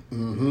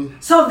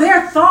 So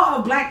their thought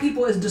of black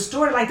people is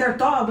distorted. Like their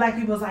thought of black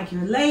people is like,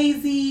 you're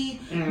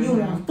lazy, you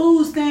want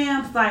food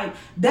stamps. Like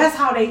that's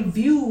how they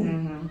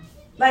view.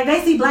 Like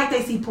they see black,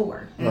 they see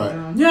poor. Right.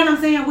 You know what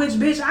I'm saying? Which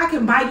bitch, I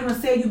can buy you and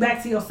sell you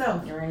back to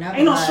yourself.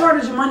 Ain't no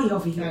shortage of money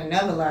over here. You're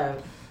never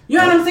lied. You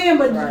know what I'm saying?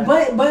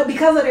 But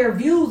because of their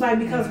views, like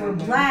because we're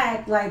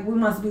black, like we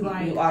must be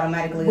like you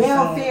automatically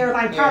welfare.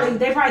 Like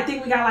they probably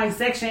think we got like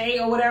Section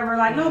 8 or whatever.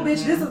 Like no,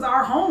 bitch, this is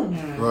our home.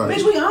 Right.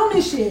 Bitch, we own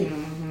this shit.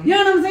 You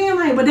know what I'm saying?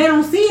 Like, but they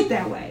don't see it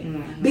that way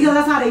because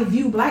that's how they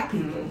view black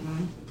people.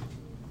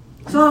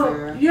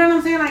 So you know what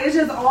I'm saying? Like it's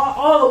just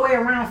all the way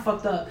around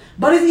fucked up.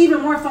 But it's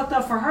even more fucked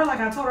up for her. Like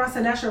I told her, I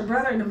said that's your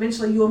brother, and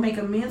eventually you will make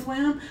amends with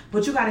him.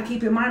 But you got to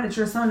keep in mind that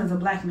your son is a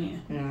black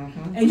man,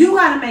 and you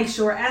got to make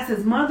sure, as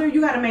his mother, you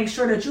got to make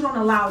sure that you don't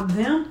allow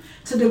them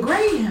to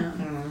degrade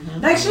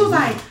him. Like she was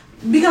like,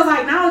 because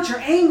like now that you're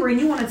angry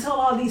and you want to tell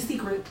all these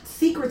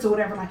secrets or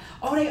whatever, like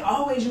they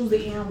always use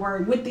the N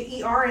word with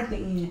the ER at the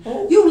end.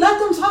 You let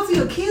them talk to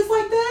your kids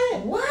like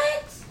that?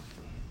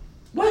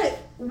 What?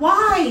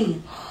 Why?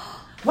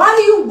 Why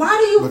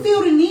do you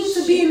feel the need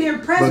to be in their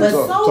presence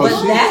so much?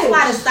 But that's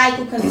why the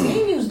cycle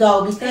continues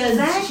though,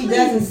 because she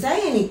doesn't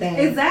say anything.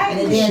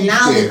 Exactly. And then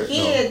now the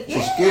kids,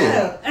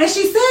 and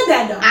she said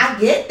that though. I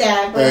get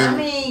that, but I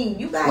mean,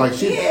 you got like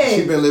kids.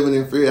 She been living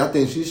in fear. I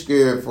think she's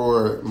scared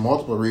for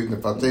multiple reasons.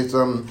 If I say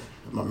something,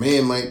 my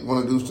man might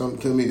want to do something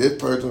to me, this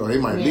person, or they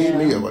might leave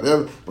me or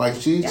whatever. Like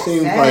she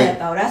seems like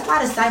though. That's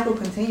why the cycle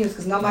continues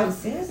because nobody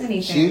says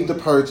anything. She's the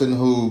person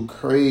who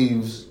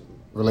craves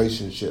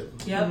relationship.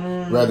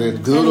 Yep. Whether it's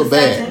good or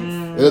bad.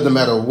 It doesn't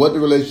matter what the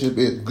relationship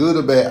is, good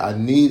or bad. I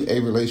need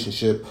a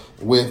relationship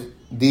with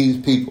these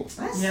people.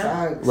 That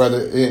sucks. I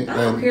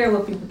don't care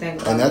what people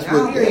think about and that's me.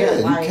 what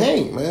you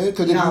can't, man.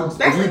 Because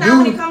especially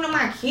now when it comes to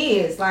my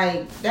kids,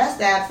 like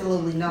that's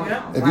absolutely no.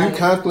 If you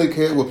constantly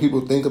care what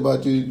people think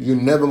about you, you're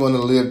never going to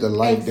live the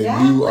life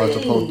that you are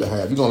supposed to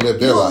have. You're going to live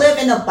their life. You live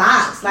in a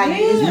box, like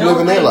you live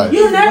in their life.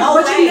 You're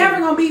never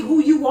going to be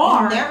who you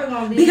are. You're never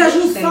going to be because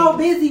you're so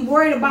busy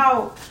worried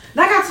about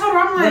Like I told her,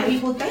 I'm like,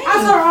 people think. I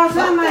told her all the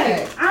time, Fuck like,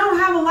 that. I don't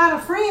have a lot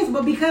of friends,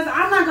 but because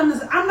I'm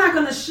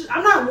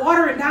not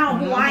watering down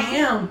who I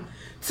am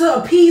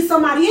to appease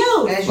somebody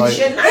else. As you Right.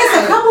 should not.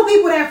 It's a couple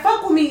people that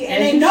fuck with me,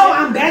 and As they you know should.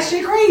 I'm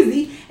batshit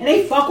crazy, and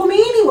they fuck with me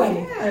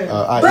anyway.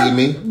 I.e.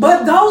 me.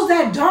 But those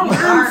that don't,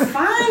 I'm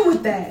fine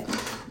with that.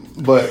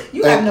 But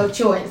You have no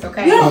choice,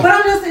 okay? You know, but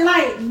I'm just saying,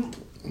 like,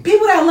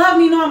 people that love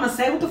me know I'm gonna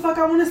say what the fuck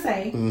I want to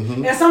say.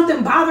 Mm-hmm. If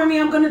something bother me,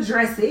 I'm gonna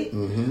address it.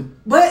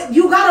 But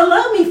you gotta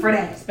love me for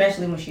that.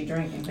 Especially when she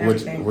drinking.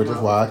 which is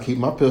why I keep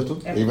my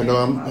pistol, even though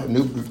I'm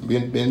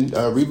been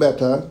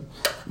rebaptized.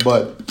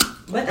 But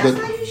But that's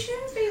how you should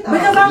be, though.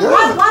 Because Yeah.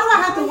 why do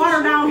I have to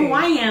water down who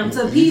I am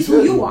to appease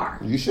who you are?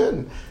 You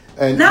shouldn't.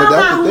 And Now but I'm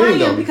that's not the who I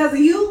thing, am though. because of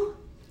you.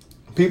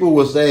 People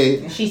will say,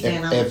 And she's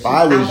saying if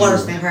I was I'm worse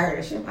you, than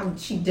her.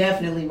 She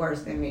definitely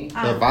worse than me.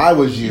 if I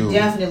was you,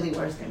 Definitely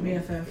worse than me.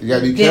 BFF. you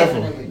gotta be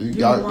careful. Definitely. You You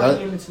got, want that,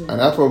 him to. and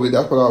that's what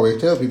I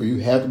always tell people. You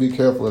have to be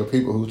careful of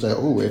people who say,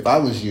 "Oh, if I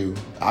was you,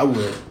 I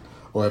would,"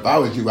 or "If I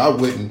was you, I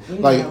wouldn't." We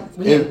Like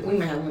might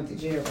have went to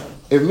jail, bro.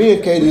 if me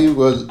and Katie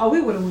was, Oh, we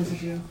would have went to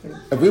jail.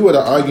 if we were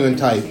the arguing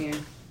type,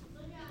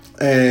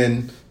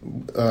 and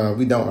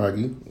we don't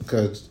argue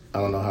because I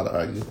don't know how to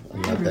argue.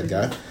 I'm not that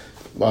guy.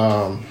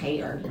 Hate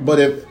her. But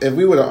if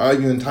we were the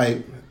arguing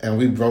type and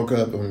we broke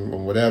up or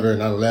whatever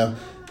and I left,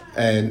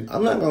 and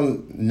I'm not gonna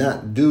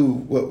not do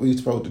what we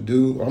supposed to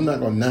do, or I'm not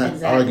gonna not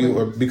Exactly. argue,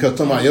 or because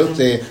somebody else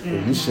said,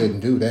 well, you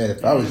shouldn't do that.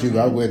 If I was you,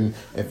 I wouldn't.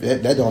 If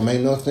that don't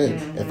make no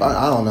sense. If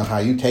I don't know how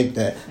you take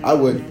that, I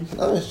wouldn't.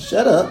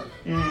 Shut up.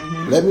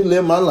 Let me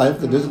live my life,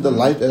 because this is the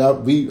life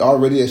that we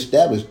already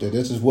established. That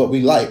this is what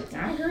we like.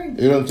 I agree.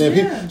 You know what I'm saying?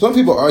 Yeah. Some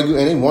people argue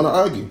and they want to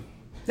argue.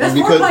 That's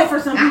And because- foreplay for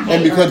some people.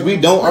 And because we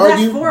don't But that's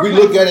argue, we foreplay.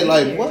 look at it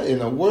like, what in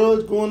the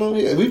world's going on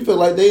here? We feel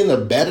like they in a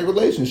bad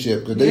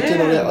relationship because they sit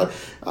on there like,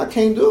 I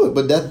can't do it,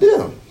 but that's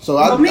them. So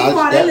But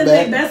meanwhile, they step live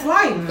back. their best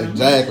life.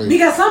 Exactly.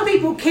 Because some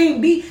people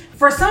can't be.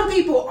 For some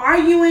people,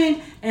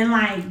 arguing and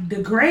like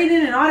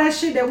degrading and all that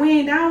shit that we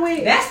ain't down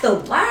with. That's the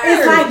word.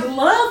 It's like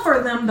love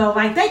for them though.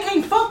 Like they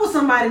can't fuck with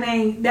somebody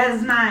that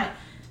is not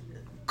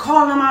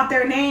calling them out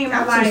their name.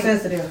 I'm or like, too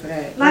sensitive for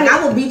that. like- Like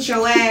I will beat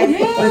your ass.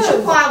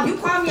 Yeah. But you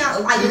call me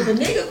out. Like if a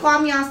nigga call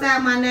me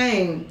outside my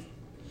name,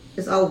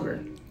 it's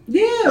over.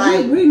 yeah,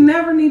 like- we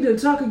never need to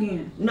talk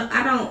again. No,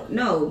 I don't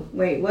know.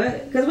 Wait,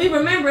 what? Because we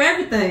remember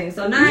everything.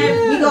 So now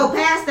Yeah. we go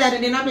past that,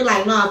 and then I'll be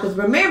like, nah. Because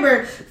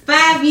remember,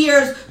 5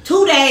 years,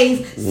 2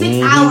 days,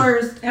 6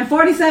 hours, And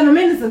 47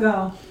 minutes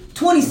ago,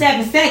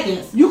 27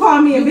 seconds. you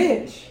called me a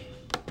bitch.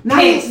 Now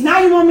Yes.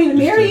 you want me to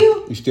marry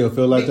you? You still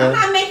feel like I'm that?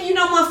 not making you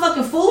no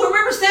motherfucking fool.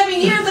 Remember 7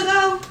 years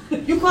ago,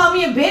 you called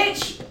me a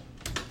bitch.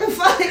 The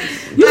fuck?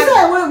 You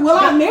said, will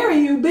I marry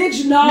you,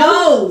 bitch?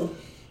 no.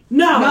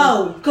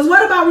 No. Because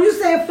what about when you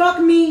said, fuck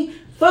me,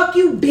 fuck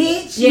you,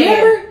 bitch?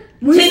 Yeah. Remember?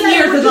 When you 10 said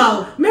years what you-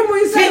 ago. Remember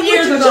when you said 10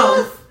 years what you ago.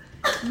 just?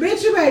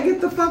 Bitch, you better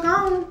get the fuck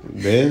on.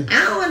 Man,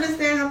 I don't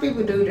understand how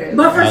people do that.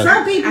 But for I-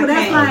 some people, I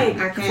that's can't.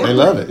 like, I can't. they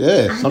love it.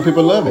 Yeah, some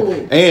people love know.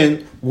 it.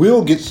 And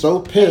we'll get so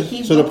pissed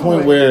Keep to the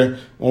point going. where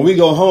when we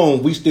go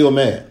home, we still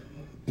mad.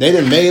 They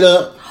done made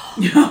up.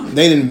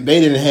 They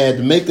didn't have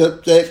the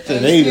makeup sex,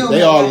 and They still they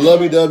mad. all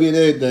lovey-dovey and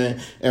everything.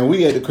 And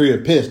we at the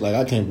crib pissed. Like,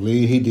 I can't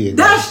believe he did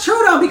that. that's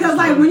true though, because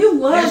like when you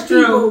love That's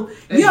true. people,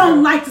 That's you don't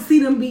true. like to see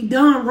them be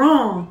done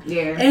wrong.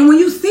 Yeah. And when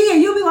you see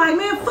it, you'll be like,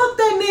 man, fuck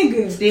that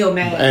nigga. Still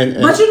mad.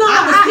 And But you know,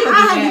 I would still I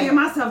do had to that. get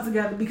myself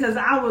together because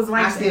I was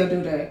like, I still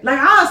do that. Like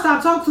I'll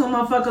stop talking to them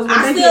motherfuckers when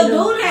I they still get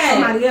do that.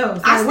 somebody else.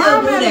 I Like, why still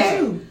I'm do mad at that.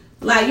 you?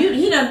 Like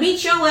he done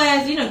beat your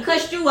ass, he done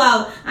cussed you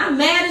out. I'm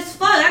mad as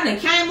fuck. I done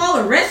came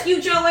over,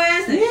 rescued your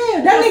ass. And,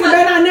 Yeah, that nigga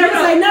better not never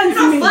say nothing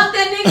to me. Fuck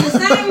that nigga the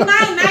same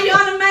night. Now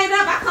y'all done made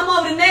up. I come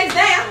over the next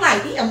day. I'm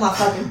like, he a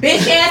motherfucking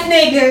bitch ass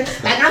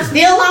nigga. Like I'm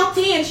still on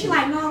 10. She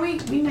like, no, we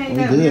made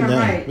We up. good We're now.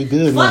 right. We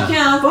good Fuck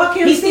now. him. Fuck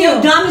him He's still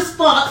still. dumb as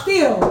fuck.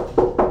 Still.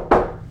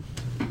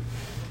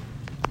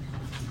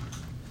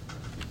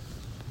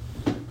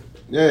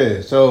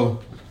 Yeah, so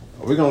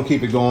we're gonna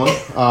keep it going.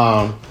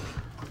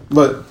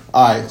 But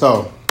all right,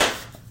 so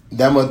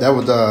that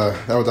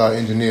was our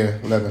engineer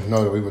letting us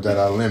know that we was at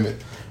our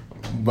limit.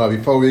 But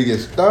before we get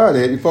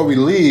started, before we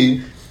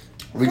leave,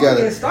 we Before we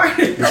gotta get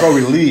started. before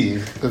we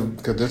leave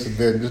because this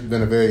has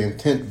been a very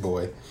intense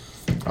boy.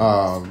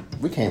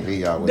 We can't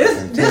leave y'all with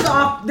This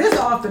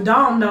off the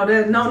dome though.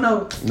 There's no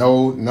notes.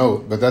 No,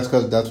 but that's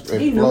because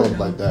He it knew flows it,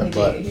 like though. that.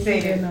 But He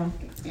said that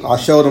no. I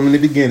showed them in the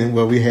beginning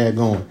what we had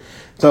going.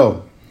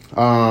 So,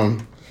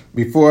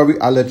 before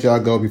I let y'all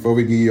go, before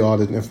we give you all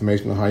this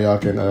information on how y'all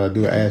can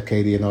do an Ask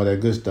Katie and all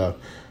that good stuff,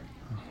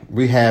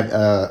 we have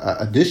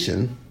an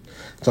addition.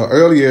 So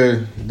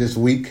earlier this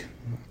week,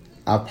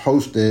 I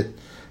posted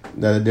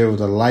that there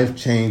was a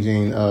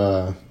life-changing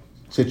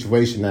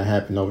situation that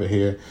happened over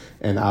here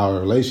in our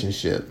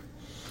relationship.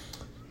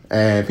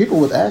 And people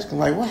was asking,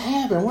 like, what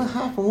happened? What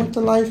happened? What's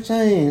the life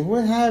change?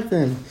 What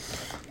happened?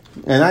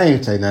 And I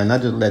ain't say nothing. I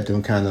just let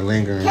them kind of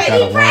linger and kind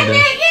Katie of wonder.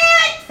 pregnant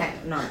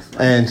yet? No, it's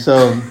fine. And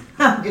so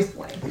I'm just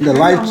playing. the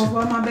Almost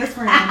was my best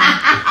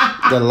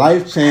friend.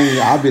 life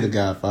changing. I'll be the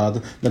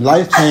godfather. The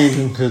life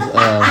changing because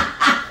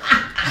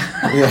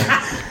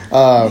Yeah.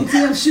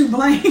 DTM shoot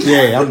blank.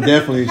 Yeah, I'm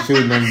definitely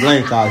shooting them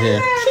blanks out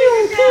here.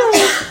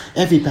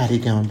 Everybody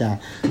gonna die.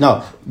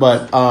 No,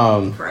 but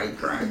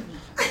Cry.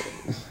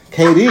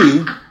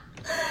 KD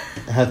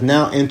has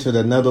now entered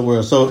another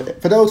world. So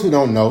for those who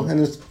don't know, and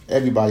it's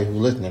everybody who's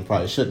listening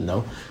probably should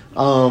know,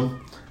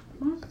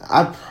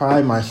 I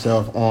pride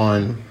myself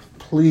on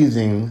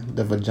pleasing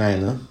the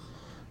vagina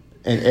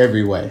in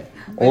every way.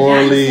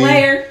 Orally,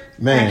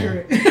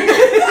 man,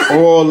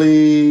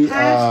 orally,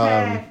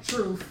 Hashtag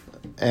truth.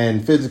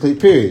 and physically.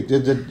 Period.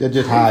 That's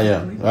just how I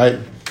am, right?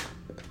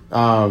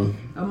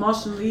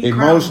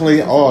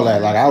 Emotionally, all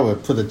that. Like I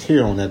would put a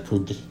tear on that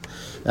poop.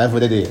 That's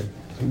what it is.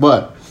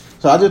 But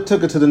so I just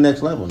took it to the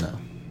next level now.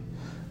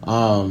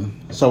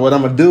 So what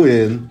I'm gonna do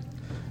is,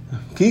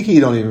 Kiki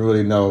don't even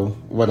really know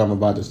what I'm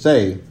about to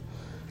say.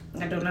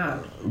 I don't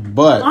know.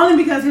 But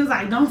only because he was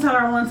like, "Don't tell her,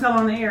 I want to tell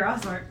on the air." I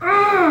was like,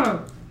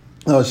 "Ugh."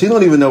 No, she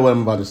don't even know what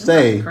I'm about to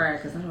say.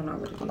 Because I don't know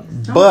what it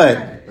is.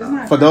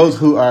 But for those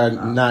who are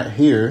not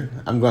here,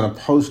 I'm gonna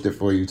post it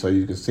for you so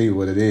you can see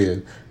what it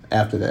is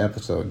after the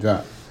episode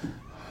drops.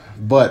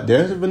 But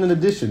there's been an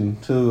addition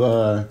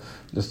to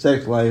the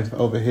sex life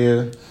over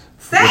here.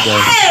 Say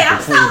it!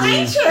 I'm so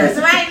anxious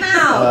right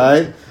now. All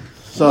right.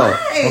 So,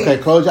 okay,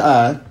 close your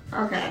eyes.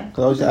 Okay.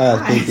 Close your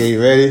eyes, Kiki.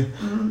 You ready?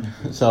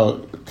 Mm-hmm.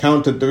 So,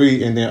 count to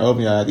 3 and then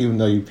open your eyes, even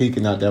though you're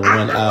peeking out that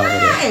one eye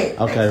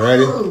over there. Okay,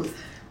 ready?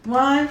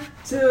 1,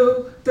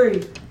 2,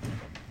 3.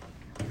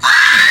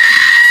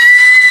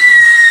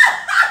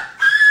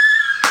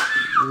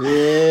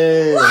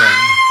 Yeah.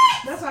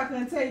 That's why I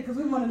couldn't tell you because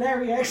we wanted that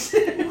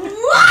reaction.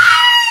 What?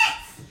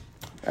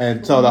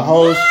 And so the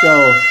whole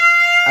show,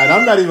 and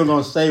I'm not even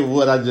gonna say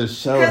what I just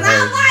showed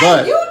her,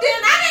 but you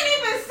didn't. I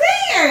didn't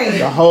even see her.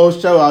 the whole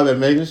show I've been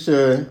making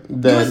sure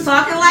that You was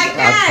talking like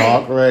that. I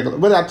talk regular,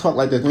 but I talk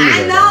like this anyway.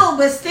 I know,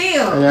 but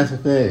still. And that's the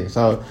thing.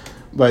 So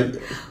What?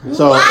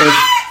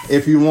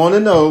 if you want to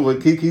know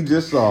what Kiki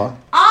just saw,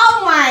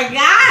 Oh my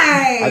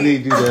god! I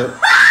need you to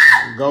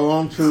go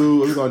on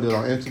to. We're gonna do it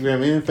on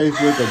Instagram and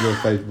Facebook or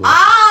just Facebook.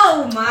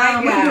 Oh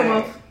my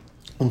god!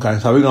 Okay,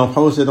 so we're gonna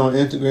post it on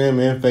Instagram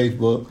and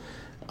Facebook.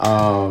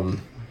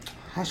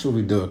 How should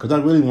we do it? Because I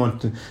really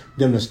want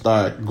them to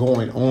start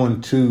going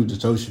on to the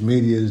social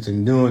medias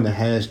and doing the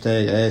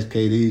hashtag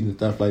AskKD and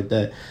stuff like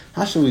that.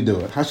 How should we do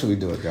it? How should we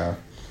do it, guys?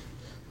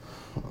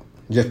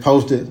 Just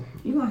post it?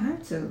 You don't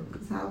have to.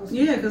 Because how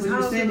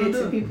you send it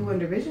to people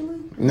individually?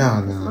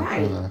 No.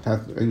 Right.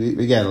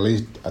 We got at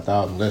least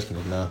 1,000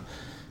 listeners now.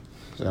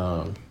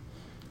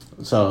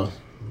 So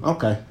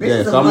okay.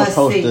 This so I'm gonna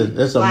post it.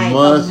 It's a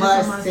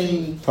must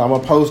see. So I'm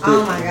gonna post it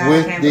Oh my god!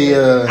 with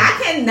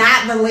I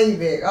cannot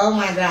believe it. Oh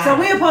my god! So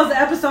we'll post the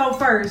episode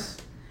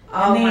first.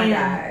 Oh my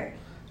god!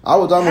 I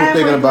was almost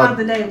thinking about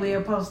the day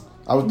we'll post.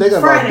 I was thinking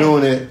Friday.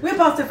 about doing it. We'll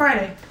post it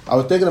Friday. I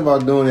was thinking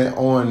about doing it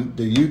on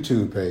the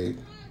YouTube page.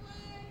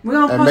 We're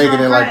gonna and post making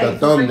it like Friday a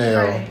for Freaky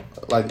thumbnail, Friday.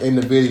 like in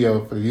the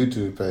video for the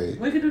YouTube page.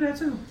 We can do that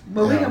too,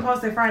 but we Yeah. can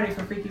post it Friday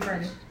for Freaky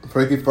Friday.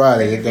 Freaky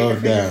Friday, it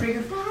goes down. Freaky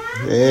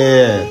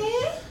Friday. Yeah.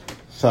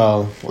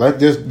 So let's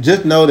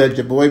just know that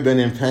your boy been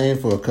in pain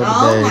for a couple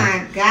Oh days.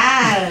 my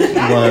god!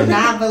 I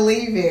cannot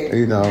believe it.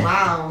 You know.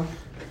 Wow.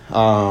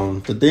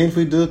 The things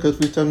we do because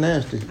we so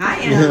nasty. I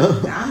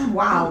am. I'm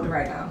wild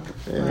right now.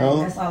 You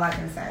know. That's all I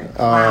can say.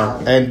 Wow.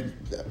 And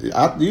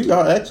you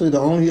are actually the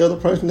only other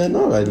person that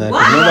know right now.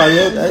 'Cause What? nobody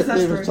else That's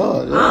actually even true.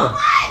 saw it. Yeah.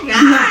 Oh my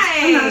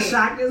god! I'm not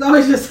shocked. It's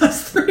always just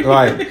us three.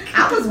 Right.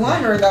 I was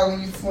wondering though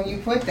when you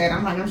put that.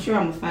 I'm like, I'm sure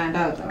I'm gonna find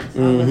out though. So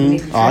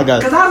Mm-hmm. I got.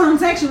 Because I was on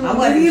text you, I but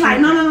wasn't he's like,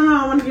 sure. no,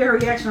 I want to get her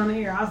reaction on the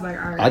air. I was like,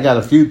 all right. I got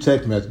a few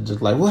text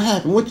messages like, "What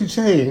happened? What you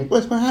changed?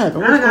 What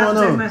happened? I What's got going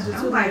text on?"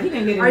 messages too. I'm like, he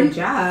didn't get a Are new you-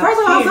 job.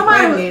 First of all, He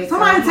somebody pregnant, so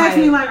texted I'm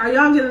me like, "Are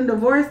y'all getting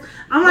divorced?"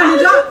 I'm like, Why "Did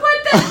would y'all you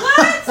put that?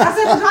 What? I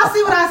said, "Did y'all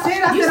see what I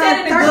said?" I You said, said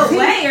it in a good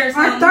way or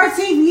our something.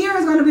 13th year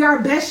is going to be our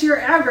best year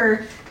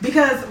ever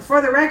because,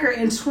 for the record,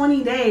 in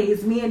 20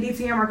 days, me and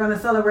DTM are going to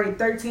celebrate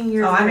 13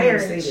 years Oh, of I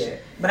marriage. didn't see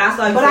that. But I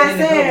saw you But said I it in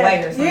a good way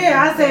or said, something.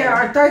 yeah, I said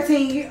our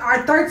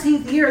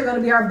 13th year is going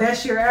to be our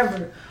best year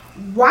ever.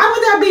 Why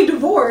would that be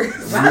divorce?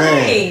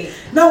 Right.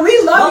 No, we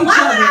love But each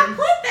why would I other.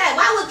 put that?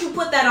 Why would you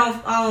put that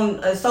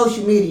on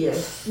social media?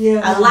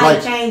 Yeah. A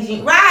life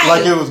changing, right?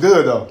 Like it was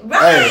good though.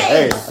 Right.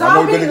 Hey, So I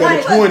know we're be gonna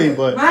get like- 20,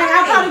 but Like,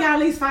 I probably got at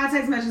least 5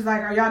 text messages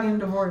like, "Are y'all getting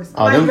divorced?"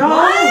 Oh, like, them- y'all.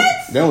 What?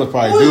 them was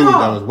probably Who's dudes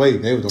wrong? that was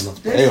waiting. They was on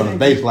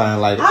the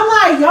baseline like, I'm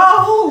like,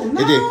 yo,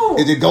 no.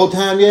 is it go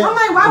time yet? I'm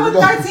like, why Is would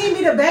it go- 13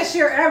 be the best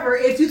year ever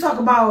if you talk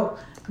about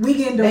we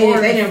getting They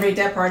divorced? didn't read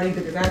that part either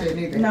because I didn't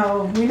either.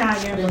 No, we're not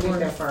getting Didn't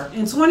read that divorced. part.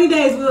 In 20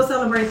 days, we'll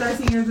celebrate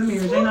 13 years of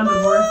marriage. Ain't no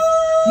divorce.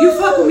 You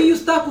fuck with me, you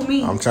stuck with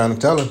me. I'm trying to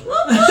tell him.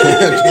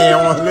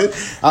 Can't want to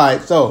listen. All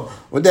right, so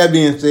with that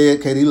being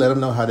said, Katie, let them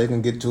know how they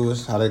can get to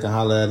us, how they can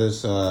holler at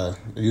us.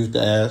 Use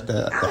the ask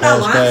the I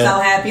know, hashtag. I'm so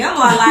happy. I'm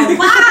all like,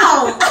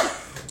 wow.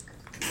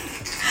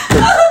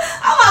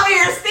 I'm over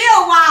here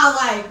still wild,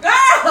 like,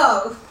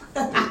 girl.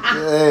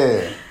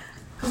 Yeah.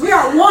 We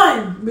are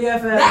one,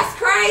 BFF. That's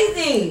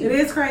crazy. It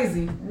is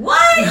crazy.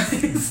 What?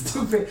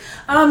 Stupid.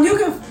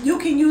 You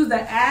can use the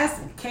Ask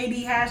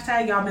KD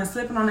hashtag. Y'all been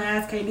slipping on the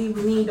Ask KD.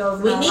 We need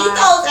those. We need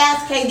those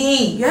Ask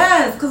KD.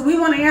 Yes, because we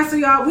want to answer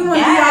y'all. We want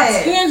to give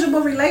y'all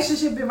tangible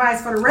relationship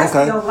advice for the rest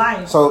of your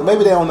life. So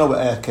maybe they don't know what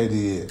Ask KD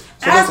is.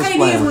 So Ask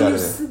KD is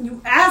when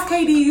you Ask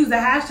KD, use the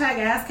hashtag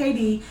Ask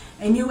KD,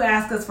 and you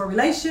ask us for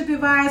relationship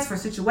advice, for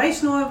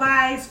situational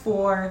advice,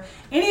 for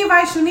any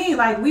advice you need.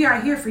 Like, we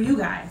are here for you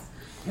guys.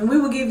 And we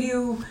will give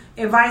you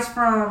advice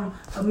from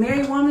a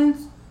married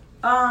woman's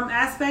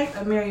aspect,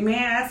 a married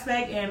man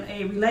aspect, and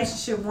a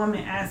relationship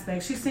woman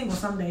aspect. She's single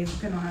some days,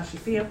 depending on how she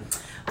feels.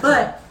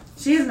 But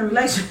she is in a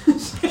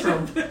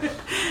relationship.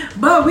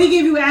 But we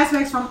give you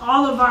aspects from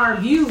all of our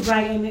views.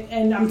 Like,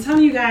 and I'm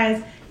telling you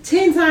guys,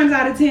 10 times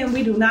out of 10,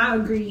 we do not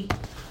agree.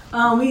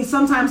 We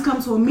sometimes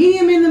come to a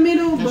medium in the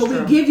middle, but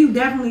we give you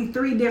definitely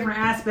 3 different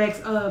aspects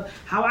of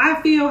how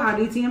I feel, how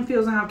DTM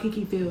feels, and how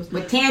Kiki feels.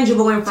 With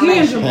tangible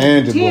information.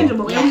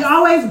 Tangible. Yes. And we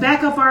always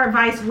back up our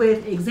advice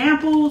with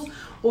examples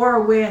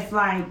or with,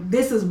 like,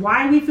 this is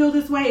why we feel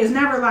this way. It's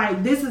never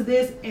like, this is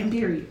this and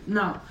period.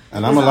 No.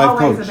 And I'm a life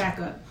coach. Always a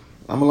backup.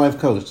 I'm a life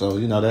coach, so,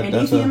 you know, and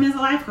DTM is a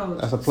life coach.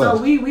 That's a plus.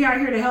 So we are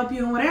here to help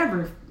you in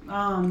whatever.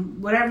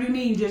 Whatever you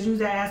need, you just use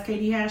that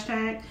AskKD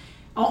hashtag.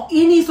 On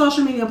any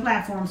social media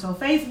platform, so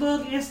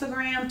Facebook,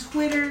 Instagram,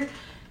 Twitter.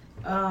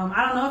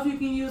 I don't know if you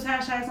can use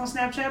hashtags on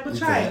Snapchat, but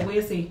try it.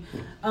 We'll see.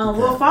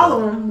 We'll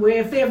follow them.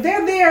 If they're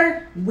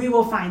there, we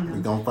will find them.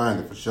 We're going to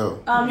find it for sure.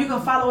 You can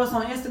follow us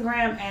on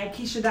Instagram at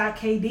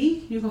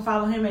Keisha.KD. You can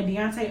follow him at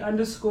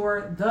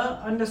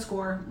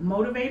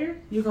Deontay_the_motivator.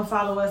 You can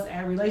follow us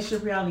at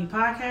Relationship Reality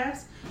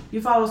Podcast.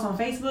 You follow us on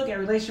Facebook at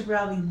Relationship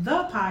Reality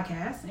The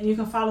Podcast. And you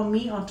can follow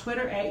me on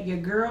Twitter at your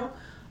girl,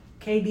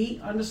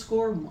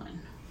 KD_1.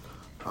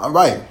 All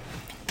right.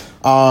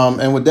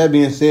 And with that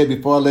being said,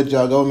 before I let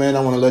y'all go, man,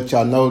 I want to let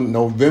y'all know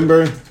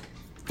November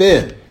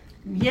 5th.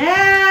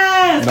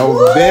 Yes!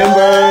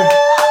 November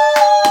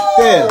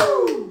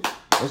 5th.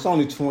 It's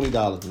only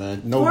 $20,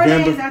 man. November 4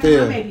 days after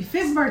 5th. my baby's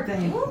 5th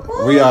birthday.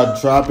 We are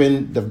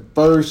dropping the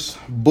first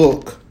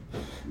book.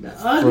 The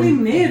Ugly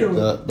Middle.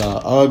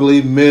 The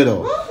Ugly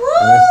Middle.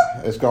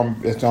 It's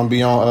gonna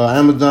be on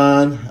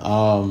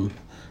Amazon.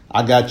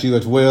 I got you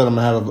as well. I'm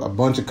gonna have a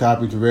bunch of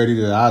copies ready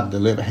that I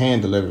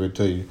hand deliver it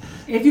to you.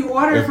 If you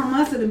order it from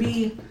us, it'll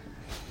be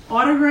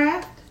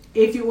autographed.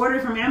 If you order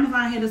it from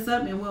Amazon, hit us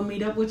up and we'll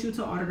meet up with you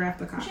to autograph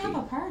the copy. We should have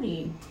a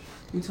party.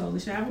 We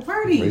totally should have a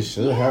party. We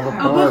should have a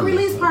party. A book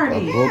release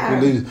party. A book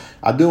release.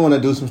 I do want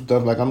to do some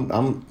stuff. Like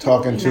I'm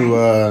talking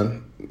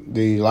to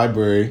the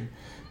library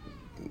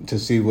to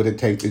see what it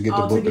takes to get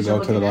the book to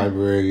go to the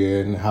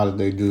library, and how did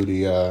they do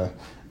the.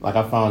 Like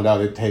I found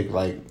out it takes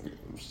like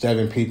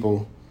 7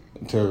 people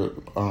to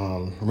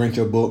rent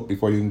your book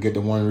before you can get the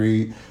one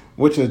read,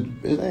 which is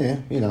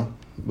you know,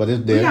 but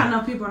it's there. We got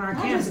enough people on our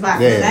campus.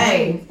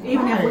 Even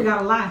if we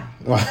got a lot.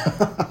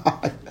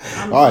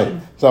 All right,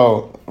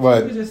 so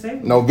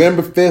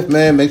November 5th,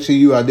 man. Make sure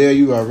you are there.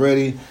 You are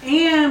ready,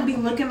 and be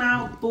looking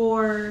out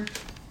for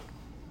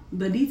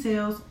the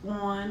details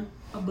on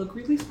a book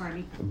release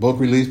party. A book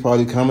release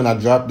party coming. I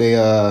dropped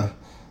a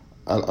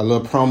little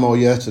promo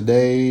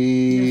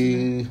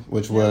yesterday.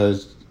 Which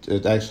was.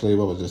 It's actually,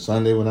 what was it,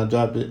 Sunday when I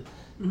dropped it?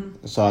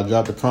 Mm-hmm. So I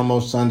dropped the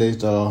promo Sunday,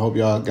 so I hope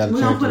y'all got a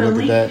chance to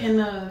look at that. We're going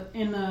to put a link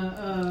in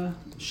the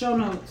show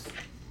notes.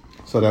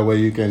 So that way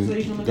you can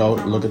go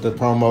look at the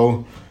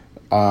promo.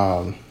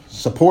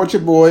 Support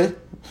your boy,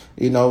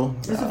 you know.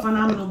 It's a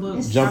phenomenal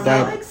book. Jump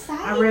out.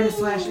 I read it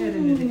 /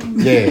 edited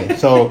it. Yeah,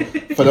 so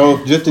for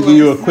those, just to give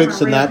you a quick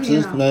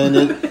synopsis,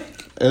 man,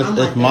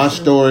 it's my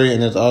story,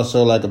 and it's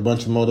also like a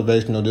bunch of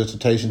motivational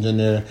dissertations in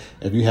there.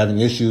 If you're having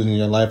issues in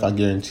your life, I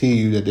guarantee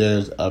you that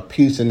there's a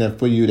piece in there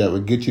for you that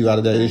would get you out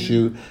of that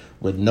issue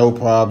with no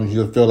problems.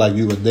 You'll feel like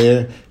you were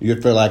there.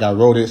 You'll feel like I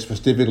wrote it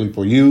specifically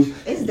for you.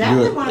 It's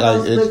definitely one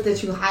of those books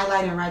that you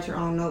highlight and write your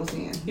own notes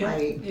in. Yeah,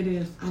 it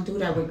is. I do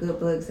that with good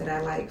books that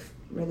I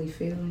really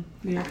feel.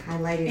 Yeah. I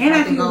highlight it. And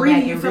after you read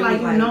it, you feel like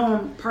you know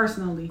him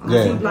personally.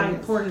 Yeah. He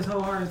like poured his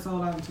whole heart and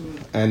soul out into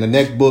it. And the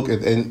next book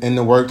is in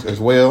the works as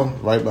well.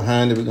 Right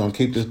behind it, we're gonna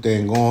keep this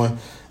thing going.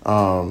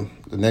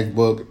 The next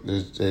book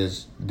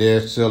is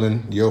They're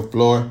Sealing Your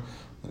Floor.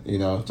 You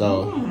know,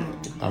 so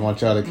I want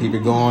y'all to keep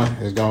it going.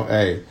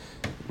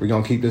 We're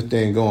gonna keep this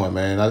thing going,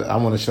 man. I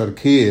want to show the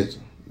kids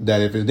that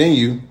if it's in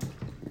you,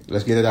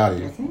 let's get it out of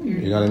you.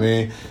 You know what I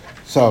mean?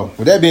 So,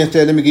 with that being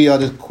said, let me give y'all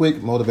this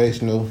quick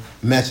motivational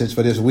message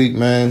for this week,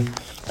 man.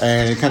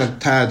 And it kind of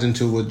ties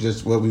into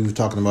what we were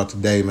talking about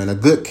today, man. A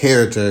good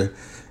character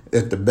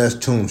is the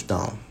best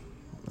tombstone.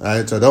 All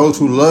right? So, those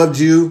who loved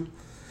you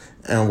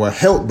and were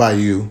helped by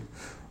you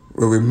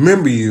will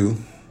remember you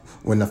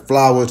when the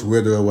flowers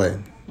wither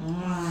away.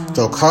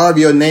 So, carve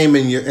your name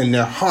in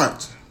their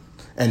hearts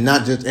and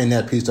not just in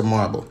that piece of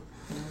marble.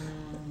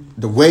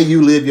 The way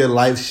you live your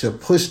life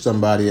should push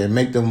somebody and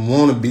make them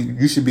want to be.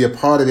 You should be a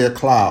part of their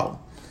cloud.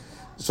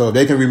 So if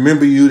they can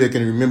remember you, they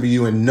can remember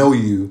you and know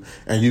you,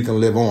 and you can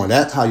live on.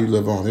 That's how you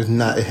live on. It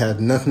has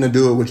nothing to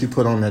do with what you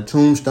put on that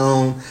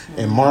tombstone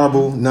and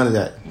marble. None of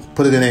that.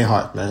 Put it in their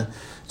heart, man.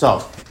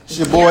 So, it's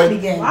your Y'all be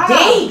boy. getting Wow.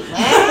 deep,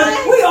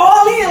 man. We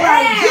all in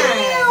like,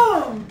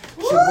 Yeah. damn.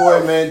 It's your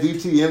boy, man.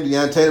 DTM,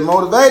 Deontay the Your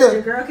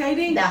Motivator. girl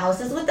KD. The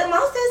hostess with the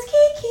mostest,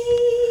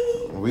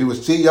 Kiki. We will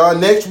see y'all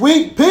next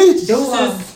week. Peace. Deuces.